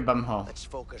had it up your bumhole. Let's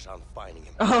focus on finding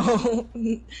him. Oh,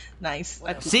 nice.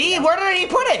 See? Where did he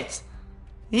put it?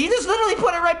 He just literally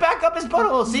put it right back up his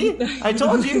butthole. See? I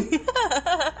told you.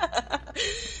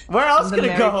 Where else could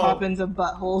it go? Mary Poppins of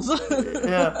buttholes.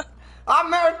 Yeah. I'm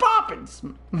Mary Poppins.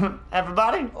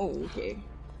 Everybody? Oh, okay.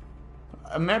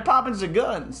 Mary Poppins of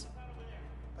guns.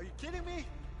 Are you kidding me?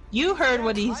 You heard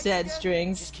what he said,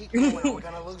 Strings.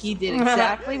 He did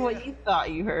exactly what you thought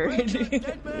you heard.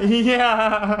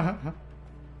 Yeah.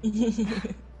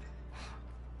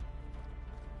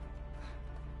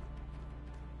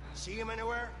 See him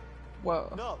anywhere?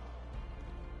 Whoa. No.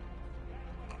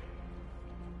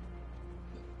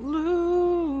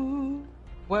 Lou,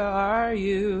 where are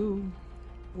you?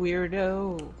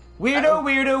 Weirdo.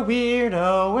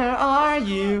 Weirdo, where are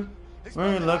you?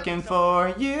 We're looking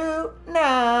for you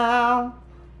now.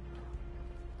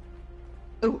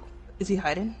 Oh, is he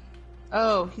hiding?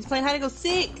 Oh, he's playing hide and go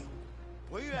seek.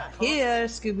 Where you at? Here,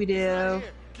 Scooby-Doo.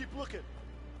 Keep looking.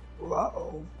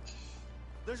 Uh-oh.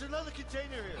 There's another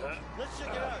container here. Let's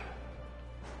check it out.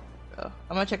 Oh,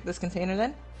 I'm gonna check this container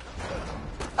then.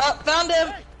 Oh, found him!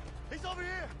 Hey, he's over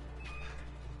here.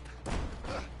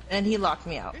 And he locked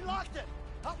me out. He locked it.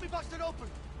 Help me bust it open.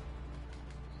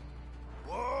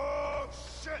 Whoa,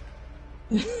 shit.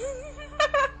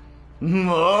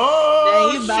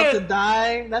 Oh, Dang, you about shit. to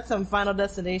die. That's some Final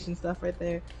Destination stuff right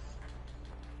there.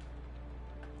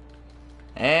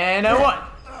 And a 1.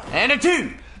 And a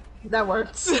 2. That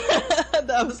works.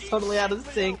 That was totally out of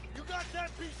sync. You got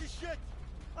that piece of shit.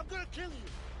 I'm gonna kill you.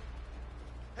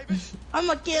 Hey, bitch. I'm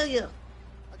gonna kill you.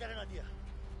 I got an idea.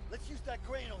 Let's use that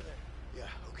crane over there. Yeah,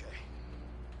 okay.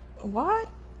 What?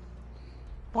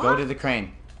 Go to the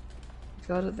crane.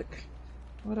 Go to the...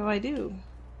 What do I do?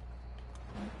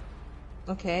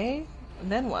 Okay.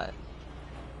 And then what?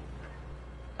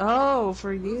 Oh,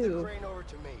 for Move the you. crane over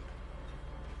to me.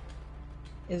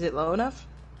 Is it low enough?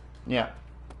 Yeah.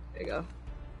 There you go.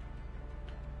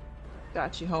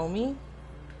 Got you, homie.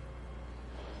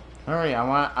 Hurry, I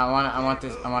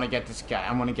want to get this guy.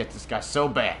 I want to get this guy so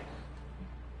bad.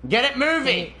 Get it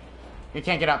moving! You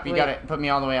can't get up. You Wait. gotta put me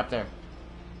all the way up there.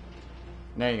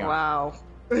 There you go. Wow.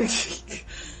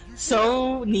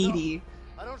 So needy.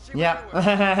 I don't see him Yep.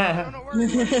 anywhere. I don't know where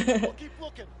he went. We'll keep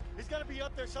looking. He's gotta be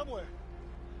up there somewhere.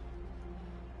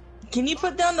 Can you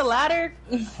put down the ladder?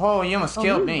 Oh, you almost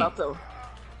killed me. Uh-oh.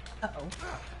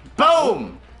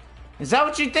 Boom! Is that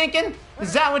what you're thinking?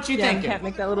 Is that what you're Yeah, he thinking? can't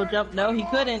make that little jump. No, he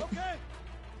couldn't. Okay.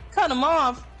 Cut him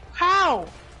off. How?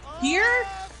 Here?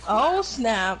 Oh,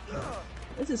 snap.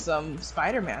 This is some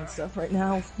Spider-Man stuff right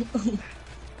now.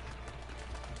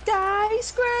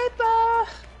 Skyscraper!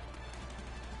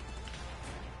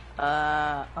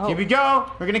 Oh. Here we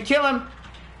go. We're gonna kill him.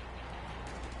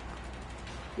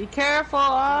 Be careful,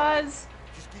 Oz.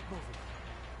 Just keep moving.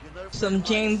 You'll never Some find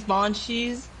James Bond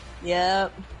shoes.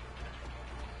 Yep.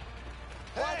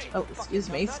 Hey! Oh, excuse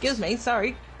me,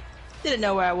 sorry. Didn't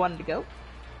know where I wanted to go.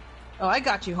 Oh, I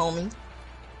got you, homie.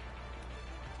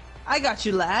 I got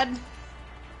you, lad.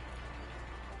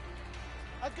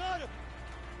 I got him.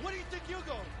 Where do you think you're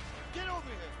going? Get over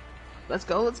here. Let's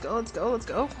go, let's go, let's go, let's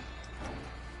go.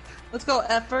 Let's go,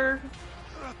 effer.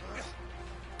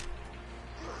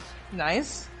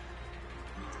 Nice.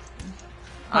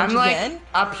 I'm Punch like again.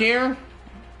 up here.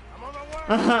 I'm on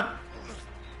my way.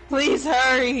 Please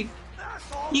hurry.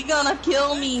 Asshole. He gonna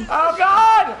kill me. Oh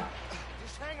God!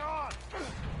 Just hang on.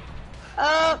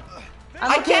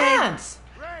 I'm I okay. can't.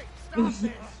 Ray, stop this.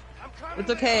 I'm coming. It's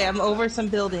okay. I'm over some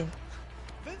building.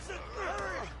 Vincent,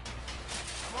 hurry.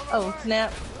 Oh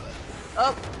snap.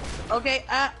 Oh. Okay.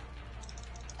 I'm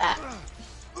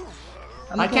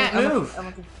I okay, can't move. I'm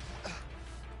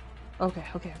okay.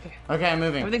 Okay. Okay, I'm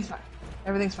moving. Everything's fine.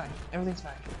 Everything's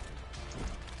fine.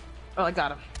 Oh, I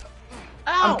got him.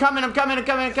 Ow! I'm coming.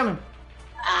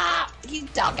 Ah! He's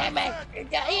talking me. He's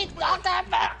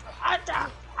talking me.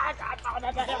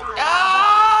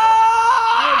 Ah!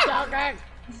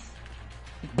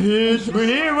 Bitch, we're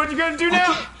here. What you gonna do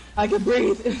now? I can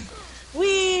breathe.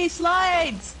 Wee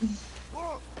slides.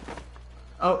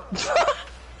 Oh.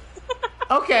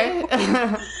 Okay.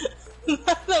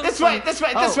 This way.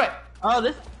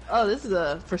 Oh, this is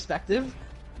a perspective.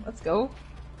 Let's go.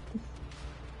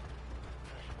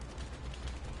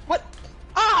 What?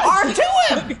 Ah! R to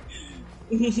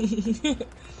him.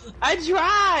 I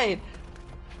tried.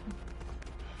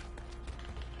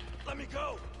 Let me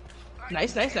go.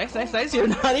 Nice. You're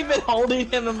not even holding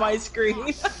him in my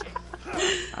screen.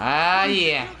 Ah,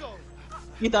 yeah.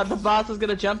 You thought the boss was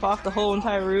gonna jump off the whole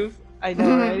entire roof? I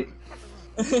know, right?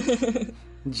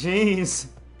 Jeez.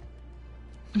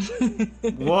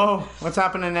 Whoa, what's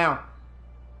happening now?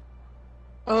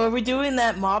 Oh, are we doing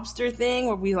that mobster thing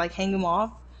where we like hang him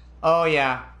off? Oh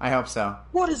yeah, I hope so.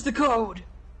 What is the code?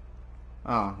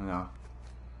 Oh no.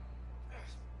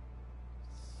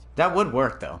 That would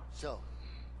work though. So,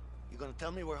 you gonna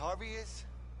tell me where Harvey is?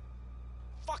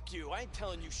 Fuck you, I ain't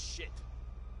telling you shit.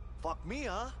 Fuck me,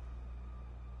 huh?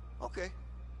 Okay.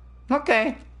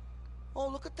 Okay. Oh,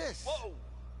 look at this. Whoa!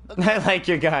 I like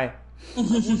your guy.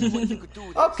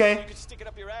 Okay. You could stick it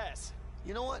up your ass.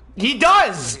 You know what? He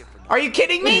does! Are you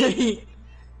kidding me?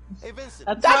 Hey, Vincent.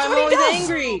 That's That's why I'm what he always does. I don't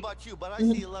know angry. about you, but I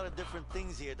see a lot of different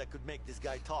things here that could make this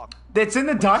guy talk. That's in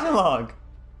the dialogue.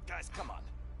 Guys, come on.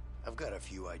 I've got a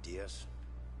few ideas.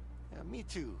 Yeah, me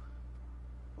too.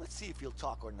 Let's see if he'll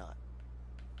talk or not.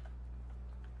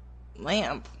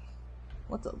 Lamp.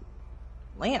 What's a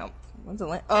lamp? What's a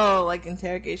lamp? Oh, like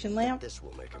interrogation lamp? This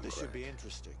will make him. This should be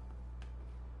interesting.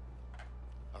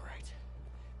 All right.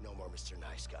 No more Mr.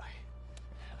 Nice Guy.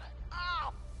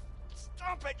 Ah!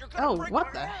 Stop it! You're gonna Oh, break what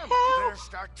my the arm. You hell? better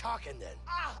start talking then.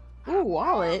 Ah! Ooh,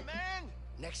 wallet. Man!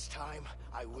 Next time,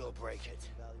 I will break it.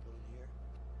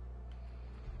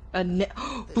 A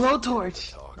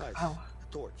blowtorch. Nice. Oh,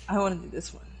 Torch. I want to do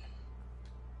this one.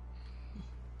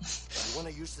 You want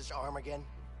to use this arm again?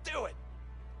 Do it!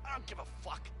 I don't give a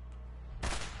fuck.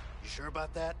 You sure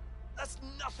about that? That's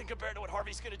nothing compared to what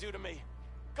Harvey's gonna do to me.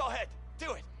 Go ahead,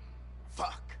 do it.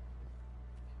 Fuck.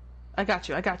 I got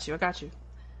you.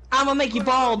 I'm gonna make you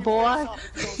bald, boy.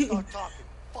 Start talking.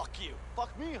 Fuck you.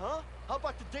 Fuck me, huh? How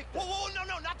about the dick then? Whoa,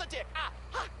 no, not the dick. Ah,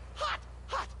 hot.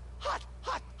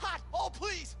 Oh,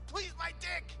 please, my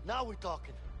dick. Now we're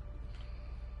talking.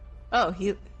 Oh,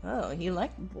 he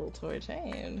liked the blowtorch.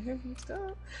 Hey, here we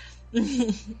go.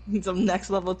 Some next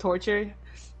level torture.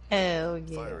 Hell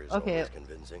yeah. Fire is Okay. always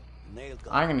convincing. Nailed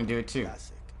gun. I'm gonna do it too.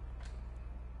 Classic.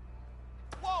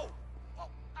 Whoa. Oh,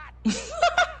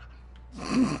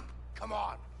 Come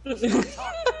on.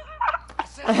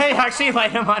 Hey, actually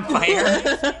light him on fire.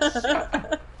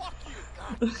 Fuck you.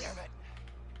 God damn it.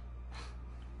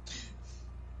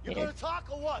 You gonna talk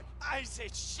or what? I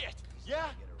said shit. Yeah?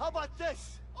 How about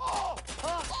this? Oh,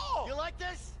 Huh? oh, You like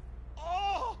this?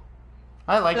 oh.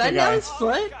 I like Did I your know guy. his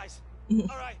foot? Guys.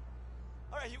 All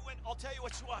right, you win. I'll tell you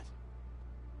what you want.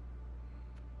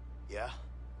 Yeah?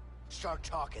 Start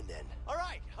talking then. All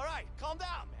right. Calm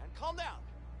down, man. Calm down.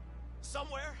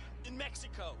 Somewhere in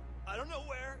Mexico. I don't know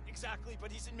where exactly,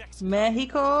 but he's in Mexico.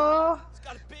 Mexico. He's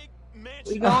got a big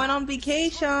mansion. We going on I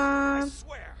vacation.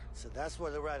 swear. So that's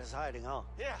where the rat is hiding, huh?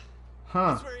 Yeah,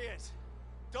 Huh. that's where he is.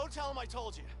 Don't tell him I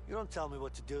told you. You don't tell me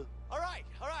what to do. All right.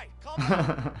 Calm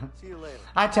down. See you later.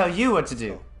 I tell you what to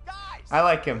do. Guys, I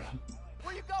like him.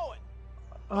 where you going?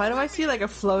 Why do I see like a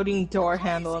floating door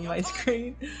handle on my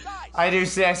screen? Guys.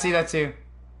 I see that too.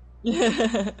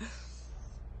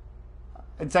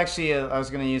 It's actually I was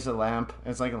gonna use a lamp.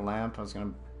 It's like a lamp. I was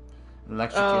gonna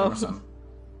electrocute him or something.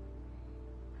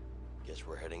 Guess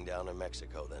we're heading down to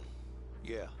Mexico then.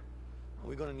 Yeah.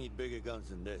 We're gonna need bigger guns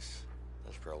than this.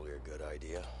 That's probably a good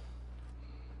idea.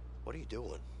 What are you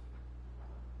doing?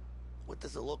 What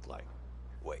does it look like?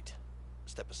 Wait.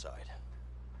 Step aside.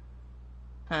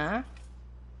 Huh?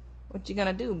 What you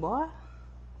gonna do, boy?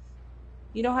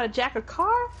 You know how to jack a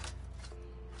car?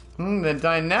 The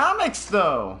dynamics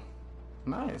though.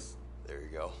 Nice. There you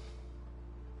go.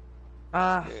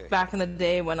 Back in the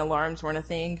day when alarms weren't a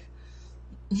thing.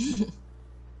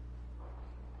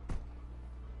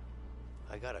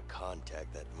 I got a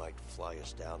contact that might fly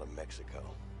us down to Mexico.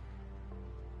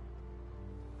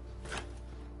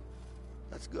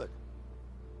 That's good.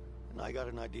 And I got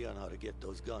an idea on how to get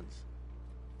those guns.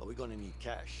 But we're gonna need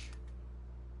cash.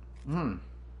 Hmm.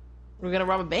 We're gonna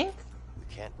rob a bank? We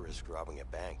can't risk robbing a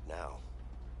bank now.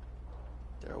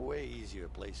 There are way easier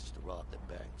places to rob than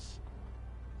banks.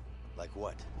 Like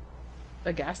what?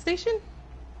 A gas station?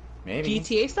 Maybe.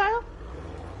 GTA style?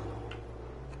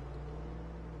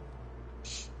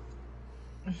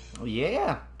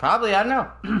 Yeah, probably. I don't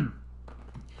know.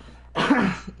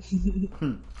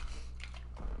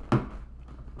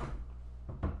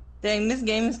 Dang, this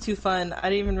game is too fun.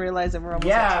 I didn't even realize that we're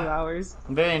almost at 2 hours.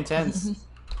 Very intense.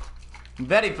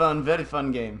 Very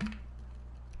fun game.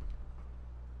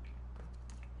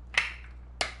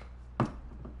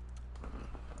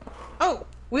 Oh,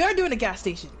 we are doing a gas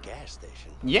station. Gas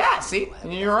station? Yeah, see?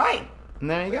 You're right. And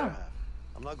there you go.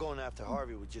 I'm not going after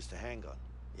Harvey with just a handgun.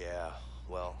 Yeah,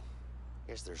 well,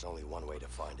 guess there's only one way to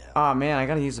find out. Oh man, I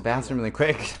gotta use the bathroom really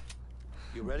quick.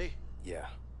 You ready? Yeah.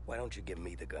 Why don't you give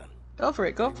me the gun? Go for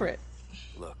it, go for it.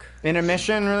 Look.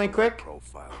 Intermission really quick.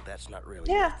 Profile. That's not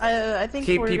really. Yeah, I think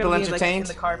keep we're people gonna be, entertained.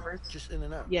 Like, in the car first. Just in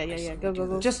and out. Yeah.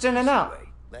 Go. Just in and out.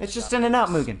 It's just in and out,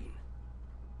 Mugen.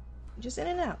 Just in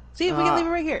and out. See if we can leave it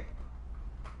right here.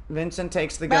 Vincent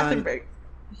takes the Bathroom gun. break.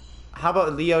 How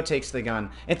about Leo takes the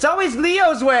gun? It's always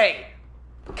Leo's way.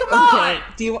 Come Okay. on.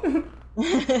 Do you want?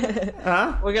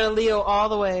 Huh? We're gonna Leo all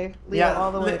the way. Leo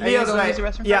all the way. Leo's way. Use the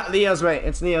restroom Yeah, first? Leo's way.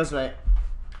 It's Leo's way.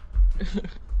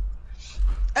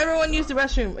 Everyone use the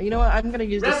restroom. You know what? I'm gonna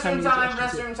use this time.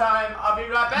 Restroom time. I'll be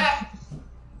right back.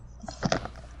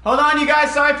 Hold on, you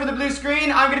guys. Sorry for the blue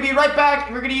screen. I'm gonna be right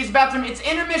back. We're gonna use the bathroom. It's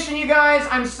intermission, you guys.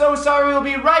 I'm so sorry. We'll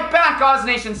be right back, Oz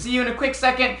Nation. See you in a quick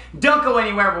second. Don't go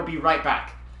anywhere. We'll be right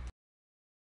back.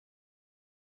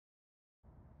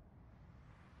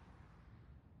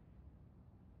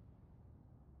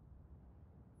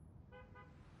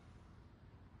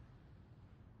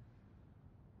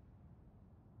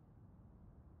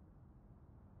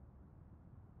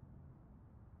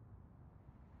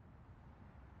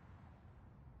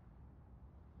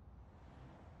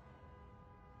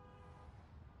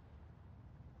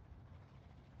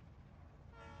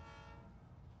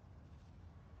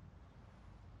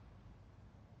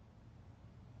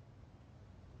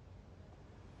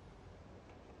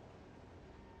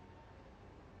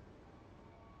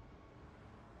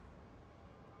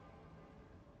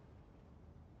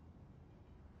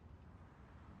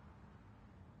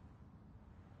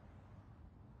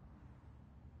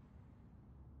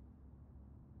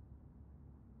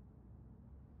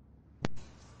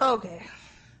 Okay.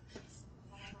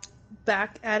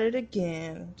 Back at it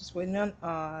again. Just waiting on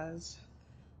Oz.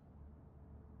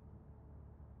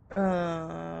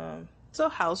 So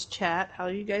house chat. How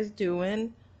are you guys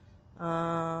doing?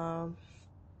 Hope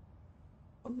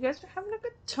you guys are having a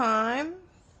good time.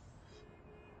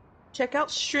 Check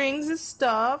out Strings' and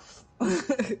stuff.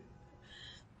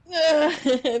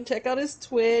 Check out his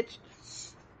Twitch.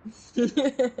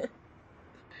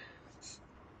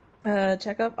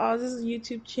 Check out Oz's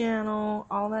YouTube channel,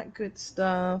 all that good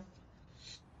stuff.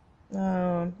 You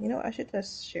know, I should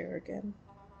just share again.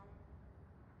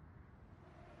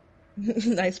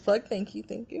 Nice plug, thank you.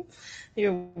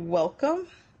 You're welcome,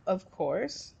 of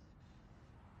course.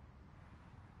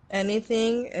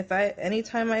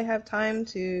 Anytime I have time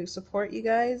to support you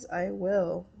guys, I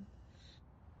will.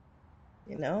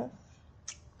 You know?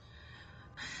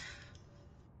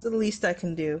 It's the least I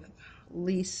can do.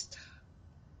 Least.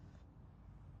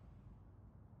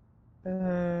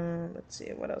 Let's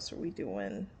see, what else are we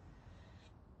doing?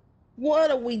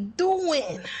 What are we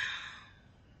doing?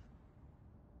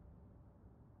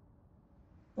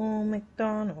 Oh,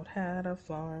 MacDonald had a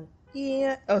farm.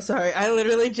 Yeah. Oh, sorry. I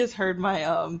literally just heard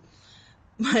my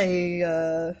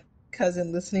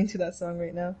cousin listening to that song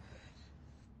right now.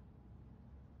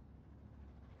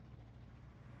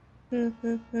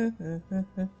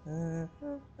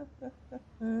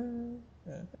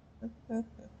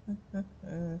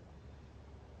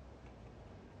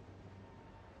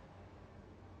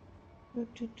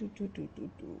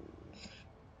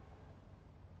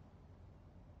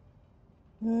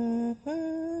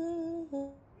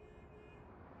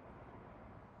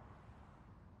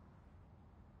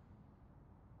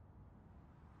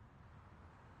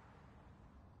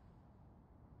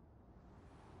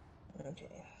 Okay,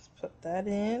 let's put that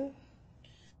in.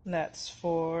 That's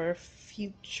for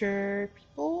future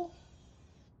people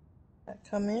that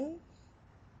come in.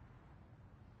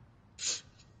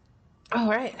 All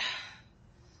right.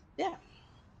 Yeah.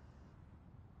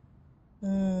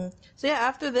 So yeah,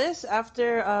 after this,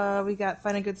 after we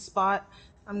find a good spot,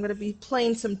 I'm gonna be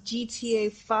playing some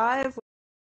GTA 5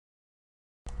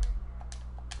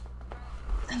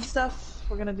 and stuff.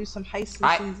 We're gonna do some heist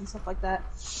missions and stuff like that.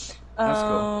 That's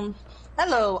cool.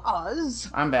 Hello, Oz.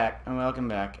 I'm back, and welcome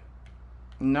back.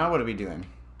 Now what are we doing?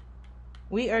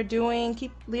 We are doing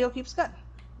Leo Keeps Gun.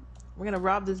 We're gonna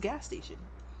rob this gas station.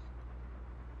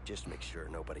 Just make sure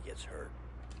nobody gets hurt.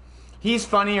 He's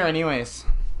funnier anyways.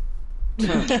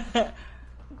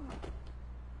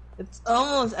 It's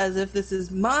almost as if this is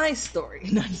my story.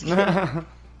 No, I'm just kidding.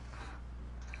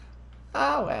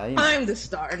 Oh, well, you know. I'm the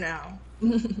star now.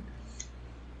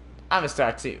 I'm a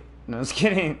star too. No, I was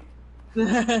kidding.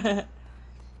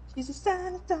 She's a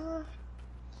senator,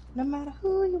 no matter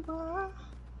who you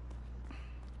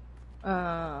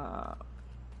are.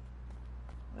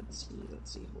 Let's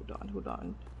see. Hold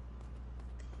on.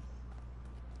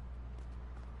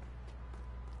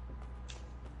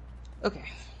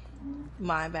 Okay.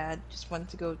 My bad. Just wanted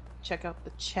to go check out the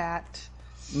chat.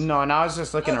 No, and I was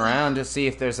just looking around to see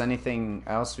if there's anything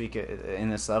else we could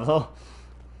in this level.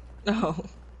 Oh.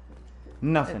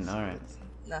 Nothing. All right.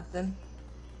 Nothing.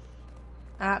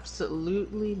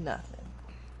 Absolutely nothing.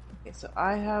 Okay, so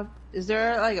I have... Is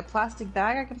there like a plastic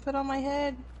bag I can put on my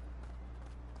head?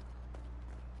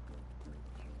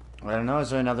 I don't know.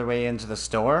 Is there another way into the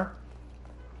store?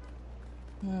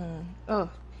 Oh,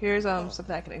 here's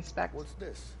something I can expect. What's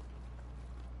this?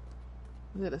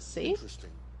 Is it a safe?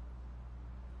 Interesting.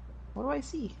 What do I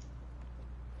see?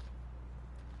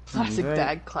 Plastic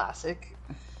bag classic.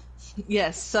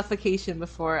 Yes, suffocation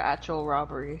before actual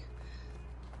robbery.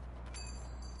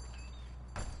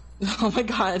 Oh my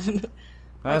god.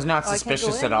 That was not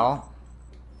suspicious at all.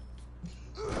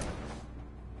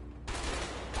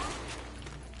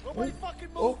 Nobody fucking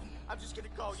move! I'm just gonna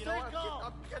go, you know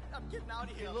what? I'm getting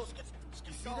out of here. Hey, look,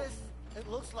 you see this? It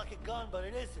looks like a gun, but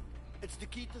it isn't. It's the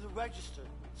key to the register.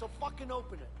 So fucking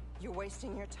open it. You're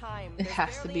wasting your time. It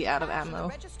has to be out of ammo.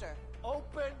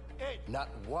 Open it! Not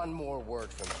one more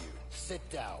word from you. Sit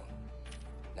down.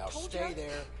 Now stay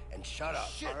there and shut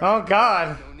up. Oh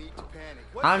god. No need to panic.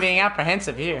 I'm being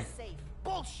apprehensive here.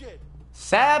 Bullshit!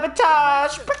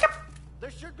 Sabotage! There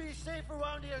should be a safe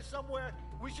around here somewhere.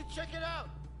 We should check it out.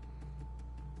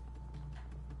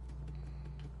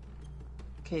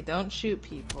 Okay, don't shoot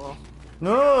people.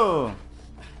 No.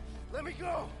 Let me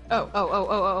go.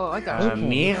 Oh, I got it.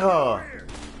 Amigo.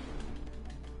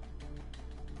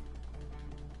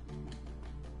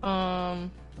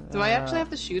 Do I actually have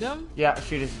to shoot him? Yeah,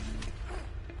 shoot it.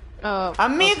 Oh.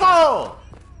 Amigo!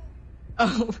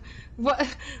 Oh, what?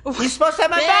 You're supposed to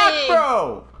have my back,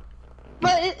 bro!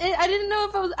 But I didn't know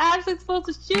if I was actually supposed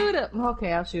to shoot him.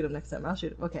 Okay, I'll shoot him next time. I'll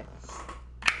shoot him. Okay.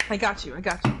 I got you.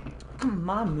 Come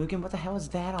on, Mugen, what the hell is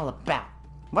that all about?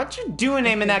 What you doing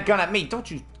aiming that gun at me? Don't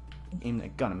you aim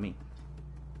that gun at me.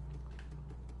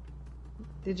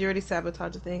 Did you already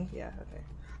sabotage the thing? Yeah, okay.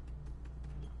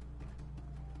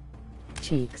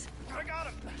 Cheeks. I got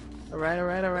him. Alright.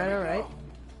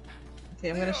 Okay,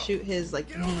 I'm gonna shoot his,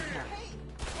 like, kneecap.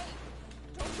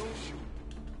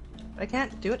 I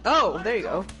can't do it. Oh, there you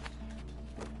go.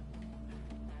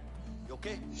 You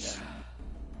okay? Yeah.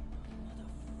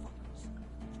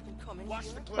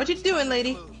 What you doing,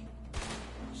 lady?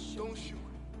 Don't shoot.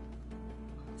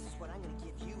 This is what I'm gonna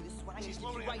give you. This is what I'm She's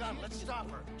gonna give loading you a gun. Let's stop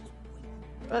her.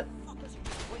 But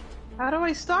how do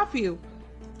I stop you?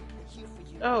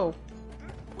 Oh.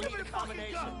 Give me the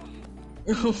combination.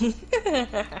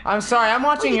 I'm sorry, I'm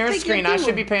watching your think you're screen. I should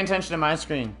doing? be paying attention to my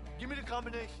screen. Give me the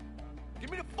combination. Give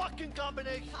me the fucking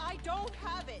combination. I don't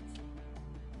have it.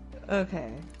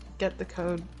 Okay. Get the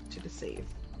code to the safe.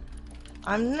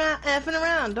 I'm not effing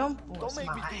around. Don't force Don't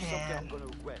make me my do something hand. I'm gonna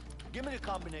regret. Give me the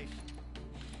combination.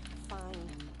 Fine.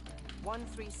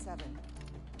 137.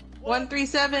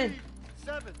 137.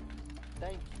 7.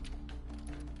 Thank you.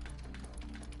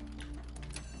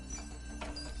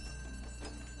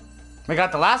 We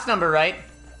got the last number right.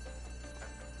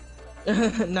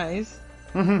 Nice.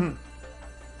 Get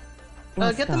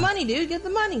the money, dude. Get the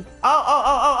money.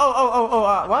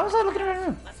 Oh. Why was I looking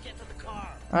around? Let's get to the car.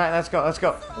 All right, let's go. Let's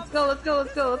go.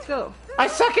 I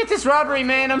suck at this robbery,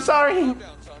 man. I'm sorry. Calm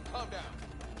down, son. Calm down.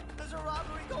 There's a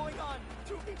robbery going on.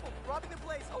 2 people robbing the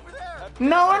place over there.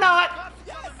 No, we're not.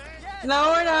 Yes.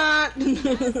 No, we're not.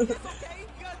 Okay.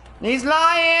 He's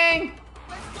lying.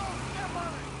 Let's go. Step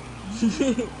on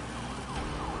it.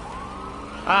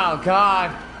 Oh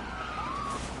God.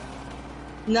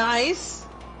 Nice.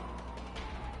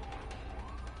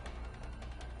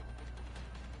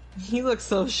 He looks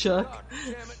so shook. God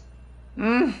damn it.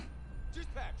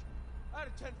 Dispatch. Out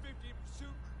of 1050 in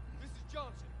pursuit. This is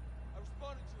Johnson. I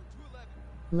responded to a 211.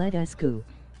 Let us go.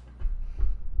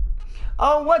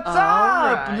 Oh, what's All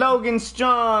up, right. Logan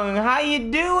Strong? How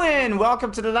you doing?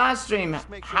 Welcome to the live stream.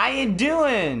 How you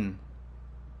doing?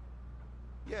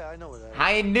 Yeah, I know what that is. How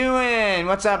you doing?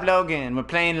 What's up, Logan? We're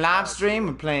playing live stream.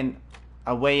 We're playing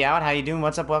A Way Out. How you doing?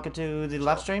 What's up? Welcome to the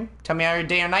live stream. Tell me how your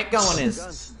day or night going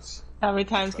is. How many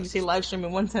times can you say live stream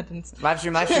in one sentence? Live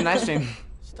stream, live stream, live stream.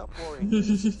 Stop worrying.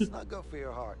 It's not good for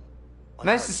your heart.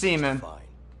 Nice to see you, man. Fine.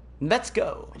 Let's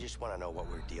go. I just want to know what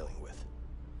we're dealing with.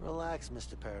 Relax,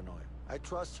 Mr. Paranoid. I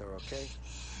trust her, okay?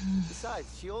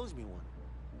 Besides, she owes me one.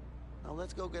 Now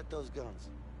let's go get those guns.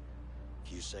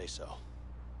 If you say so.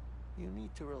 You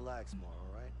need to relax more,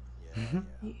 all right?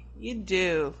 Yeah. You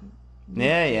do.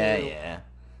 Yeah.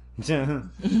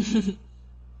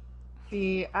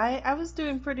 See, I was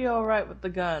doing pretty alright with the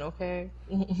gun, okay?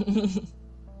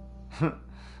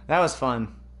 That was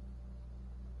fun.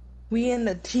 We in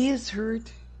the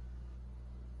desert.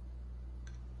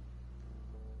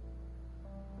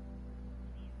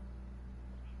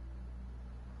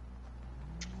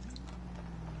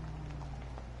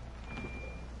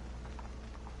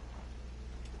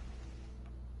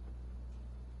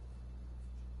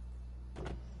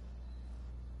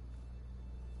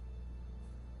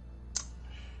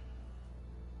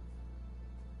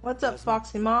 What's up,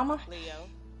 Foxy Mama? Leo,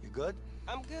 You good?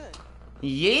 I'm good.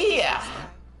 Yeah.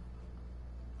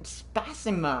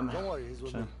 Spicy mama. Don't worry, he's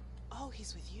with me. Oh,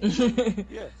 he's with you.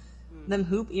 Yeah. Them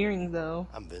hoop earrings, though.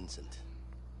 I'm Vincent.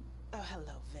 Oh,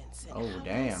 hello, Vincent. Oh, How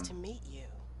damn. nice to meet you.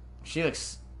 She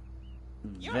looks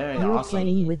very You're awesome.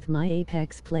 playing with my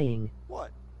Apex playing.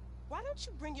 What? Why don't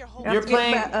you bring your whole You're Have to get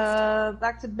playing-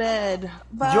 back to bed.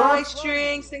 Bye, You're-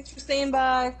 Strings. Thanks for staying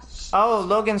by. Oh,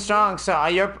 Logan Strong. So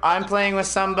I'm playing with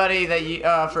somebody that you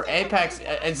for Apex.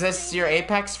 Is this your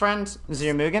Apex friend,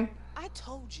 ZeroMugen? I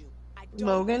told you. I don't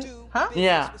Logan? do Huh? business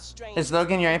Yeah. with strangers. Is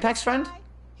Logan your Apex friend?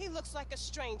 He looks like a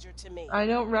stranger to me. I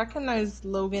don't recognize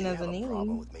Logan You as have a a problem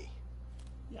name. with me.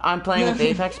 I'm playing with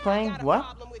Apex I playing? got a What?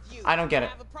 problem with you. I don't get it.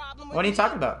 have a problem with What are you me.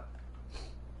 talking about?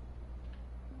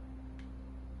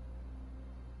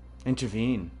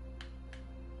 Intervene.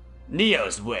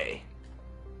 Neo's way.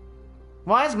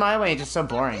 Why is my way just so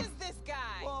boring? Who is this guy?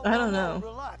 Whoa, I don't know.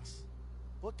 Relax.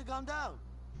 Put the gun down.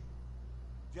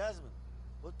 Jasmine,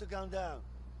 put the gun down.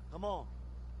 Come on.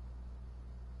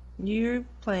 You're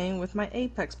playing with my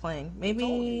Apex playing. Told you, Maybe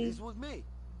he's with me.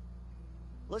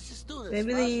 Let's just do this. maybe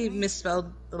fast they and easy.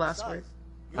 misspelled the last Besides, word.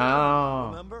 you're Oh.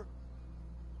 remember?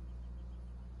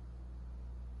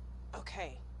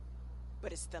 Okay,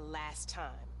 but it's the last time,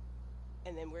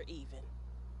 and then we're even.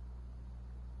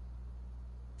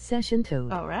 Session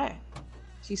Toad. All right.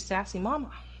 She's sassy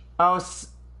mama. Oh,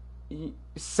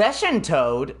 Session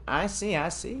Toad. I see.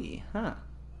 Huh.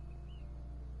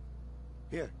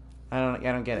 Here. I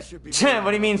don't get This should be it.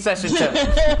 What do you mean Session Toad?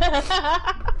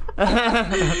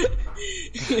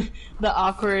 The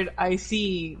awkward I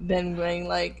see, then going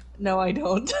like, no, I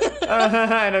don't.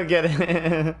 I don't get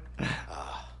it.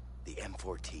 The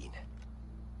M14.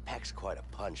 Packs quite a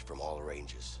punch from all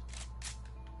ranges.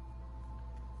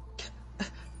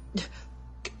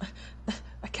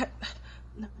 I can't.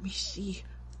 Let me see.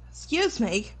 Excuse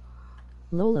me.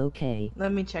 Lol, okay.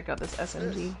 Let me check out this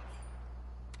SMG.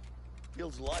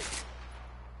 Feels light.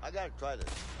 I gotta try this.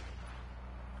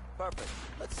 Perfect.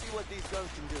 Let's see what these guns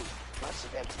can do. Lots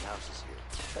of empty houses here.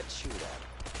 Let's shoot at 'em.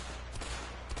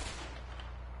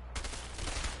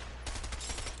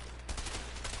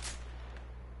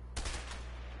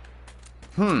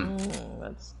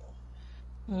 That's.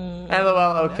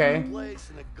 LOL. Okay. Place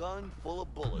and a gun full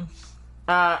of bullets.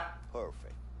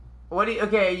 Perfect. What do you?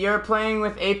 Okay, you're playing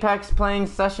with Apex playing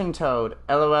Session Toad.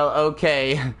 LOL.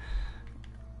 Okay.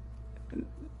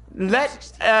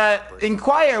 Let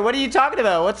inquire. What are you talking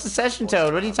about? What's the Session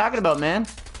Toad? What are you talking about, man?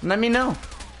 Let me know.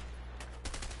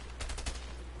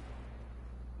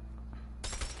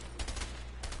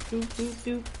 Doop, doop,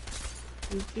 doop.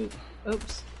 Doop, doop.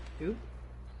 Oops. Doop.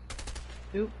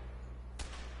 Doop.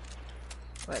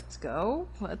 Let's go.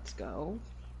 Let's go.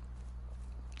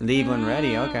 Leave when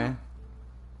ready. Okay.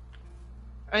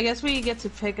 I guess we get to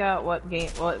pick out what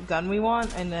gun we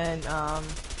want, and then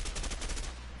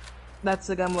that's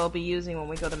the gun we'll be using when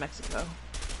we go to Mexico.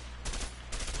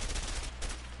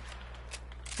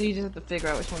 So you just have to figure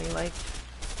out which one you like.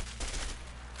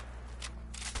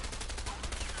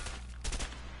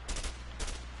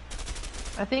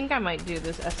 I think I might do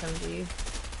this SMG.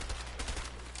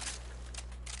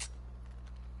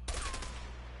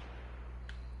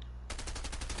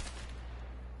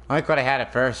 I like what I had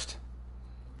at first.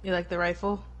 You like the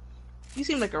rifle? You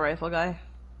seem like a rifle guy.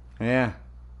 Yeah.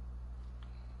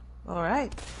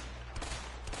 Alright.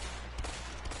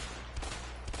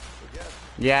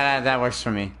 Yeah, that works for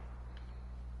me.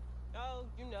 Oh,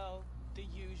 you know, the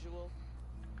usual.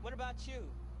 What about you?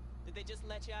 Did they just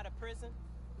let you out of prison?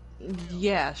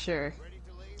 Yeah, sure. Ready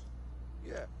to leave?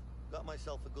 Yeah. Got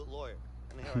myself a good lawyer.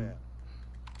 And here I am.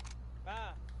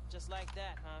 Ah, just like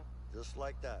that, huh? Just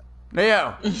like that.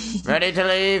 Leo, ready to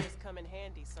leave? Come in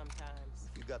handy sometimes.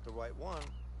 If you got the right one,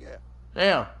 yeah.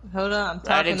 Leo. Hold on, I'm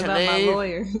Ready talking to about my leave?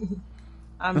 lawyer.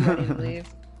 I'm ready to leave.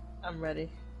 I'm ready.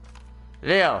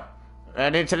 Leo,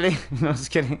 ready to leave? No, just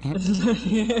kidding.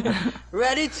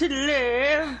 Ready to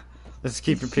live. Just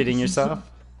keep repeating yourself.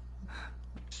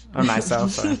 Or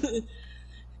myself, sorry.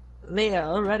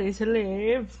 Leo, ready to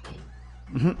leave.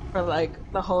 For like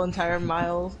the whole entire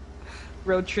mile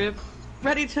road trip.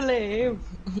 Ready to leave.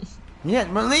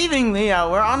 Yeah, we're leaving, Leo.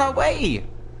 We're on our way.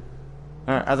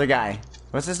 Other guy.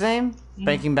 What's his name?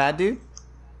 Breaking Bad dude?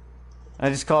 I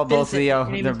just call both Vincent. Leo.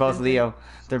 Your name They're is both Vincent. Leo.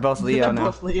 They're both Leo They're now.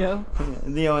 both Leo.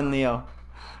 Leo and Leo.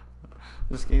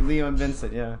 Just Leo and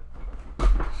Vincent, yeah.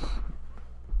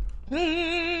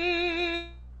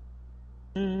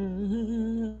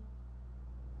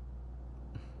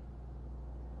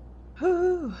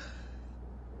 Whew.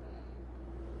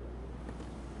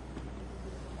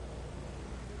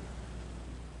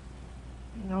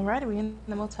 Alright, we're in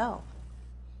the motel.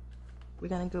 We're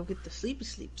gonna go get the sleepy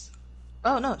sleeps.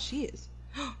 Oh no, she is.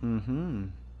 Mm-hmm.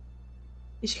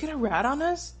 Is she gonna rat on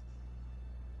us?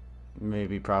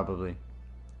 Maybe, probably.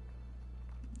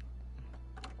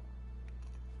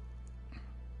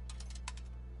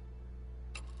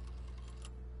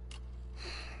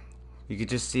 You could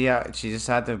just see how she just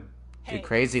had the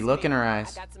crazy look in her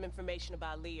eyes. I got some information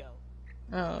about Leo.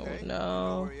 Oh Okay. You know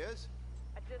no. where he is?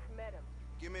 I just met him.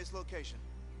 Give me his location.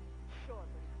 Sure,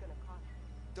 but it's gonna cost you.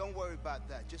 Don't worry about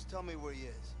that. Just tell me where he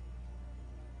is.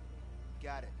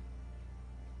 Got it.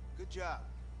 Good job.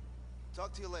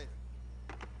 Talk to you later.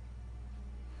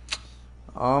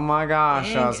 Oh my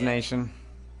gosh, Dang Oz it. Nation.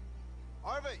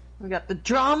 Harvey! We got the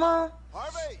drama.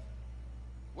 Harvey!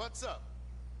 What's up?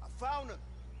 I found him.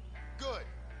 Good.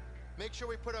 Make sure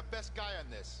we put our best guy on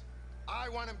this. I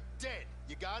want him dead.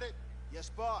 You got it? Yes,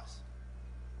 boss.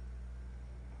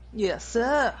 Yes,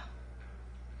 sir.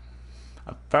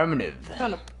 Affirmative. I'm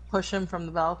trying to push him from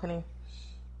the balcony.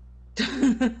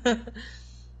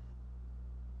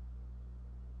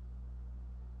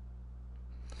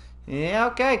 Yeah,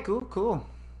 okay, cool.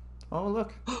 Oh,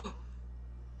 look.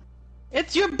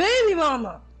 It's your baby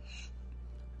mama.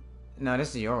 No,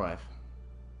 this is your wife.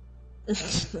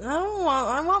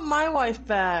 I want my wife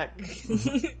back. This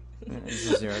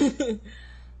is yours.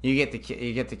 You get the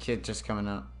kid just coming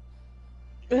out.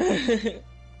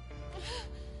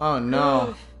 Oh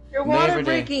no. Your water Labor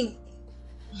Day. breaking.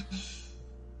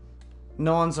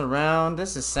 No one's around.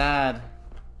 This is sad.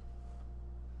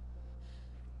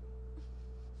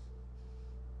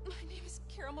 My name is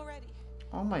Carol Moretti.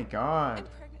 Oh my god. I'm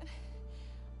pregnant.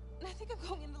 And I think I'm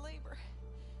going into labor.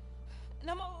 And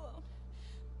I'm all alone.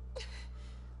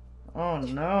 Oh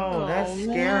no, that's Oh,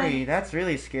 scary. man. That's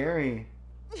really scary.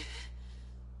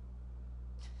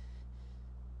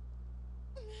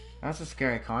 That's a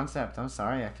scary concept. I'm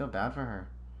sorry. I feel bad for her.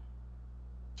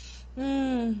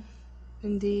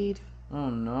 Indeed. Oh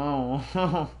no.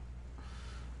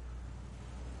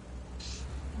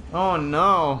 Oh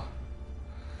no.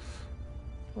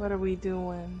 What are we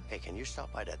doing? Hey, can you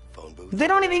stop by that phone booth? They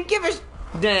don't even give a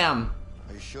damn.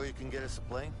 Are you sure you can get us a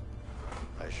plane?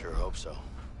 I sure hope so.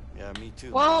 Yeah, me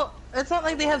too. Well, it's not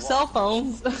like they have cell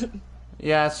phones.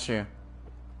 Yeah, that's true.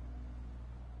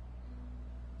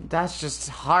 That's just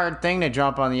a hard thing to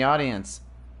drop on the audience.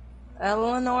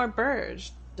 Eleanor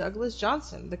Burge, Douglas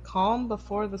Johnson, The Calm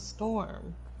Before the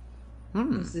Storm.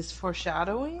 Is this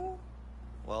foreshadowing?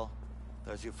 Well,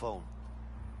 there's your phone.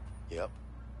 Yep.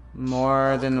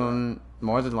 More than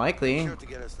likely. Sure to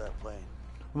get us that plane.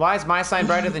 Why is my side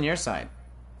brighter than your side?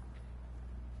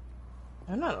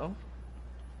 I don't know.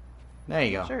 There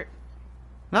you go. Sure.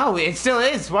 No, it still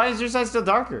is. Why is your side still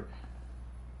darker?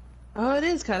 Oh, it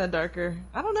is kind of darker.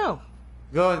 I don't know.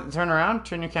 Go turn around.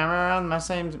 Turn your camera around my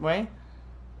same way.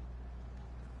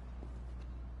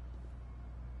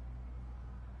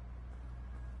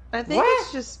 I think What?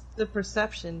 it's just the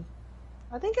perception.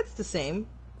 I think it's the same.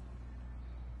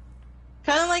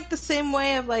 Kind of like the same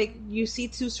way of like you see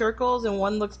two circles and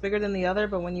one looks bigger than the other,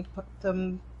 but when you put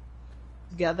them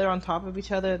together on top of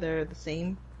each other, they're the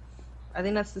same. I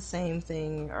think that's the same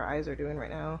thing our eyes are doing right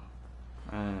now.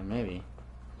 Maybe.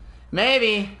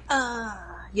 Maybe.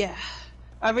 Yeah.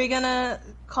 Are we gonna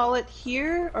call it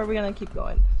here, or are we gonna keep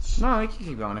going? No, we can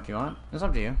keep going if you want. It's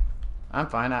up to you. I'm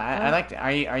fine. I like.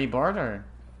 Are you bored or?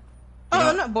 Oh,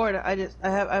 I'm not bored. I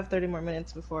have 30 more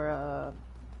minutes before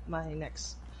my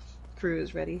next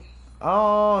cruise ready.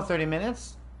 Oh, 30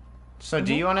 minutes? So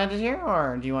do you want to end it here,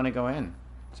 or do you want to go in?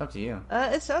 It's up to you.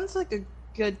 It sounds like a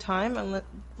good time, but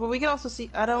we can also see...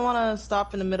 I don't want to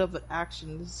stop in the middle of an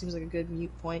action. This seems like a good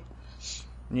mute point.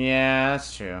 Yeah,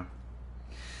 that's true.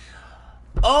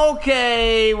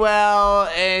 Okay, well,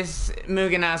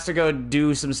 Mugen has to go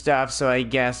do some stuff, so I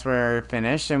guess we're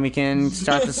finished, and we can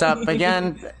start this up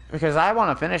again, because I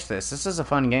want to finish this. This is a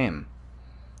fun game.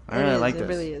 I really like this. It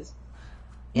really is.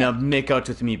 Now make out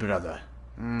with me, brother.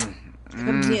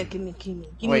 Come here, give me a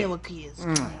kiss.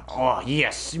 Oh,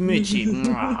 yes, Mitchie.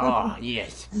 Oh,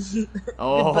 yes.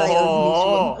 Goodbye,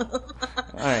 Oh.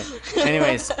 Alright,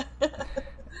 anyways.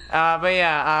 But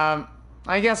yeah,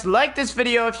 I guess like this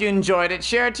video if you enjoyed it.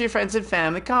 Share it to your friends and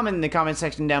family. Comment in the comment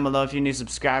section down below if you're a new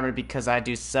subscriber, because I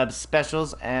do sub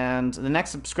specials. And the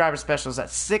next subscriber special is at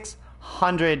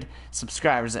 600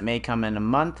 subscribers. It may come in a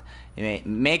month. It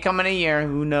may come in a year.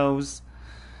 Who knows?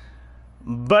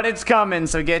 But it's coming,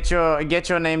 so get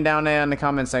your name down there in the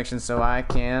comment section so I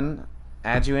can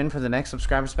add you in for the next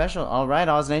subscriber special. Alright,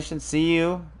 Oz Nation, see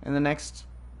you in the next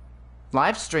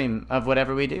live stream of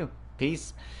whatever we do.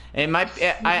 Peace. It might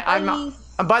I'm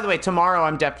by the way, tomorrow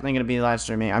I'm definitely going to be live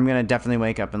streaming. I'm going to definitely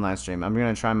wake up and live stream. I'm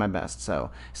going to try my best.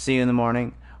 So, see you in the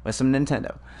morning with some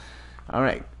Nintendo.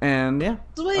 Alright, and yeah.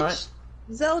 Switch! Right.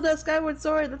 Zelda Skyward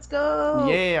Sword, let's go!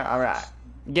 Yeah, alright.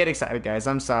 Get excited, guys.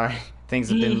 I'm sorry. Things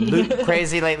have been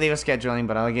crazy lately with scheduling,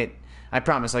 but I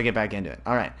promise I'll get back into it.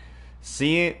 Alright.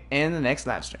 See you in the next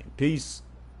live stream. Peace.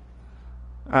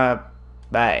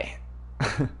 Bye.